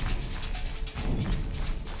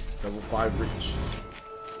 Level 5 reached.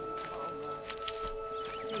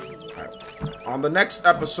 Right. On the next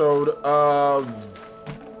episode of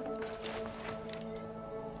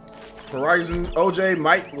Horizon, OJ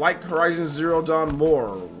might like Horizon Zero Dawn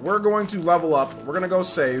more. We're going to level up. We're going to go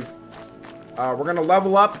save. We're going to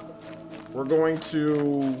level up. We're going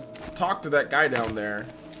to talk to that guy down there.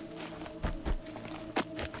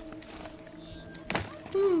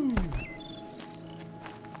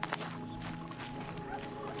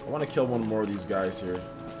 I want to kill one more of these guys here.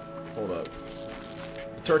 Hold up.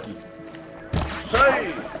 Turkey.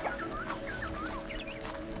 Hey!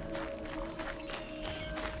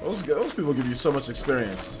 Those people give you so much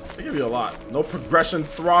experience. They give you a lot. No progression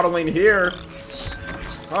throttling here.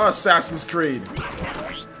 Oh, Assassin's Creed.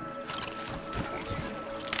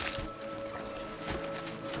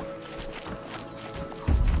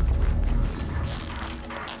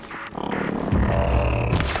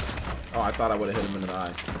 Oh, I thought I would have hit him in the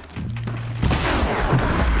eye.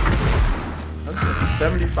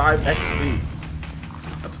 175 XP.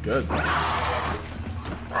 That's good.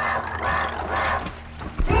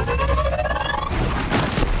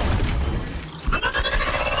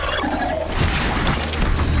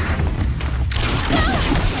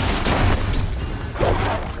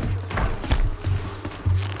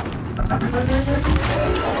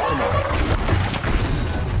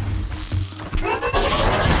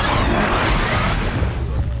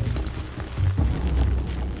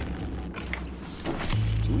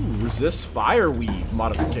 Resist fire weave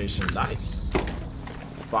modification. Nice.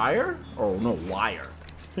 Fire? Oh no, wire.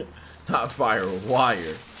 Not fire,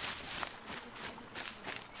 wire.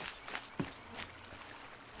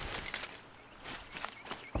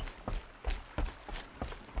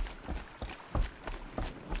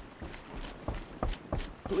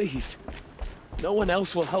 Please. No one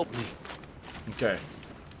else will help me. Okay.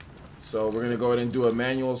 So we're gonna go ahead and do a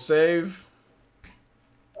manual save.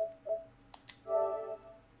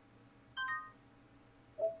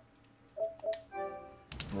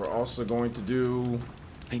 We're also going to do...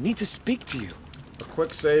 I need to speak to you. A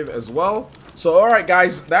quick save as well. So, alright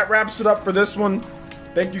guys, that wraps it up for this one.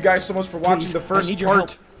 Thank you guys so much for watching the first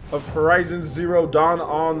part of Horizon Zero Dawn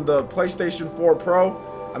on the PlayStation 4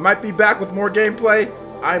 Pro. I might be back with more gameplay.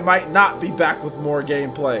 I might not be back with more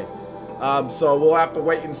gameplay. So we'll have to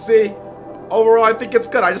wait and see. Overall, I think it's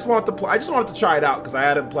good. I just wanted to try it out because I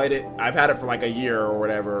hadn't played it. I've had it for like a year or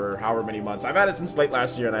whatever, or however many months. I've had it since late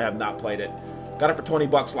last year and I have not played it. Got it for 20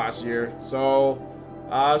 bucks last year. So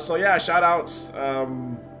yeah, shout outs.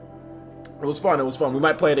 It was fun. It was fun. We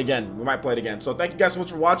might play it again. We might play it again. So thank you guys so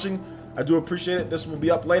much for watching. I do appreciate it. This will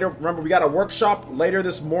be up later. Remember, we got a workshop later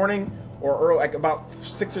this morning, or early, like about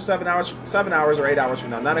 6 or 7 hours, 7 hours or 8 hours from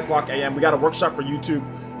now, 9 o'clock a.m. We got a workshop for YouTube.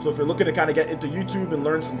 So if you're looking to kind of get into YouTube and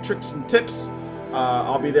learn some tricks and tips,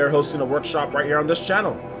 I'll be there hosting a workshop right here on this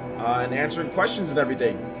channel and answering questions and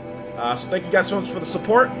everything. So thank you guys so much for the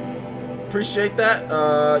support. Appreciate that.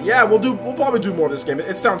 Yeah, we'll probably do more of this game.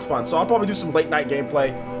 It sounds fun. So I'll probably do some late night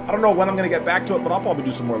gameplay. I don't know when I'm gonna get back to it, but I'll probably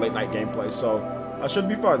do some more late night gameplay. So should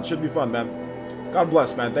be fun. Should be fun, man. God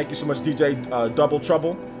bless, man. Thank you so much, DJ Double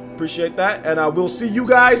Trouble. Appreciate that. And we'll see you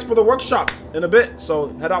guys for the workshop in a bit. So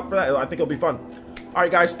head out for that. I think it'll be fun. All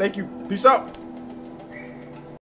right, guys. Thank you. Peace out.